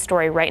developing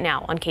story right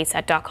now on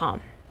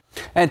KSAT.com.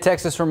 And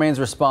Texas remains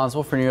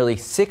responsible for nearly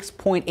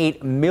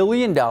 $6.8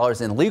 million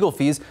in legal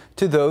fees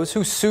to those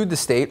who sued the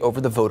state over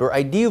the voter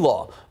ID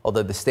law.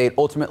 Although the state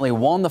ultimately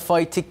won the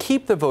fight to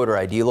keep the voter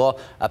ID law,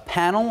 a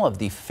panel of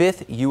the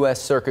 5th U.S.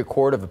 Circuit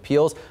Court of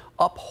Appeals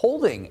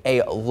upholding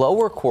a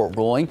lower court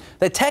ruling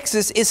that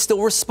Texas is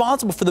still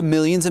responsible for the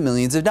millions and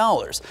millions of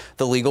dollars.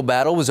 The legal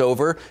battle was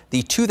over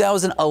the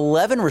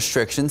 2011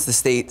 restrictions the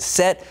state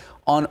set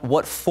on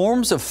what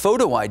forms of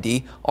photo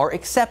ID are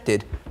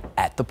accepted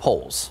at the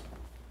polls.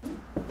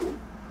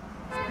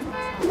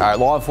 All right,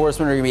 law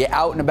enforcement are going to be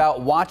out and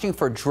about watching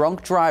for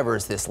drunk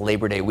drivers this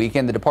Labor Day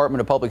weekend. The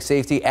Department of Public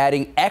Safety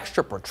adding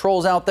extra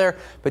patrols out there,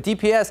 but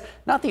DPS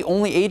not the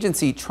only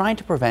agency trying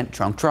to prevent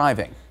drunk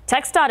driving.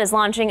 TxDOT is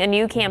launching a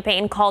new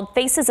campaign called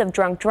Faces of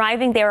Drunk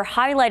Driving. They are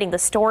highlighting the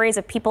stories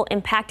of people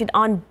impacted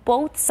on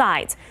both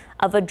sides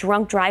of a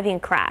drunk driving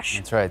crash.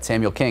 That's right.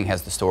 Samuel King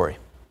has the story.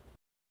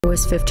 I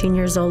was 15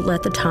 years old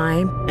at the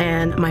time,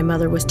 and my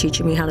mother was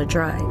teaching me how to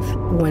drive.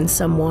 When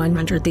someone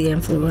under the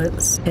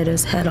influence, it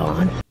is head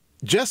on.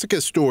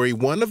 Jessica's story,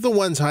 one of the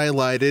ones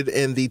highlighted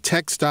in the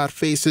TxDOT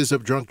Faces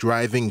of Drunk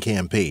Driving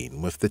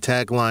campaign with the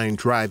tagline,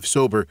 "Drive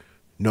sober,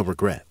 no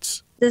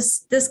regrets."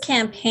 This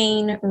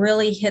campaign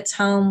really hits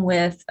home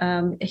with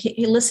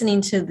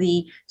listening to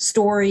the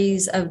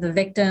stories of the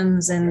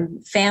victims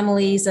and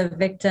families of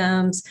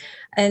victims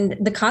and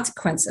the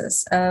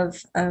consequences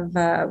of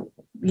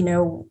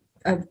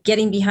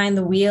getting behind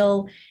the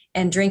wheel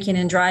and drinking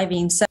and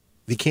driving. So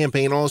the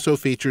campaign also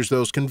features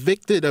those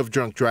convicted of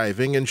drunk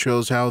driving and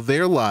shows how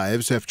their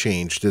lives have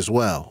changed as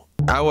well.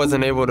 I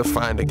wasn't able to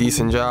find a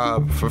decent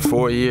job for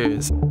 4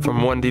 years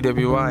from one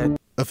DWI.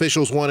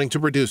 Officials wanting to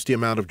reduce the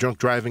amount of drunk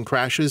driving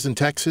crashes in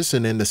Texas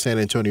and in the San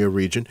Antonio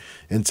region.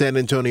 In San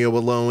Antonio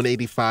alone,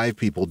 85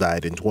 people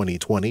died in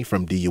 2020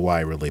 from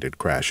DUI-related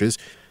crashes.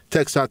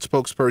 TxDOT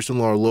spokesperson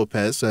Laura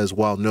Lopez says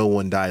while no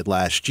one died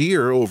last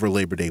year over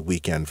Labor Day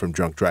weekend from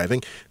drunk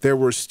driving, there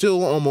were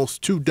still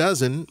almost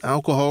 24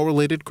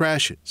 alcohol-related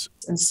crashes.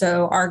 And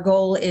so our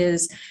goal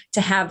is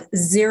to have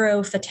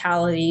 0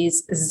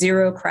 fatalities,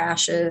 0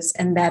 crashes,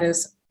 and that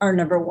is our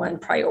 #1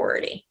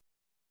 priority.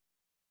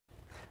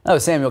 That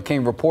was Samuel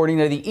King reporting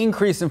that the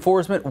increased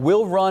enforcement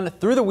will run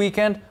through the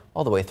weekend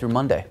all the way through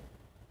Monday.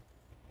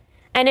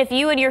 And if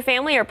you and your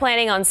family are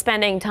planning on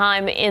spending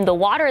time in the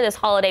water this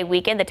holiday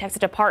weekend, the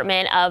Texas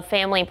Department of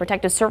Family and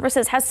Protective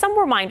Services has some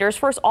reminders.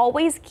 First,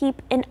 always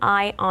keep an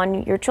eye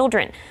on your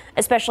children,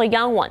 especially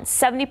young ones.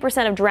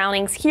 70% of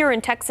drownings here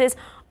in Texas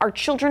are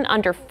children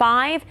under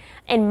 5,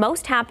 and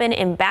most happen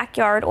in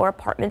backyard or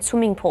apartment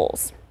swimming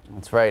pools.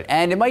 That's right.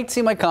 And it might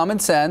seem like common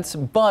sense,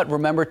 but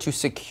remember to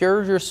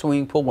secure your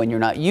swimming pool when you're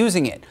not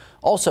using it.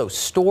 Also,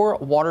 store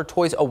water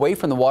toys away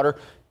from the water.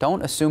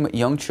 Don't assume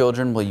young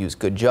children will use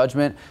good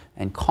judgment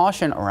and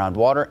caution around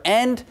water.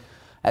 And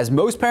as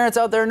most parents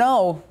out there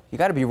know, you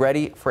got to be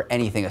ready for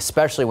anything,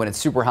 especially when it's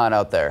super hot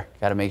out there.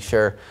 Got to make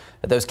sure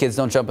that those kids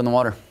don't jump in the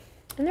water.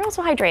 And they're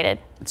also hydrated.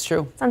 It's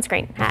true.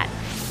 Sunscreen, hat.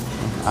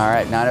 All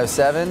right,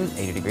 9:07,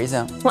 80 degrees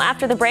out. Well,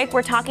 after the break,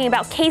 we're talking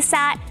about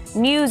KSAT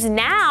News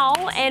Now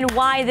and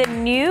why the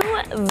new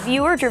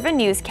viewer-driven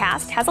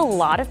newscast has a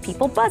lot of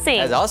people buzzing.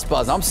 As us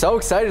buzz, I'm so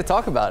excited to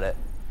talk about it.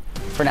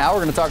 For now, we're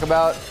going to talk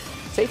about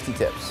safety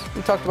tips.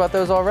 We talked about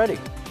those already.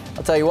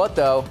 I'll tell you what,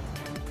 though,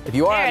 if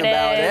you are out and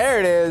about, there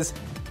it is.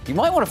 You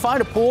might want to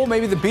find a pool,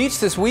 maybe the beach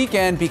this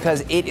weekend,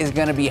 because it is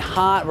going to be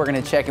hot. We're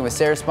going to check in with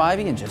Sarah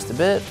Spivey in just a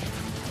bit.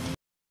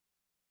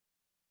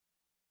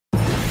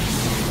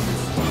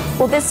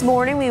 Well, this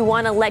morning we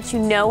want to let you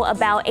know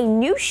about a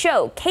new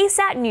show,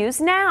 KSAT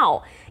News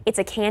Now. It's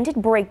a candid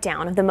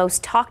breakdown of the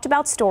most talked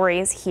about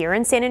stories here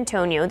in San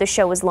Antonio. The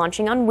show is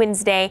launching on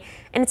Wednesday,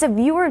 and it's a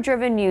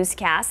viewer-driven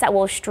newscast that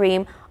will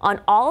stream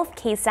on all of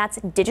KSAT's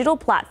digital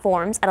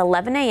platforms at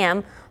 11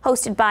 a.m.,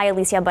 hosted by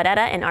Alicia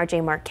Barrera and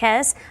RJ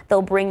Marquez.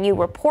 They'll bring you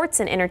reports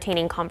and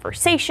entertaining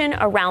conversation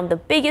around the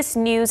biggest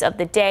news of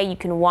the day. You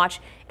can watch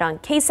it on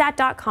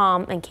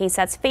KSAT.com and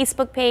KSAT's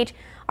Facebook page,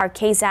 our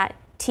KSAT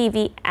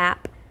TV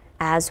app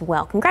as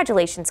well.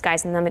 Congratulations,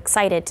 guys, and I'm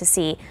excited to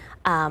see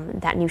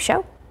that new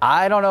show.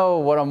 I don't know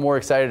what I'm more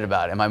excited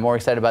about. Am I more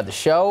excited about the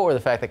show or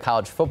the fact that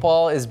college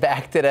football is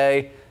back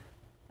today?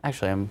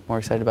 Actually, I'm more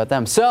excited about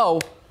them. So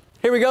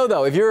here we go,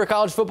 though. If you're a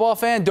college football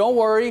fan, don't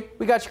worry.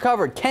 We got you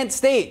covered. Kent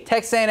State,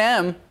 Texas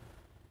A&M.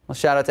 Well,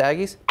 shout out to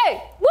Aggies.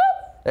 Hey, woo!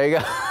 There you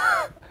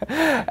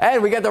go.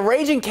 And we got the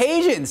Raging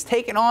Cajuns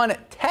taking on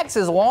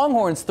Texas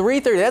Longhorns,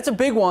 3:30. That's a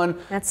big one.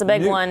 That's a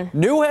big one.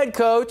 New head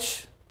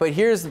coach. But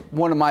here's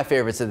one of my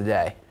favorites of the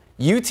day.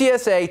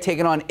 UTSA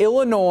taking on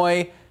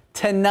Illinois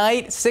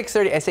tonight,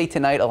 6:30. I say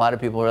tonight. A lot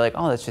of people are like,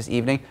 oh, that's just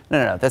evening.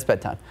 No, that's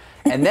bedtime.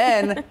 And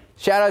then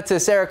shout out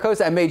to Sarah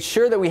Costa. I made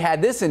sure that we had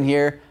this in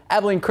here.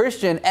 Abilene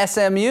Christian,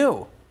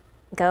 SMU.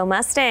 Go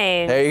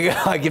Mustangs. There you go.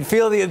 I can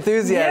feel the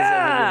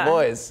enthusiasm in your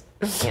voice.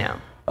 Yeah.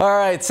 All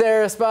right,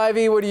 Sarah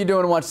Spivey, what are you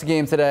doing to watch the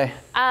game today?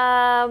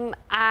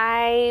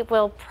 I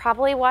will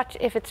probably watch,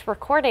 if it's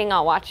recording,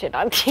 I'll watch it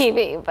on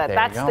TV, but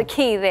that's the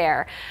key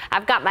there.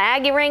 I've got my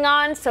Aggie ring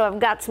on, so I've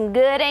got some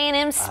good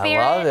A&M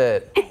spirit. I love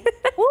it.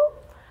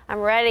 I'm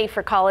ready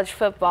for college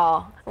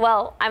football.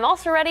 Well, I'm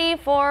also ready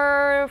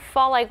for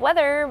fall-like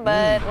weather,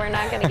 but we're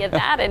not going to get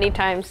that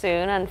anytime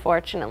soon,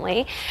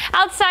 unfortunately.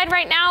 Outside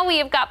right now, we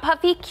have got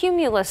puffy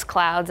cumulus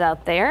clouds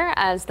out there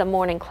as the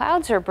morning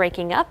clouds are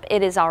breaking up.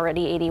 It is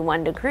already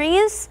 81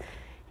 degrees.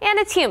 And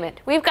it's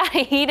humid. We've got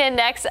a heat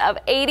index of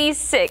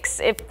 86.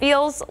 It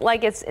feels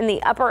like it's in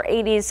the upper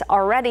 80s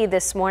already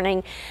this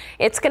morning.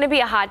 It's going to be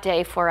a hot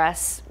day for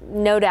us,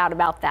 no doubt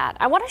about that.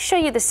 I want to show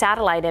you the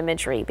satellite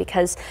imagery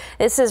because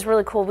this is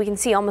really cool. We can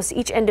see almost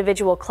each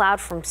individual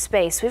cloud from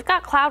space. We've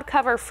got cloud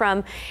cover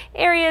from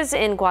areas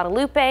in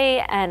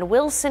Guadalupe and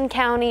Wilson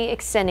County,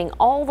 extending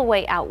all the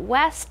way out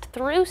west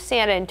through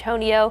San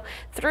Antonio,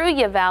 through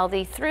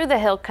Uvalde, through the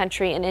Hill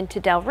Country, and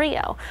into Del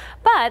Rio.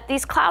 But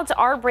these clouds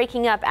are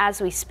breaking up as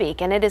we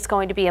speak, and it is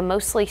going to be a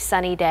mostly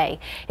sunny day.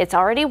 It's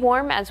already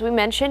warm, as we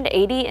mentioned,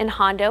 80 in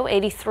Hondo,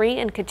 83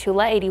 in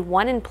Cotulla,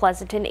 81 in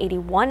Pleasanton,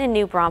 81 in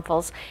New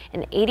Braunfels,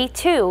 and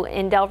 82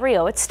 in Del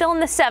Rio. It's still in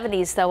the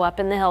 70s, though,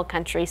 up in the Hill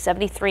Country,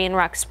 73 in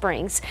Rock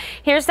Springs.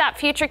 Here's that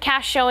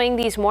futurecast showing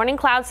these morning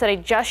clouds that I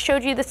just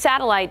showed you the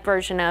satellite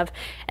version of,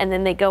 and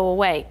then they go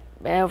away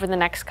over the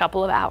next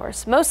couple of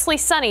hours. Mostly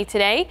sunny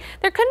today.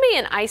 There could be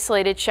an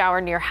isolated shower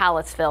near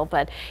Hallettsville,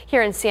 but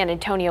here in San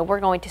Antonio, we're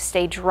going to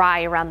stay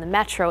dry around the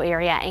metro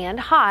area and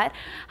hot.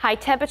 High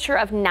temperature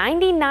of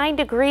 99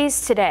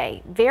 degrees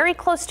today, very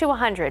close to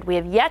 100. We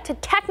have yet to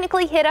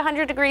technically hit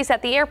 100 degrees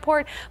at the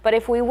airport, but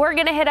if we were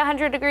going to hit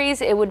 100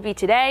 degrees, it would be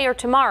today or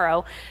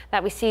tomorrow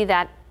that we see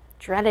that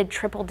dreaded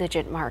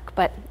triple-digit mark.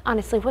 But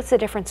honestly, what's the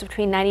difference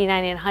between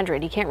 99 and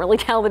 100? You can't really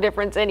tell the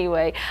difference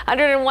anyway.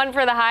 101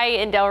 for the high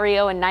in Del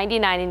Rio and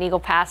 99 in Eagle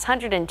Pass,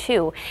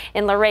 102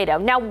 in Laredo.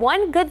 Now,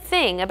 one good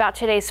thing about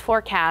today's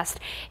forecast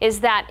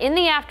is that in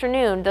the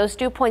afternoon, those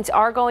dew points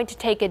are going to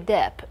take a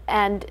dip,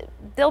 and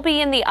they'll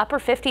be in the upper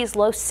 50s,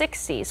 low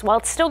 60s. While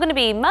it's still going to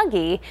be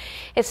muggy,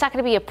 it's not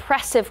going to be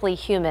oppressively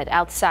humid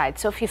outside.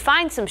 So if you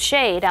find some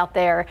shade out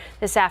there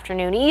this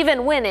afternoon,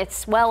 even when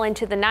it's well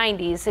into the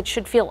 90s, it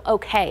should feel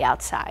okay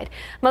outside.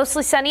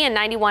 Mostly sunny and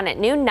 91 at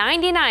noon,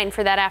 99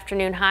 for that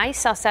afternoon high.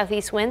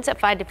 South-southeast winds at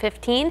 5 to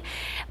 15.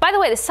 By the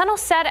way, the sun will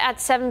set at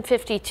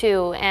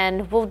 7:52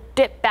 and we'll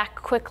dip back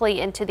quickly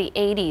into the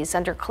 80s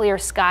under clear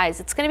skies.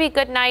 It's going to be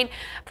a good night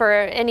for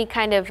any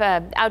kind of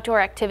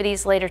outdoor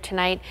activities later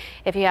tonight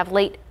if you have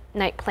late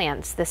night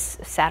plans this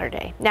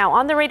Saturday. Now,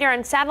 on the radar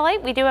and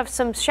satellite, we do have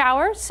some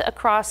showers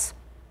across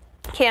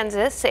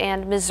Kansas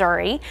and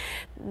Missouri,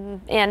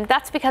 and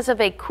that's because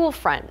of a cool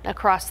front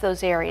across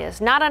those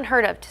areas. Not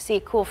unheard of to see a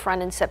cool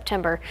front in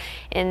September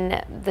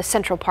in the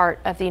central part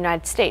of the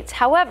United States.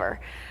 However,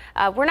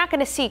 we're not going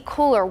to see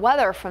cooler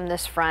weather from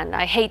this front.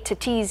 I hate to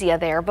tease you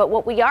there, but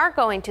what we are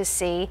going to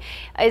see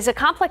is a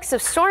complex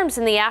of storms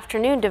in the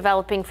afternoon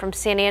developing from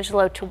San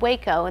Angelo to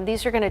Waco, and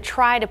these are going to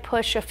try to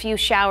push a few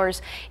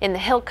showers in the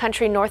Hill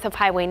Country north of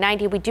Highway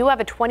 90. We do have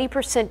a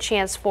 20%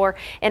 chance for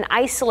an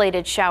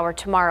isolated shower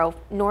tomorrow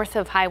north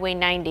of Highway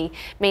 90,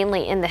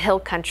 mainly in the Hill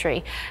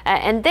Country.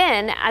 And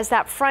then as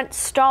that front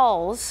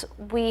stalls,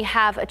 we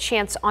have a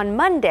chance on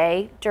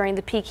Monday during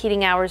the peak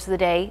heating hours of the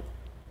day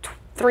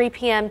 3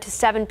 p.m. to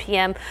 7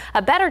 p.m.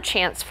 a better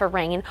chance for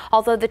rain,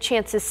 although the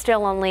chance is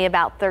still only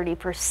about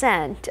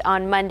 30%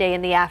 on Monday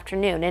in the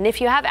afternoon. And if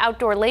you have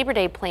outdoor Labor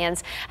Day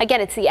plans, again,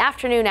 it's the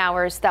afternoon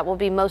hours that will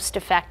be most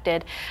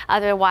affected.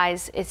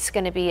 Otherwise, it's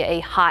going to be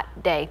a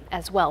hot day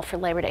as well for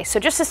Labor Day. So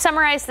just to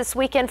summarize this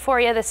weekend for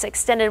you, this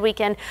extended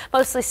weekend,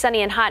 mostly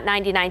sunny and hot,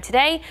 99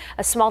 today,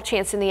 a small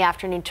chance in the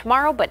afternoon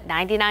tomorrow, but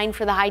 99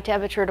 for the high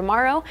temperature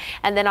tomorrow.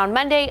 And then on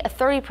Monday, a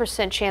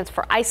 30% chance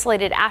for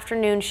isolated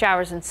afternoon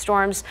showers and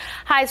storms.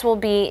 Highs will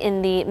be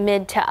in the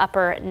mid to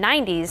upper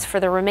 90s for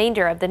the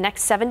remainder of the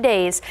next 7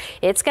 days.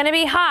 It's going to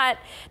be hot.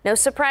 No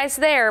surprise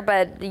there,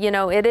 but you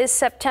know, it is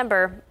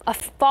September.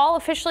 Fall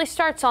officially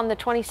starts on the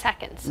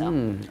 22nd. So.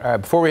 All right,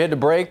 before we head to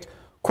break,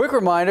 quick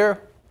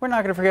reminder, we're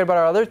not going to forget about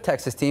our other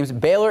Texas teams.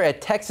 Baylor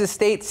at Texas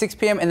State, 6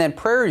 p.m., and then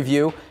Prairie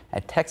View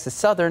at Texas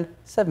Southern,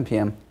 7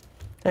 p.m.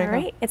 All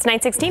right, it's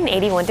 9:16,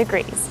 81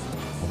 degrees.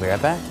 We'll be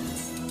right back.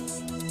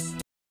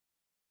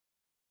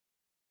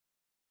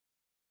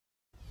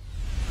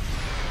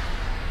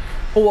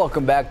 Well,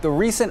 welcome back. The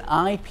recent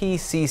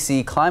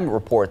IPCC climate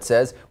report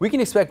says we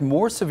can expect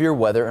more severe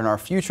weather in our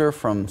future,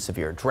 from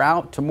severe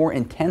drought to more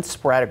intense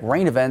sporadic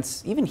rain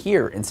events, even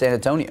here in San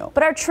Antonio.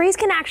 But our trees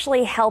can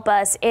actually help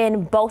us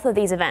in both of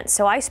these events.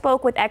 So I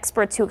spoke with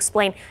experts who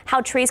explain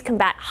how trees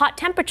combat hot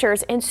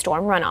temperatures and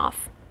storm runoff.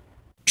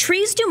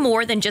 Trees do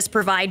more than just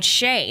provide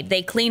shade.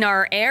 They clean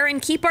our air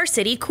and keep our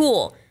city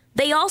cool.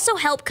 They also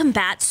help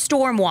combat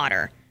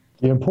stormwater.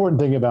 The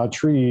important thing about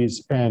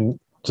trees, and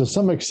to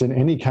some extent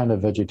any kind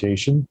of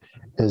vegetation,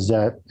 is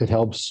that it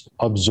helps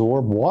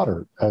absorb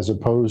water as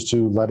opposed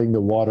to letting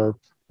the water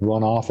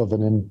run off of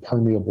an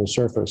impermeable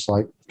surface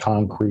like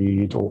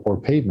concrete or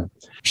pavement.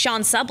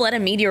 Sean Sublett, a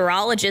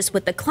meteorologist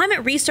with the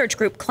climate research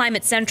group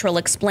Climate Central,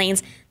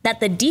 explains that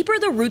the deeper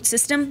the root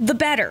system, the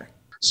better.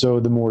 So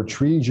the more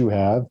trees you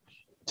have,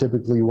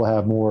 typically you will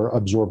have more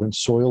absorbent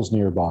soils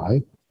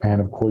nearby. And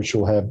of course,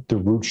 you'll have the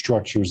root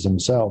structures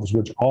themselves,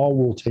 which all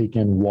will take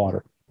in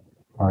water.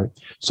 All right.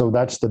 So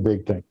that's the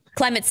big thing.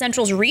 Climate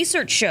Central's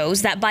research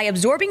shows that by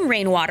absorbing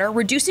rainwater,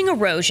 reducing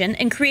erosion,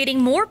 and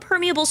creating more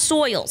permeable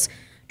soils,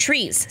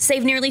 trees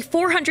save nearly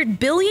 400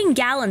 billion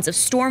gallons of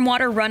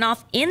stormwater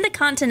runoff in the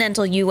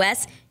continental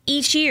U.S.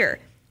 each year.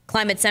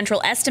 Climate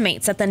Central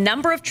estimates that the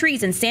number of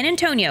trees in San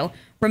Antonio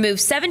remove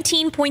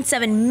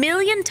 17.7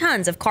 million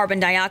tons of carbon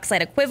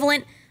dioxide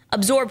equivalent,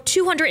 absorb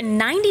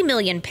 290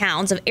 million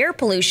pounds of air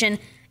pollution,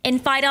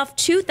 and fight off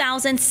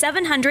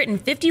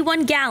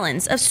 2,751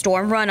 gallons of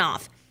storm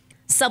runoff.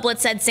 Sublett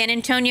said San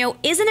Antonio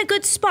is in a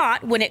good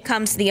spot when it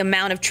comes to the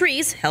amount of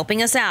trees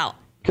helping us out.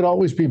 Could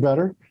always be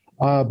better,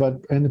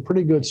 but in a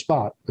pretty good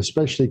spot,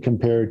 especially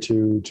compared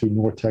to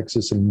North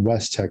Texas and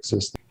West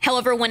Texas.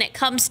 However, when it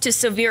comes to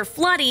severe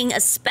flooding,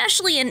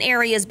 especially in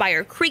areas by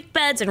our creek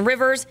beds and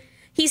rivers,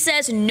 he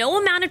says no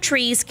amount of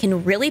trees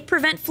can really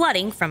prevent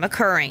flooding from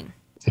occurring.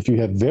 If you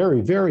have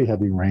very, very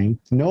heavy rain,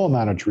 no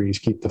amount of trees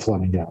keep the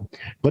flooding down,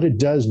 but it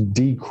does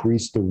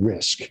decrease the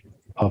risk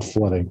of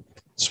flooding,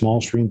 small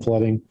stream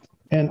flooding,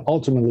 and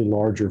ultimately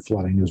larger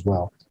flooding as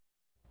well.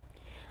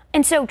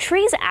 And so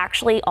trees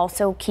actually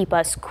also keep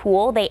us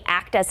cool. They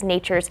act as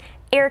nature's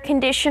air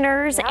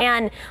conditioners. Yep.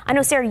 And I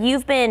know, Sarah,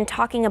 you've been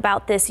talking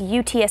about this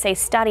UTSA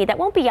study that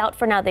won't be out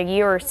for another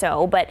year or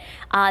so, but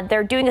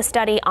they're doing a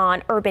study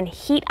on urban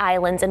heat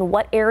islands and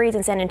what areas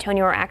in San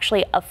Antonio are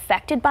actually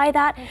affected by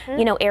that.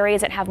 You know,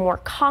 areas that have more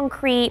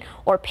concrete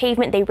or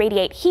pavement, they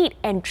radiate heat,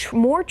 and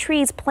more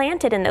trees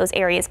planted in those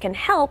areas can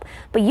help.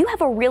 But you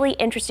have a really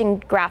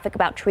interesting graphic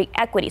about tree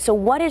equity. So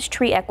what is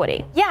tree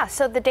equity? Yeah,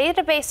 so the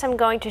database I'm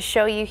going to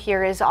show you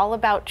here is all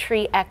about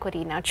tree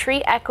equity. Now,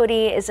 tree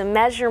equity is a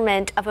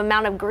measurement of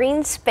amount of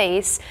green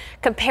space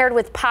compared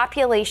with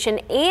population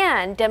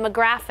and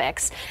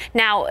demographics.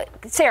 Now,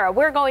 Sarah,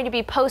 we're going to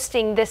be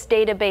posting this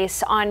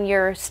database on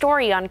your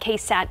story on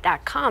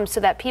KSAT.com so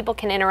that people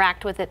can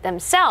interact with it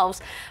themselves.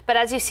 But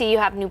as you see, you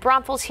have New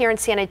Braunfels here in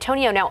San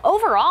Antonio. Now,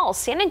 overall,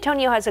 San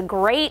Antonio has a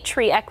great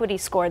tree equity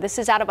score. This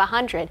is out of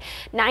 100,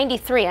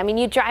 93. I mean,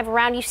 you drive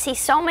around, you see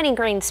so many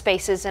green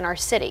spaces in our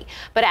city.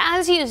 But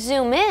as you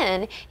zoom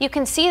in, you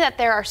can see that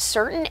there are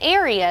certain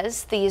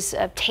areas, these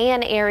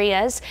tan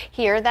areas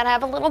here, that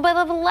have a little bit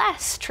of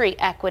less tree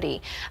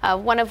equity.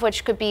 One of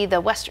which could be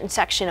the western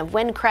section of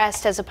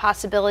Windcrest as a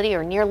possibility,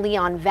 or near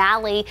Leon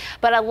Valley.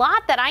 But a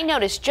lot that I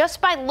noticed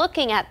just by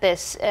looking at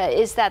this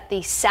is that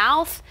the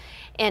south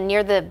and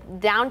near the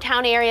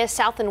downtown area,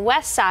 south and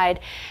west side,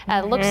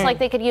 looks like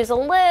they could use a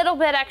little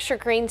bit extra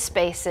green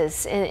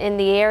spaces in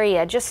the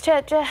area just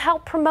to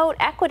help promote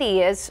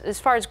equity as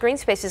far as green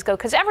spaces go,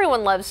 because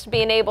everyone loves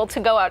being able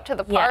to go out to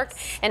the park.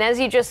 Yes. And as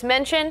you just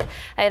mentioned,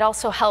 it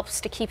also helps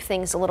to keep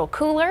things a little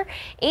cooler,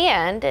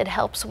 and it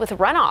helps with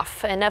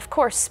runoff. And of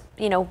course,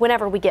 you know,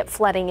 whenever we get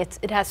flooding,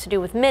 it has to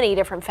do with many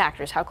different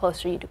factors. How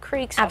close are you to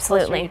creeks? How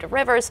close are you to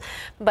rivers?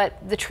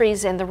 But the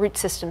trees and the root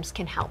systems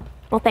can help.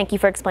 Well, thank you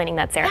for explaining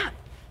that, Sarah. Yeah.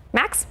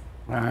 Max?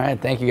 All right,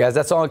 thank you guys.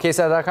 That's all on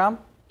KSAT.com?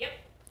 Yep.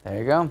 There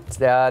you go. It's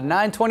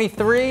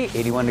 9:23,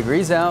 81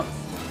 degrees out.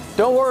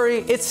 Don't worry,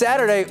 it's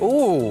Saturday.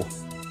 Ooh,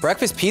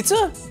 breakfast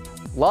pizza?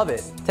 Love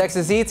it.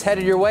 Texas Eats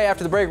headed your way.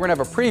 After the break, we're going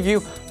to have a preview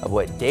of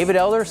what David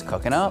Elder's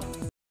cooking up.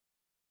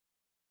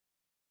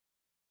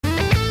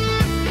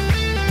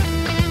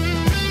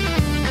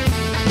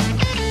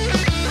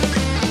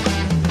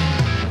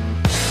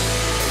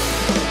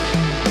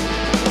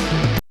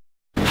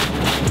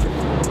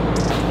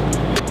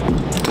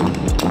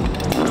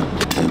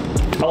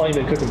 How long have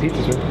you been cooking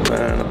pizzas, sir?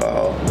 Man,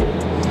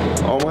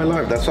 about all my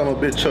life. That's why I'm a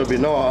bit chubby.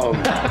 No,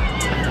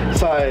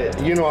 so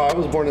I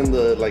was born in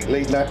the late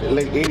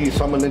 80s,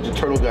 so I'm a Ninja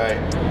Turtle guy.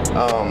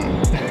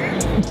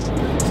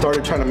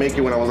 Started trying to make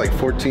it when I was like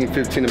 14,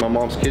 15 in my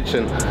mom's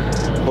kitchen.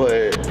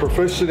 But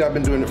professionally, I've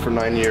been doing it for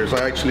 9 years.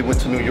 I actually went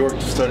to New York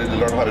to study to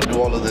learn how to do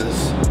all of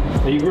this.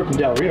 Now, you grew up in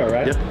Del Rio,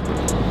 right? Yep.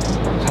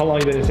 How long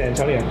have you been in San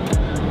Antonio?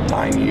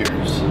 9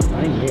 years.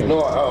 9 years?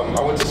 No,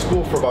 I went to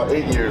school for about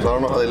 8 years. I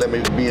don't know how they let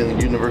me be in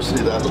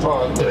university that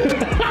long.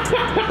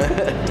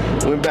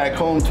 But went back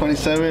home,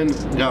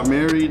 27, got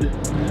married,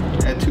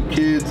 had 2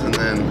 kids, and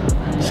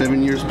then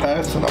 7 years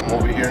passed, and I'm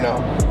over here now.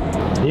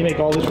 You make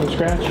all this from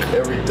scratch?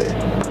 Everything.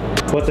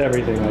 What's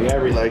everything? Like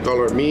everything? Like all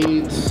our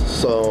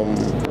meats,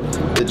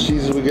 the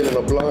cheeses we get in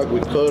a block, we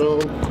cut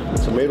them.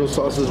 Tomato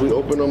sauces, we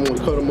open them, we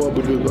cut them up,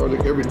 we do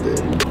garlic, everything.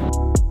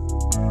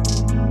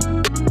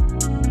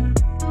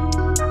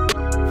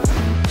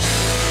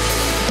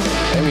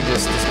 We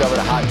just discovered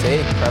a hot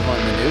take prevalent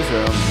in the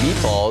newsroom.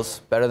 Meatballs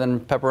better than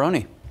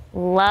pepperoni.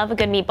 Love a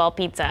good meatball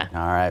pizza.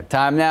 All right,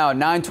 time now,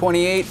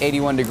 9:28,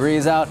 81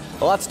 degrees out.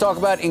 A lot to talk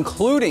about,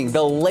 including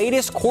the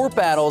latest court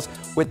battles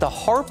with the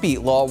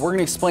heartbeat law. We're going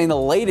to explain the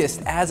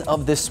latest as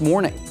of this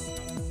morning.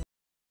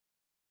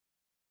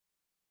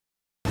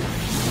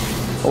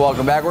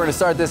 Welcome back. We're going to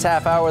start this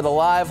half hour with a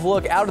live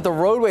look out at the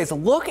roadways.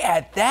 Look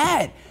at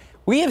that.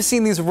 We have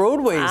seen these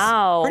roadways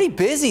pretty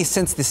busy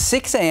since the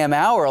 6 a.m.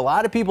 hour. A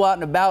lot of people out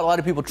and about, a lot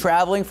of people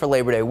traveling for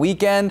Labor Day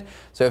weekend.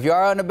 So if you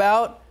are out and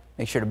about,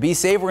 make sure to be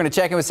safe. We're going to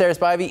check in with Sarah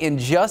Spivey in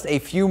just a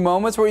few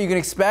moments. What you can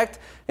expect.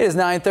 It is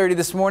 9:30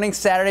 this morning,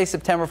 Saturday,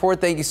 September 4th.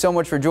 Thank you so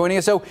much for joining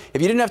us. So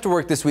if you didn't have to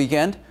work this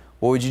weekend,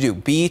 what would you do?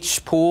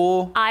 Beach,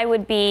 pool? I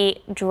would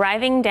be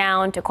driving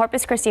down to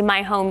Corpus Christi,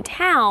 my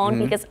hometown,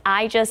 because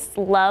I just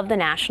love the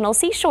National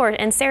Seashore.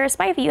 And Sarah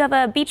Spivey, you have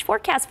a beach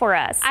forecast for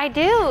us. I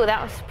do.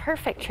 That was a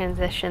perfect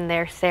transition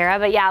there, Sarah.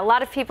 But yeah, a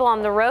lot of people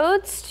on the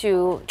roads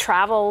to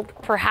travel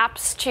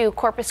perhaps to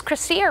Corpus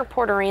Christi or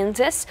Port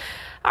Aransas,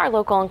 our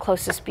local and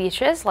closest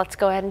beaches. Let's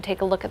go ahead and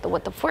take a look at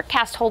what the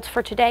forecast holds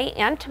for today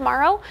and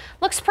tomorrow.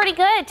 Looks pretty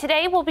good.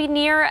 Today will be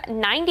near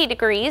 90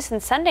 degrees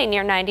and Sunday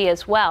near 90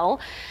 as well.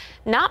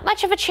 Not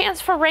much of a chance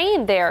for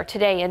rain there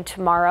today and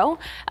tomorrow,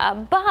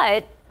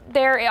 but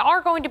there are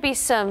going to be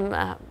some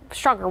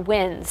stronger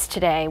winds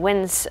today.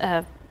 Winds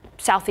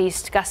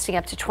southeast gusting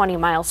up to 20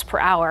 miles per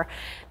hour,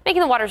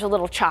 making the waters a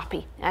little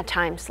choppy at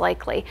times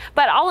likely.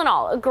 But all in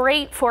all, a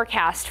great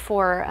forecast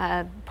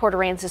for Port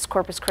Aransas,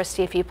 Corpus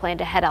Christi if you plan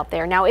to head out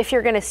there. Now, if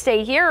you're going to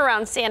stay here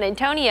around San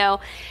Antonio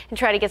and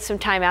try to get some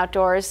time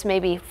outdoors,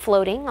 maybe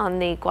floating on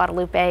the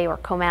Guadalupe or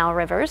Comal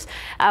rivers,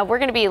 we're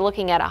going to be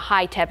looking at a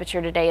high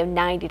temperature today of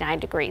 99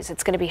 degrees.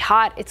 It's going to be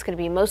hot. It's going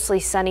to be mostly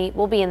sunny.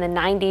 We'll be in the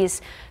 90s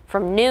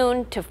from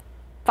noon to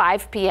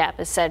 5 p.m.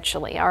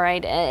 essentially. All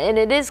right. And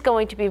it is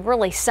going to be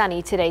really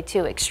sunny today,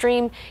 too.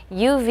 Extreme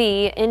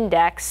UV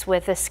index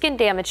with a skin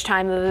damage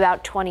time of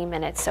about 20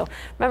 minutes. So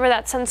remember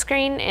that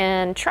sunscreen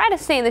and try to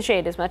stay in the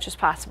shade as much as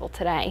possible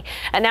today.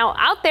 And now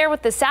out there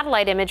with the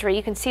satellite imagery,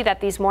 you can see that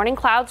these morning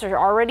clouds are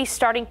already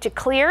starting to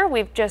clear.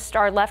 We've just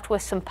are left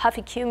with some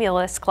puffy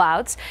cumulus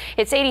clouds.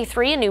 It's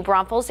 83 in New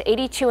Braunfels,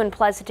 82 in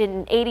Pleasanton,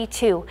 and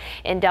 82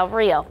 in Del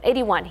Rio,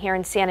 81 here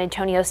in San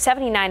Antonio,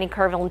 79 in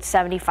Kerrville, and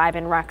 75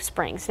 in Rock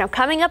Springs. Now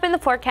coming up in the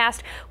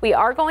forecast, we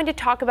are going to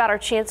talk about our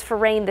chance for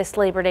rain this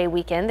Labor Day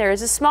weekend. There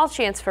is a small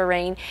chance for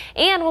rain,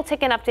 and we'll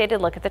take an updated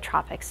look at the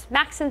tropics.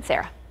 Max and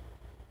Sarah.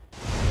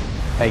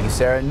 Thank you,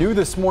 Sarah. New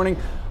this morning,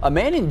 a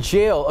man in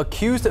jail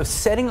accused of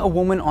setting a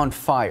woman on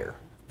fire.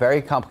 Very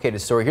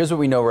complicated story. Here's what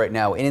we know right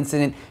now. An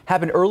incident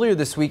happened earlier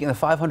this week in the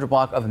 500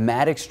 block of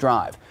Maddox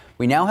Drive.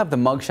 We now have the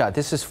mugshot.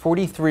 This is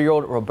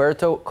 43-year-old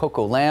Roberto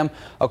Coco Lamb.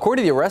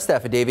 According to the arrest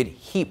affidavit,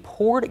 he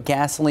poured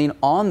gasoline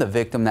on the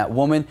victim, that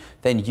woman,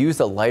 then used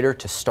a lighter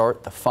to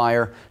start the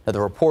fire. Now, the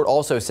report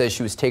also says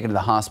she was taken to the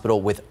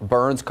hospital with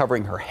burns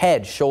covering her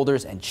head,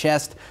 shoulders, and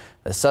chest.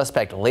 The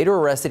suspect later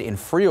arrested in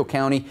Frio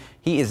County.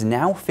 He is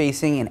now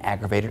facing an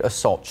aggravated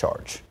assault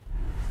charge.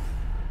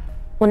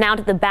 Well, now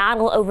to the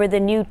battle over the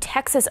new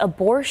Texas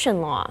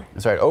abortion law.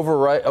 That's right.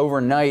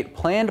 Overnight,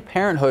 Planned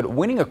Parenthood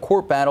winning a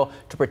court battle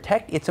to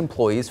protect its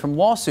employees from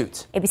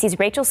lawsuits. ABC's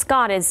Rachel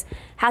Scott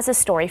has a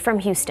story from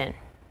Houston.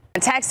 A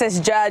Texas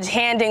judge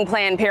handing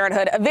Planned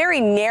Parenthood a very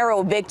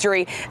narrow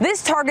victory.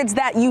 This targets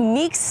that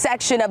unique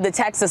section of the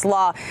Texas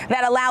law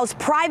that allows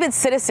private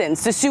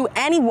citizens to sue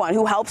anyone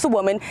who helps a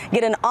woman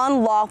get an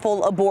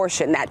unlawful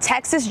abortion. That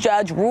Texas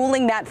judge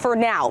ruling that for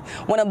now,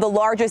 one of the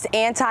largest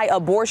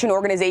anti-abortion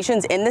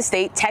organizations in the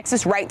state,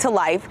 Texas Right to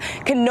Life,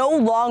 can no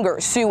longer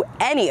sue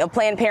any of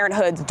Planned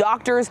Parenthood's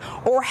doctors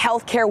or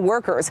healthcare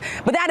workers.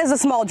 But that is a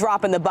small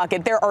drop in the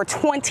bucket. There are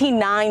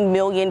 29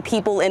 million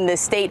people in this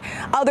state.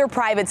 Other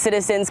private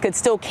citizens could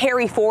still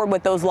carry forward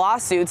with those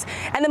lawsuits,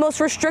 and the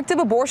most restrictive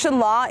abortion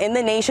law in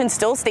the nation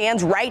still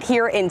stands right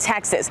here in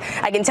Texas.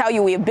 I can tell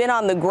you we have been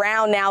on the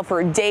ground now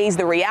for days.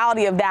 The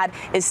reality of that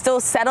is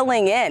still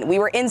settling in. We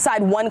were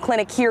inside one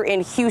clinic here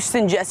in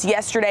Houston just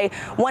yesterday.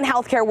 One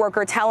healthcare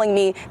worker telling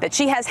me that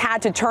she has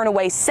had to turn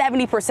away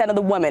 70% of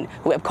the women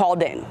who have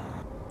called in.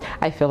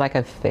 I feel like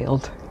I've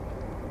failed.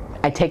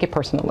 I take it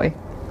personally.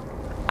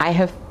 I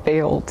have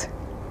failed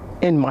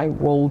in my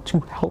role to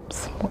help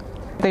someone.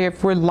 They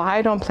have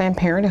relied on Planned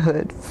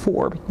Parenthood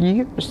for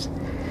years,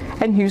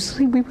 and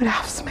usually we would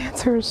have some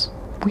answers.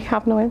 We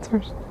have no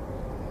answers.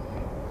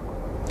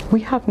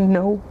 We have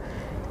no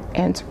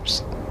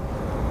answers.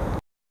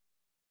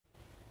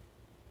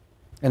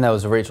 And that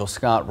was Rachel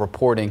Scott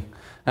reporting.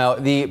 Now,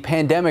 the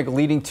pandemic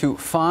leading to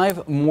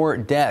 5 more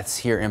deaths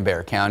here in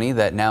Bexar County.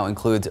 That now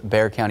includes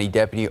Bexar County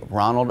Deputy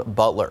Ronald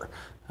Butler.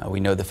 We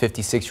know the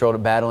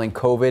 56-year-old battling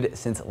COVID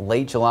since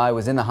late July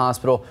was in the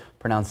hospital,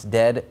 pronounced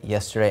dead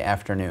yesterday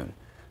afternoon.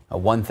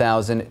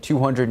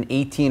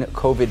 1,218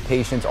 COVID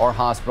patients are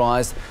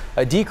hospitalized,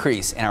 a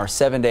decrease in our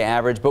 7-day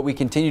average, but we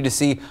continue to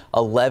see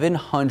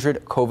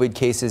 1,100 COVID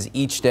cases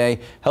each day.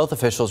 Health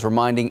officials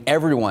reminding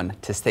everyone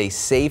to stay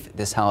safe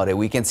this holiday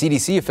weekend.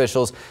 CDC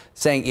officials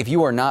saying if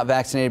you are not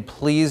vaccinated,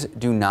 please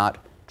do not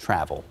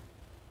travel.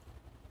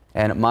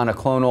 And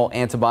monoclonal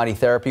antibody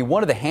therapy,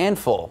 one of the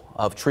handful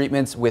of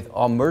treatments with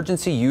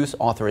emergency use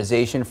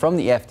authorization from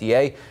the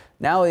FDA,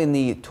 now in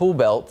the tool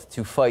belt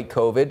to fight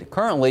COVID,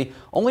 currently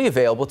only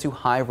available to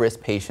high-risk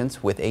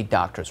patients with a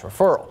doctor's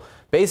referral.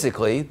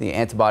 Basically, the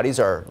antibodies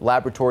are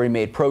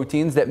laboratory-made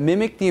proteins that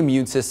mimic the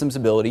immune system's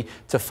ability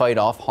to fight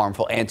off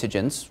harmful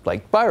antigens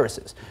like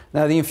viruses.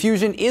 Now, the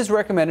infusion is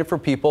recommended for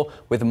people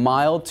with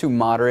mild to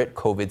moderate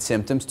COVID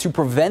symptoms to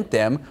prevent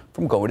them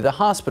from going to the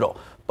hospital.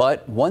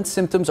 But once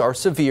symptoms are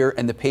severe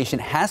and the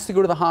patient has to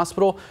go to the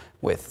hospital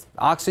with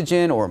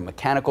oxygen or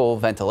mechanical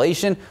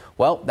ventilation,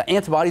 well, the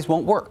antibodies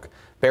won't work.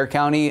 Bexar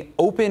County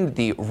opened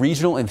the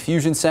Regional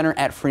Infusion Center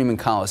at Freeman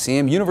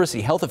Coliseum.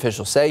 University health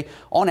officials say,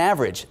 on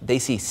average, they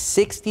see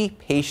 60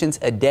 patients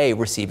a day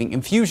receiving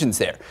infusions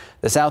there.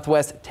 The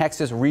Southwest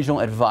Texas Regional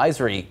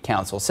Advisory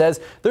Council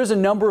says there's a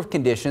number of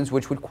conditions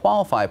which would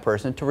qualify a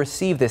person to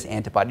receive this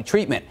antibody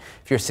treatment.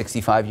 If you're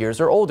 65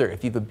 years or older,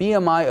 if you have a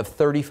BMI of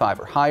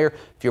 35 or higher,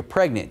 if you're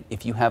pregnant,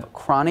 if you have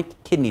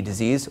chronic kidney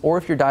disease, or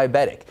if you're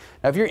diabetic.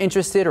 Now, if you're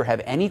interested or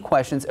have any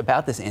questions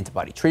about this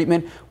antibody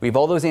treatment, we have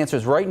all those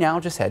answers right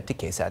now. Just head to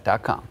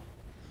KSAT.com.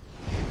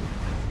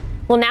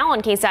 Well, now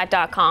on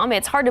KSAT.com,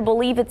 it's hard to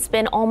believe it's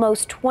been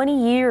almost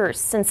 20 years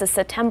since the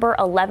September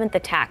 11th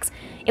attacks.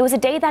 It was a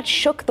day that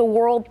shook the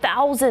world,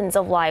 thousands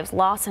of lives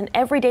lost, and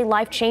everyday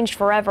life changed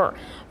forever.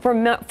 For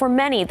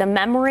many, the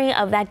memory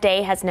of that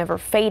day has never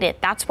faded.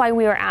 That's why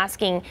we are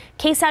asking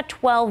KSAT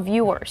 12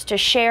 viewers to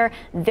share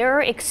their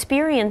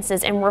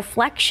experiences and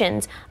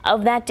reflections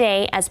of that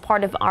day as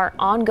part of our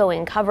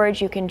ongoing coverage.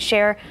 You can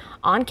share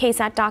on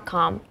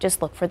KSAT.com.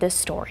 Just look for this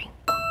story.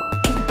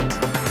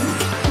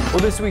 Well,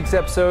 this week's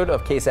episode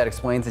of KSAT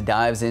Explains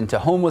dives into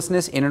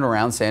homelessness in and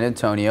around San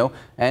Antonio.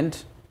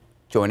 And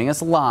joining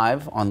us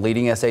live on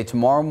Leading SA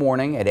tomorrow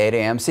morning at 8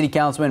 a.m., City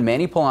Councilman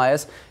Manny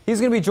Pelaez. He's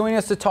going to be joining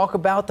us to talk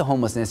about the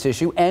homelessness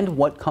issue and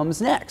what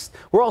comes next.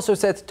 We're also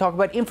set to talk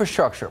about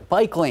infrastructure,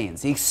 bike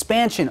lanes, the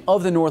expansion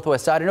of the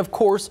Northwest Side, and of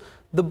course,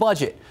 the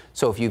budget.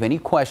 So if you have any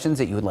questions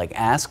that you would like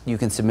asked, you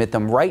can submit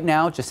them right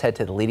now. Just head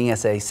to the Leading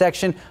SA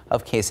section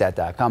of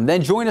KSAT.com.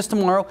 Then join us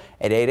tomorrow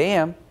at 8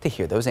 a.m. to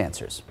hear those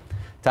answers.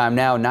 Time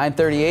now,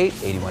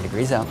 9:38, 81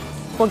 degrees out.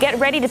 Well, get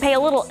ready to pay a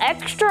little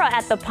extra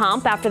at the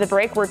pump. After the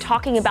break, we're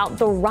talking about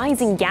the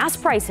rising gas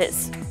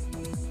prices.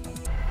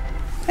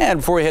 And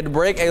before we head to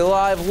break, a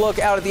live look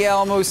out at the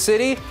Alamo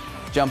City,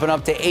 jumping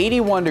up to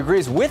 81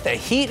 degrees with a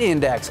heat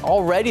index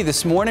already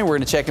this morning. We're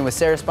going to check in with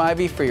Sarah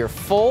Spivey for your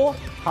full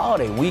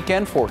holiday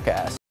weekend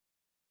forecast.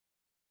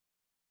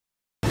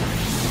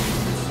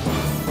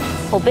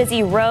 Well,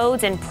 busy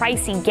roads and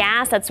pricey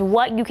gas, that's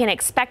what you can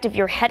expect if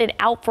you're headed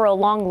out for a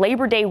long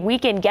Labor Day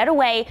weekend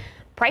getaway.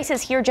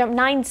 Prices here jumped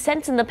 9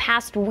 cents in the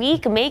past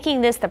week,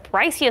 making this the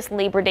priciest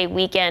Labor Day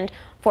weekend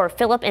for a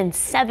fill-up in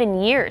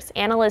 7 years.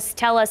 Analysts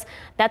tell us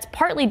that's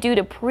partly due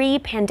to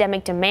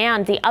pre-pandemic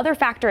demand. The other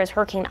factor is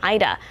Hurricane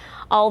Ida.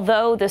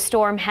 Although the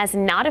storm has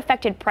not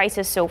affected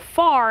prices so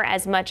far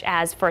as much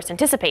as first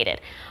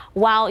anticipated.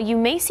 While you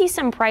may see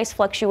some price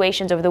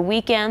fluctuations over the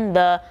weekend,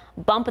 the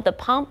bump at the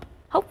pump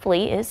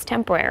hopefully is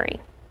temporary.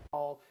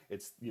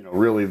 It's,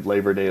 really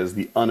Labor Day is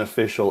the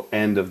unofficial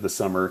end of the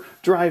summer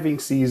driving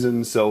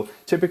season. So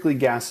typically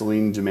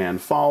gasoline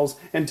demand falls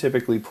and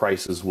typically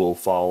prices will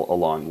fall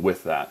along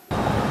with that.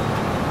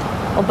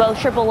 Well, both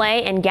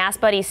AAA and Gas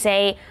Buddies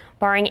say,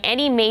 barring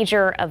any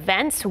major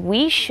events,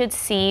 we should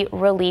see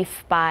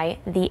relief by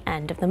the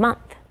end of the month.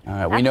 All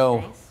right, we know,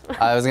 nice.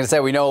 I was going to say,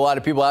 we know a lot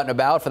of people out and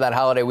about for that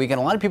holiday weekend.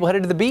 A lot of people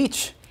headed to the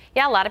beach.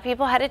 Yeah, a lot of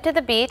people headed to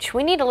the beach.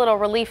 We need a little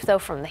relief, though,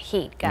 from the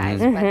heat, guys.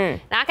 But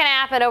not going to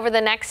happen over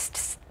the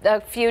next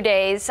few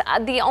days.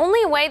 The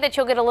only way that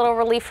you'll get a little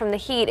relief from the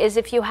heat is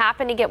if you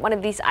happen to get one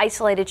of these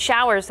isolated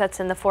showers that's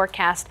in the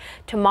forecast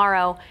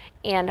tomorrow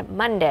and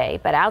Monday.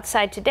 But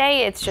outside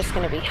today, it's just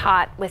going to be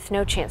hot with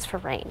no chance for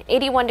rain.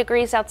 81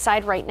 degrees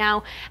outside right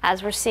now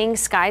as we're seeing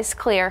skies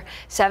clear.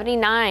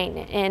 79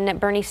 in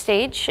Bernie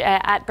Stage,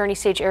 at Bernie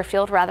Stage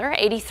Airfield, rather.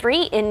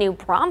 83 in New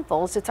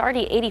Braunfels. It's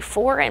already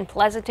 84 in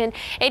Pleasanton.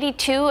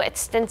 82 at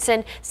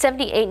Stinson.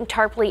 78 in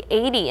Tarpley.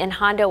 80 in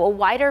Hondo. A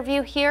wider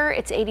view here,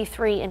 it's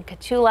 83 in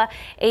Cotulla.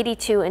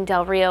 82 in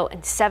Del Rio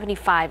and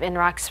 75 in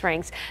Rock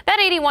Springs.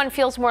 That 81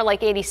 feels more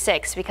like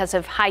 86 because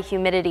of high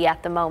humidity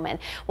at the moment.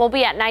 We'll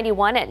be at 91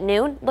 at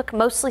noon. Look,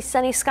 mostly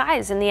sunny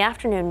skies in the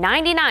afternoon.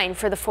 99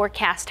 for the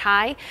forecast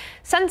high.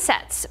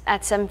 Sunsets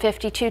at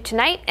 7:52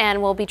 tonight,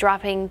 and we'll be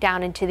dropping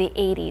down into the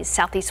 80s.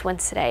 Southeast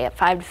winds today at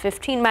 5 to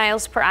 15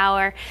 miles per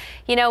hour.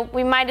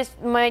 We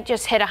might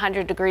just hit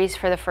 100 degrees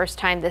for the first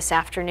time this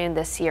afternoon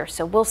this year.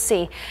 So we'll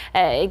see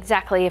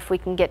exactly if we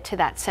can get to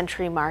that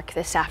century mark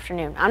this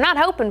afternoon. I'm not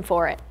hoping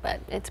for it, but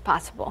it's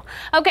possible.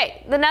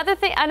 Okay,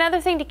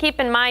 another thing to keep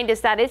in mind is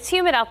that it's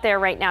humid out there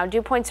right now.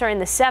 Dew points are in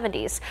the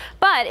 70s,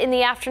 but in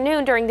the afternoon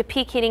during the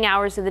peak heating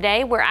hours of the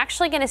day, we're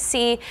actually going to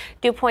see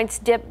dew points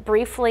dip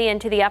briefly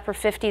into the upper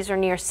 50s or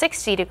near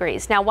 60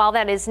 degrees. Now, while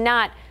that is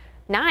not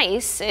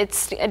nice,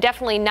 it's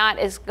definitely not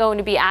going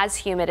to be as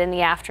humid in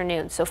the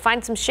afternoon. So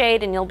find some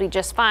shade and you'll be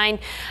just fine.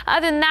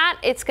 Other than that,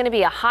 it's going to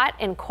be a hot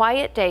and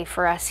quiet day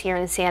for us here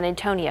in San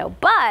Antonio.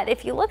 But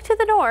if you look to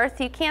the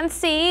north, you can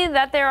see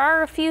that there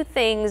are a few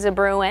things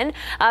brewing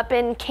up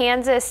in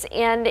Kansas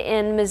and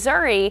in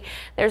Missouri.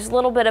 There's a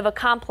little bit of a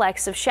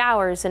complex of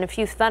showers and a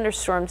few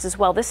thunderstorms as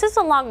well. This is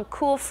along a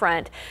cool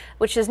front,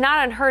 which is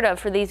not unheard of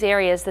for these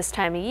areas this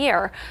time of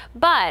year.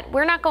 But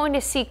we're not going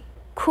to see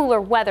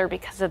cooler weather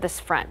because of this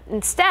front.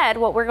 Instead,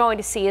 what we're going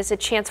to see is a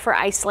chance for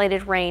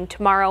isolated rain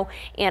tomorrow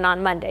and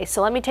on Monday.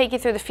 So let me take you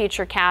through the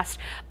future cast.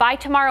 By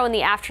tomorrow in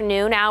the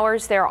afternoon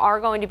hours, there are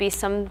going to be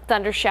some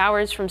thunder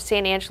showers from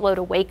San Angelo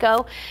to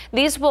Waco.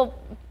 These will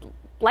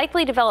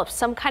likely develop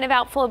some kind of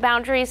outflow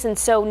boundaries, and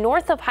so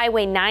north of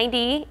Highway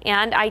 90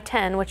 and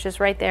I-10, which is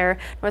right there,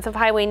 north of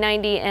Highway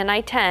 90 and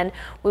I-10,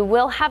 we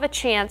will have a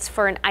chance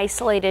for an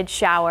isolated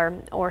shower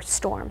or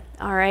storm,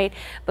 all right?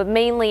 But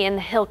mainly in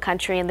the hill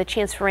country, and the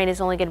chance for rain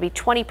is only going to be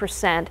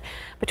 20%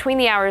 between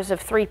the hours of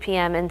 3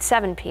 p.m. and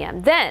 7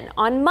 p.m. Then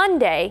on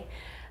Monday,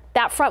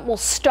 that front will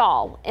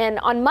stall, and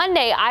on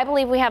Monday, I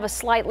believe we have a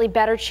slightly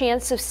better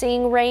chance of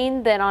seeing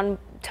rain than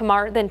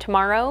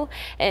tomorrow.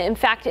 In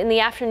fact, in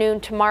the afternoon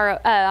tomorrow,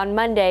 on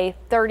Monday,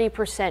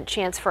 30%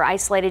 chance for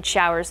isolated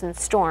showers and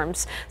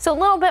storms. So a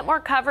little bit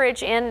more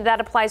coverage, and that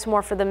applies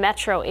more for the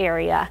metro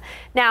area.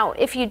 Now,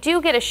 if you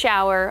do get a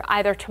shower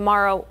either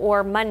tomorrow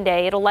or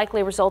Monday, it'll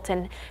likely result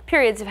in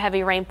periods of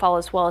heavy rainfall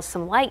as well as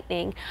some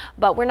lightning,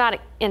 but we're not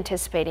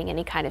anticipating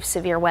any kind of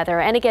severe weather.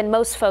 And again,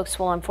 most folks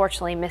will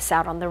unfortunately miss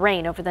out on the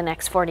rain over the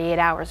next 48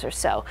 hours or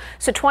so.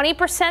 So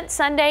 20%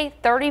 Sunday,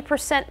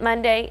 30%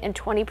 Monday, and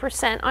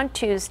 20% on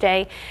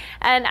Tuesday.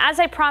 And as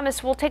I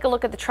promised, we'll take a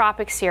look at the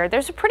tropics here.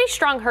 There's a pretty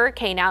strong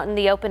hurricane out in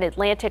the open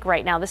Atlantic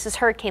right now. This is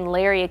Hurricane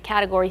Larry, a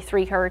Category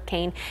 3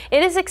 hurricane.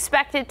 It is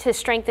expected to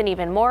strengthen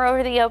even more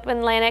over the open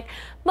Atlantic.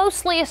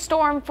 Mostly a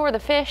storm for the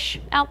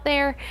fish out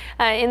there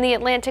in the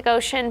Atlantic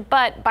Ocean,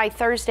 but by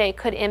Thursday it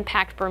could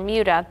impact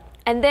Bermuda.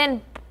 And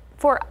then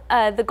for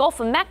the Gulf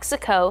of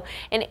Mexico,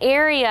 an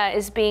area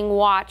is being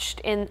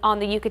watched on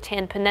the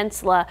Yucatan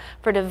Peninsula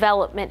for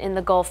development in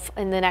the Gulf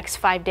in the next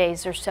 5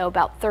 days or so,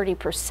 about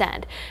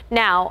 30%.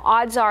 Now,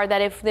 odds are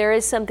that if there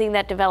is something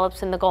that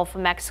develops in the Gulf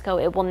of Mexico,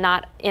 it will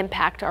not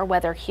impact our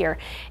weather here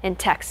in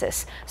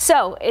Texas.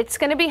 So it's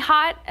going to be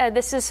hot.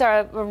 This is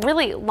a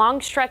really long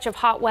stretch of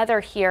hot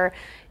weather here.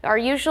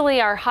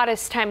 Usually our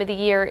hottest time of the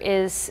year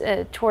is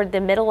toward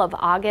the middle of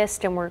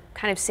August, and we're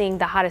kind of seeing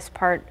the hottest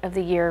part of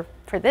the year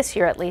for this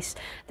year, at least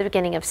the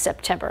beginning of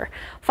September.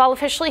 Fall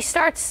officially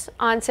starts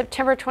on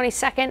September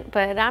 22nd,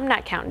 but I'm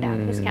not counting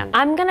down. Who's counting?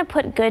 I'm gonna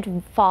put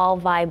good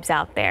fall vibes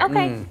out there.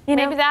 Okay,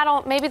 maybe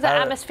the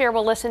atmosphere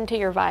will listen to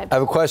your vibe. I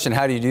have a question.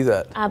 How do you do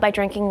that? By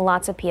drinking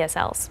lots of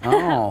PSLs.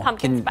 Oh,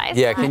 pumpkin spice.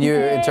 Yeah, can you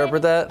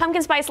interpret that?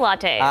 Pumpkin spice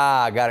latte.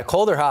 Ah, got it.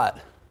 Cold or hot?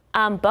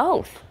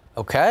 Both.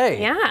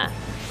 Okay. Yeah.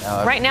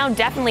 Right now,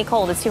 definitely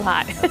cold. It's too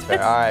hot. That's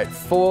fair. All right,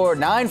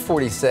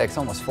 9:46,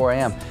 almost 4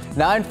 a.m.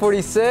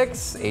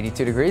 9:46,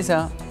 82 degrees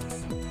out.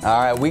 All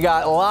right, we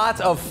got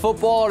lots of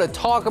football to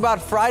talk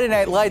about. Friday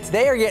Night Lights,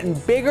 they are getting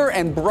bigger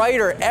and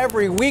brighter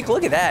every week.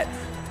 Look at that.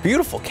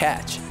 Beautiful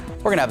catch.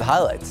 We're going to have the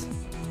highlights.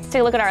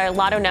 take a look at our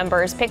lotto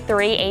numbers. Pick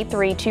 3,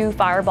 832,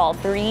 Fireball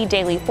 3,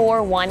 Daily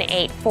 4,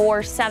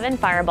 1847,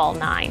 Fireball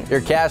 9.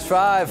 Your cash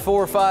 5,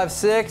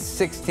 456,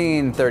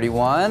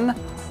 1631.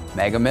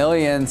 Mega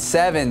Millions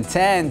 7,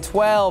 10,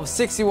 12,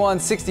 61,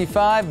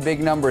 65. Big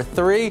number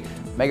 3.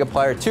 Mega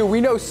Player 2. We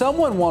know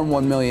someone won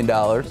 $1 million.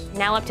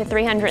 Now up to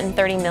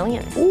 $330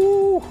 million.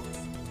 Ooh.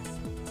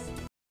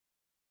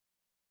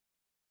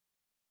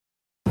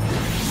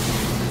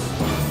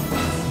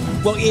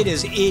 Well, it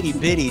is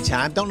itty-bitty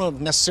time. Don't know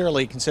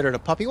necessarily considered a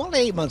puppy. Well,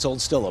 8 months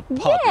old, still a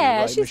puppy,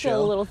 Yeah, right, she's Michelle?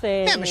 still a little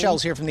thing. Yeah,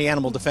 Michelle's here from the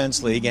Animal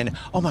Defense League, and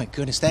oh my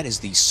goodness, that is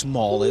the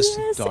smallest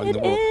dog in the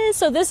world. It is.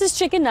 So this is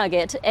Chicken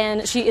Nugget,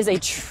 and she is a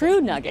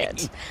true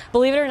nugget.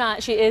 Believe it or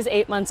not, she is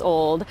 8 months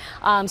old.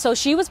 So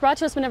she was brought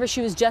to us whenever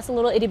she was just a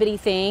little itty-bitty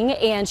thing,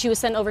 and she was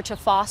sent over to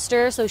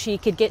foster so she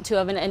could get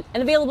to an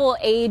available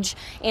age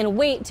and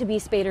weight to be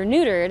spayed or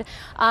neutered.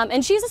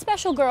 And she's a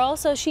special girl,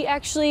 so she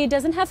actually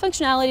doesn't have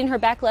functionality in her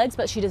back legs,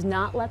 but she does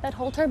not let that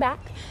hold her back.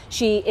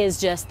 She is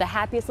just the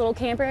happiest little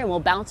camper and will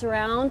bounce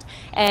around.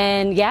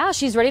 And yeah,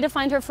 she's ready to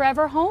find her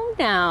forever home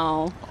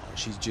now.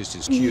 She's just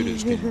as cute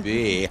as can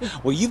be.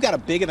 Well, you've got a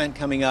big event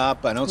coming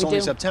up. I know it's We only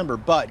do. September,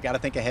 but got to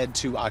think ahead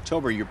to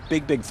October. Your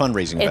big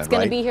fundraising event, It's going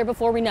right? to be here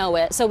before we know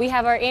it. So we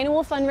have our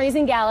annual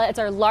fundraising gala. It's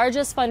our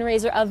largest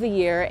fundraiser of the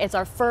year. It's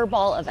our fur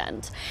ball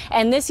event.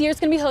 And this year it's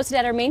going to be hosted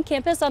at our main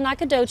campus on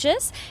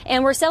Nacogdoches.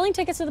 And we're selling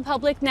tickets to the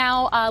public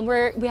now.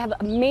 We have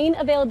main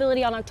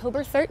availability on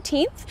October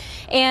 13th.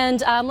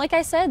 And like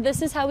I said,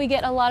 this is how we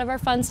get a lot of our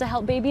funds to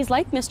help babies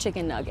like Miss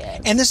Chicken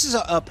Nugget. And this is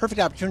a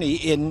perfect opportunity.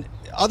 In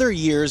other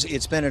years,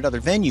 it's been at other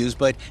venues,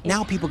 but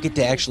now people get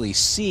to actually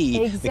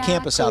see the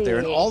campus out there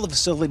and all the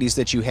facilities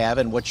that you have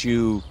and what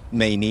you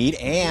may need,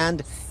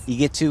 and you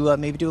get to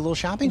maybe do a little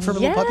shopping for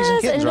little puppies and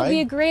kittens, and it'll right?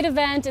 be a great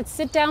event. It's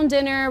sit-down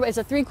dinner. It's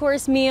a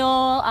 3-course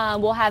meal.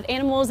 We'll have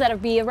animals that'll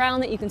be around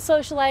that you can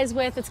socialize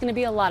with. It's going to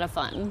be a lot of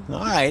fun. All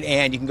right,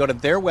 and you can go to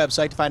their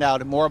website to find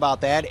out more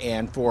about that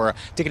and for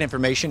ticket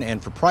information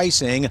and for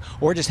pricing,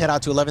 or just head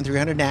out to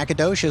 11300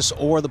 Nacogdoches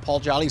or the Paul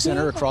Jolly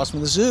Center across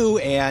from the zoo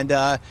and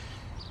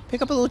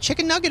pick up a little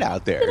chicken nugget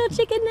out there. Little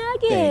chicken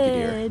nugget. Thank you,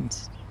 dear.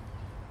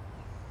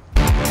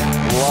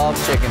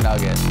 Love chicken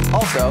nuggets.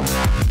 Also,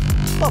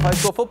 love high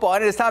school football.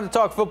 And it is time to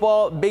talk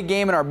football. Big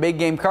game in our big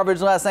game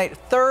coverage last night.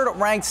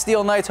 3rd-ranked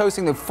Steel Knights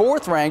hosting the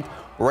 4th-ranked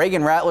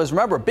Reagan Rattlers.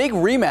 Remember, big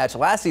rematch.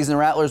 Last season, the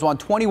Rattlers won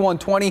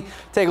 21-20.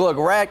 Take a look.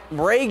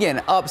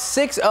 Reagan up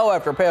 6-0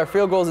 after a pair of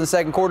field goals in the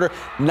second quarter.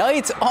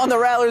 Knights on the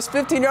Rattlers.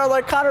 15-yard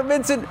line. Connor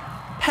Vincent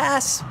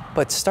pass,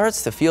 but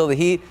starts to feel the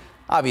heat.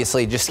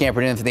 Obviously, just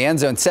scampered into the end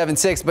zone,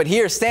 7-6. But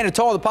here, standing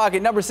tall in the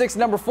pocket, number 6 and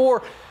number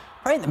 4,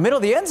 right in the middle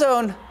of the end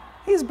zone.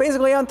 He's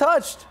basically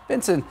untouched.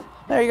 Vincent,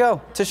 there you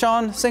go.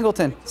 Tashawn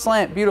Singleton,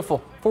 slant,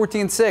 beautiful,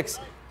 14-6.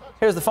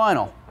 Here's the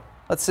final.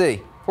 Let's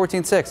see,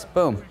 14-6,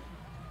 boom.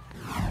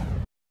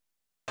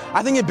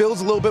 I think it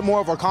builds a little bit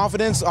more of our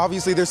confidence.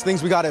 Obviously, there's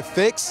things we got to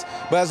fix,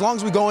 but as long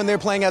as we go in there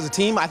playing as a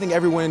team, I think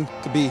every win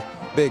could be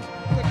big.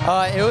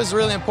 It was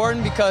really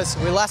important because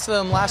we lost to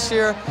them last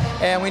year,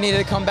 and we needed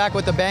to come back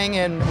with a bang,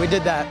 and we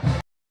did that.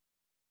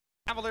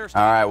 All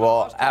right,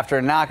 well, after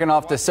knocking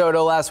off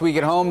DeSoto last week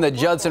at home, the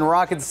Judson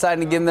Rockets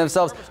decided to give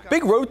themselves a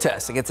big road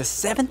test against a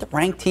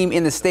 7th-ranked team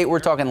in the state. We're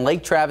talking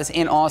Lake Travis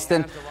in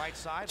Austin.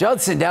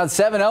 Judson down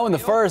 7-0 in the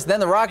first.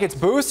 Then the Rockets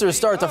boosters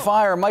start to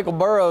fire. Michael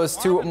Burrows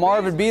to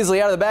Marvin Beasley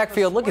out of the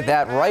backfield. Look at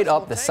that, right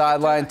up the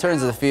sideline,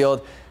 turns to the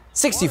field.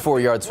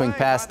 64-yard swing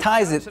pass,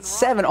 ties it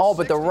 7-all,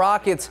 but the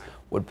Rockets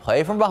would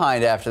play from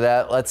behind after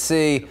that. Let's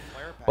see.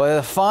 Well,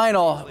 the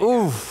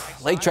final,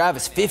 Lake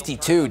Travis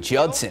 52,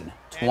 Judson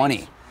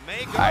 20.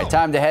 All right,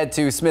 time to head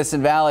to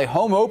Smithson Valley.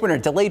 Home opener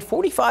delayed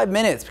 45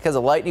 minutes because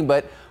of lightning,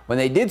 but when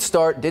they did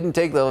start, didn't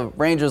take the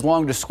Rangers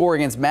long to score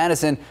against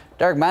Madison.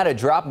 Derek Matta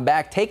dropping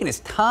back, taking his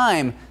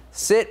time,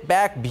 sit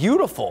back,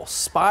 beautiful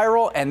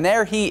spiral, and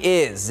there he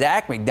is.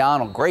 Zach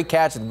McDonald, great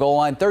catch at the goal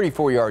line,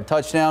 34-yard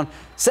touchdown,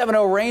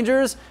 7-0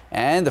 Rangers,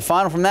 and the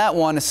final from that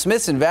one,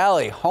 Smithson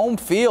Valley, home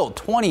field,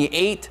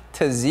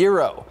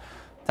 28-0.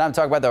 Time to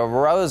talk about the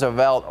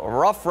Roosevelt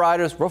Rough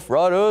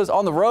Riders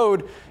on the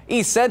road,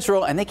 East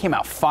Central, and they came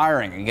out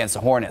firing against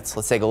the Hornets.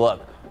 Let's take a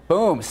look.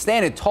 Boom,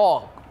 standing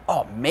tall.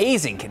 Oh,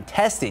 amazing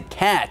contested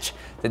catch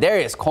to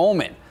Darius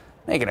Coleman.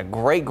 Making a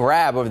great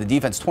grab over the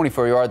defense,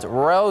 24 yards.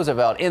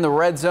 Roosevelt in the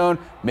red zone.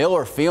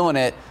 Miller feeling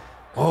it.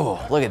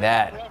 Oh, look at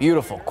that.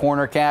 Beautiful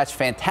corner catch.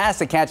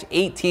 Fantastic catch.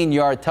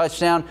 18-yard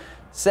touchdown.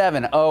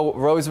 7-0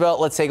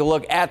 Roosevelt. Let's take a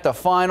look at the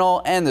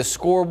final and the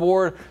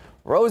scoreboard.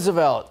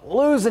 Roosevelt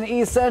losing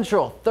East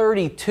Central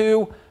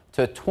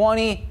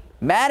 32-20.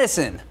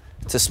 Madison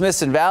to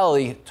Smithson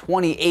Valley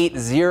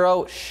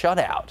 28-0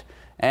 shutout.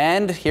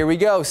 And here we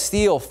go.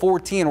 Steele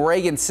 14,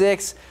 Reagan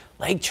 6.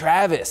 Lake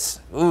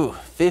Travis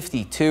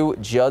 52,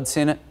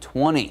 Judson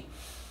 20.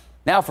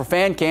 Now for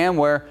Fan Cam,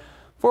 where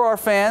for our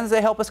fans,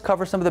 they help us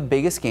cover some of the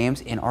biggest games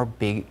in our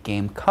big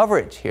game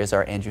coverage. Here's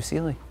our Andrew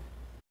Seeley.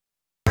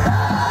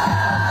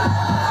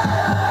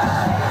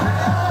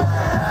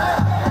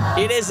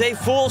 It is a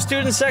full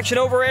student section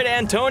over at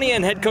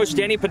Antonian. Head coach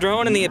Danny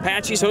Padron and the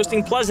Apaches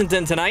hosting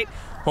Pleasanton tonight.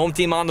 Home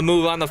team on the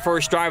move on the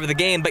first drive of the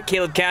game, but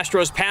Caleb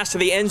Castro's pass to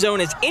the end zone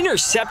is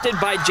intercepted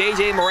by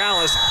J.J.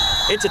 Morales.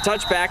 It's a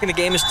touchback, and the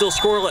game is still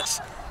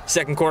scoreless.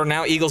 Second quarter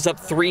now, Eagles up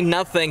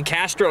 3-0.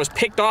 Castro's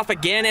picked off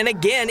again, and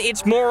again,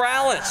 it's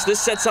Morales.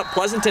 This sets up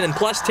Pleasanton in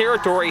plus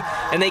territory,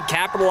 and they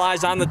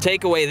capitalize on the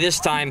takeaway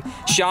this time.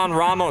 Sean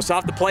Ramos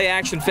off the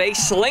play-action fake,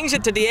 slings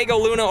it to Diego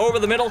Luna over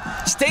the middle,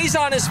 stays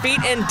on his feet,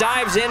 and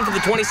dives in for the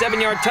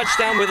 27-yard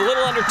touchdown with a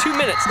little under 2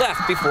 minutes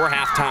left before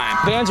halftime.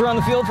 Fans are on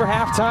the field for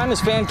halftime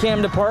as fan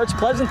cam departs.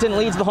 Pleasanton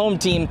leads the home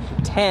team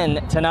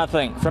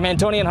 10-0. From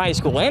Antonian High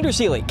School, Andrew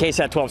Seeley,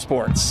 KSAT 12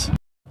 Sports.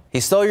 He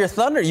stole your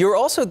thunder. You were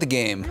also at the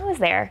game. I was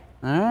there.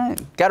 All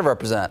right. Got to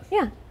represent.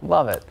 Yeah.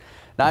 Love it.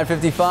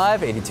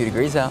 9:55, 82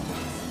 degrees out.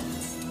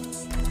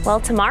 Well,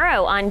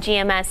 tomorrow on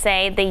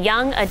GMSA, the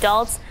young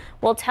adults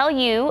will tell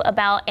you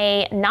about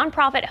a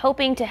nonprofit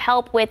hoping to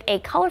help with a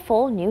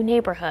colorful new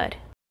neighborhood.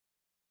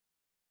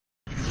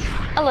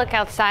 A look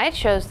outside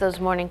shows those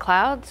morning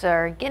clouds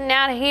are getting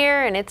out of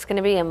here, and it's going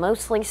to be a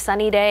mostly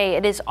sunny day.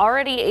 It is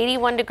already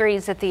 81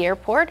 degrees at the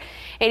airport,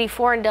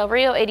 84 in Del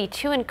Rio,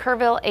 82 in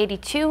Kerrville,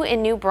 82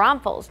 in New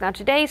Braunfels. Now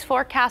today's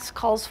forecast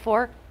calls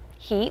for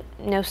heat,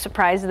 no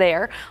surprise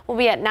there. We'll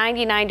be at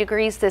 99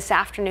 degrees this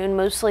afternoon,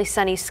 mostly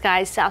sunny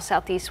skies,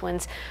 south-southeast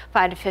winds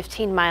 5 to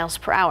 15 miles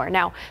per hour.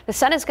 Now, the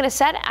sun is going to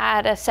set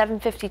at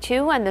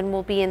 7:52, and then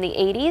we'll be in the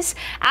 80s.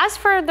 As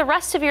for the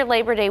rest of your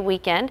Labor Day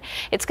weekend,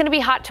 it's going to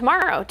be hot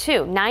tomorrow,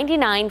 too.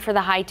 99 for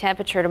the high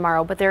temperature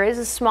tomorrow, but there is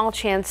a small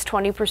chance,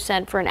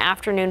 20% for an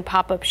afternoon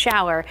pop-up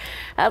shower.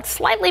 A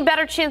slightly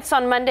better chance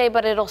on Monday,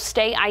 but it'll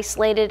stay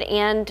isolated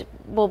and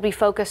will be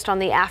focused on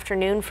the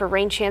afternoon for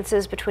rain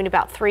chances between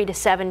about 3 to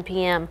 7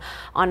 p.m.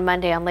 on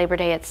Monday on Labor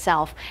Day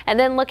itself. And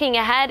then looking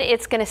ahead,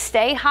 it's going to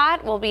stay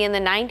hot. We'll be in the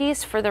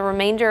 90s for the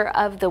remainder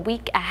of the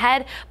week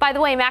ahead. By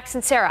the way, Max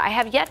and Sarah, I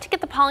have yet to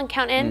get the pollen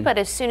count in, but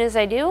as soon as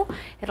I do,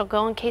 it'll go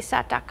on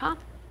KSAT.com.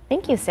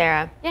 Thank you,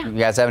 Sarah. Yeah. You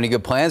guys have any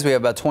good plans? We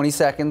have about 20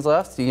 seconds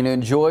left. You going to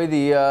enjoy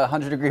the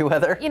 100-degree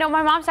weather? You know,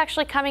 my mom's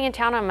actually coming in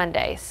town on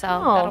Monday, so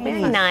Oh,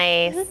 very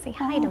nice. Say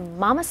hi to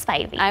Mama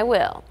Spivey. I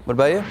will. What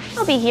about you?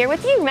 I'll be here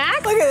with you,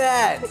 Max. Look at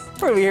that. We're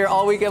going to be here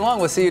all weekend long.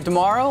 We'll see you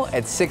tomorrow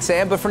at 6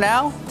 a.m. But for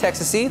now,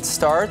 Texas Eats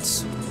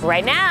starts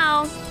right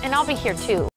now. And I'll be here, too.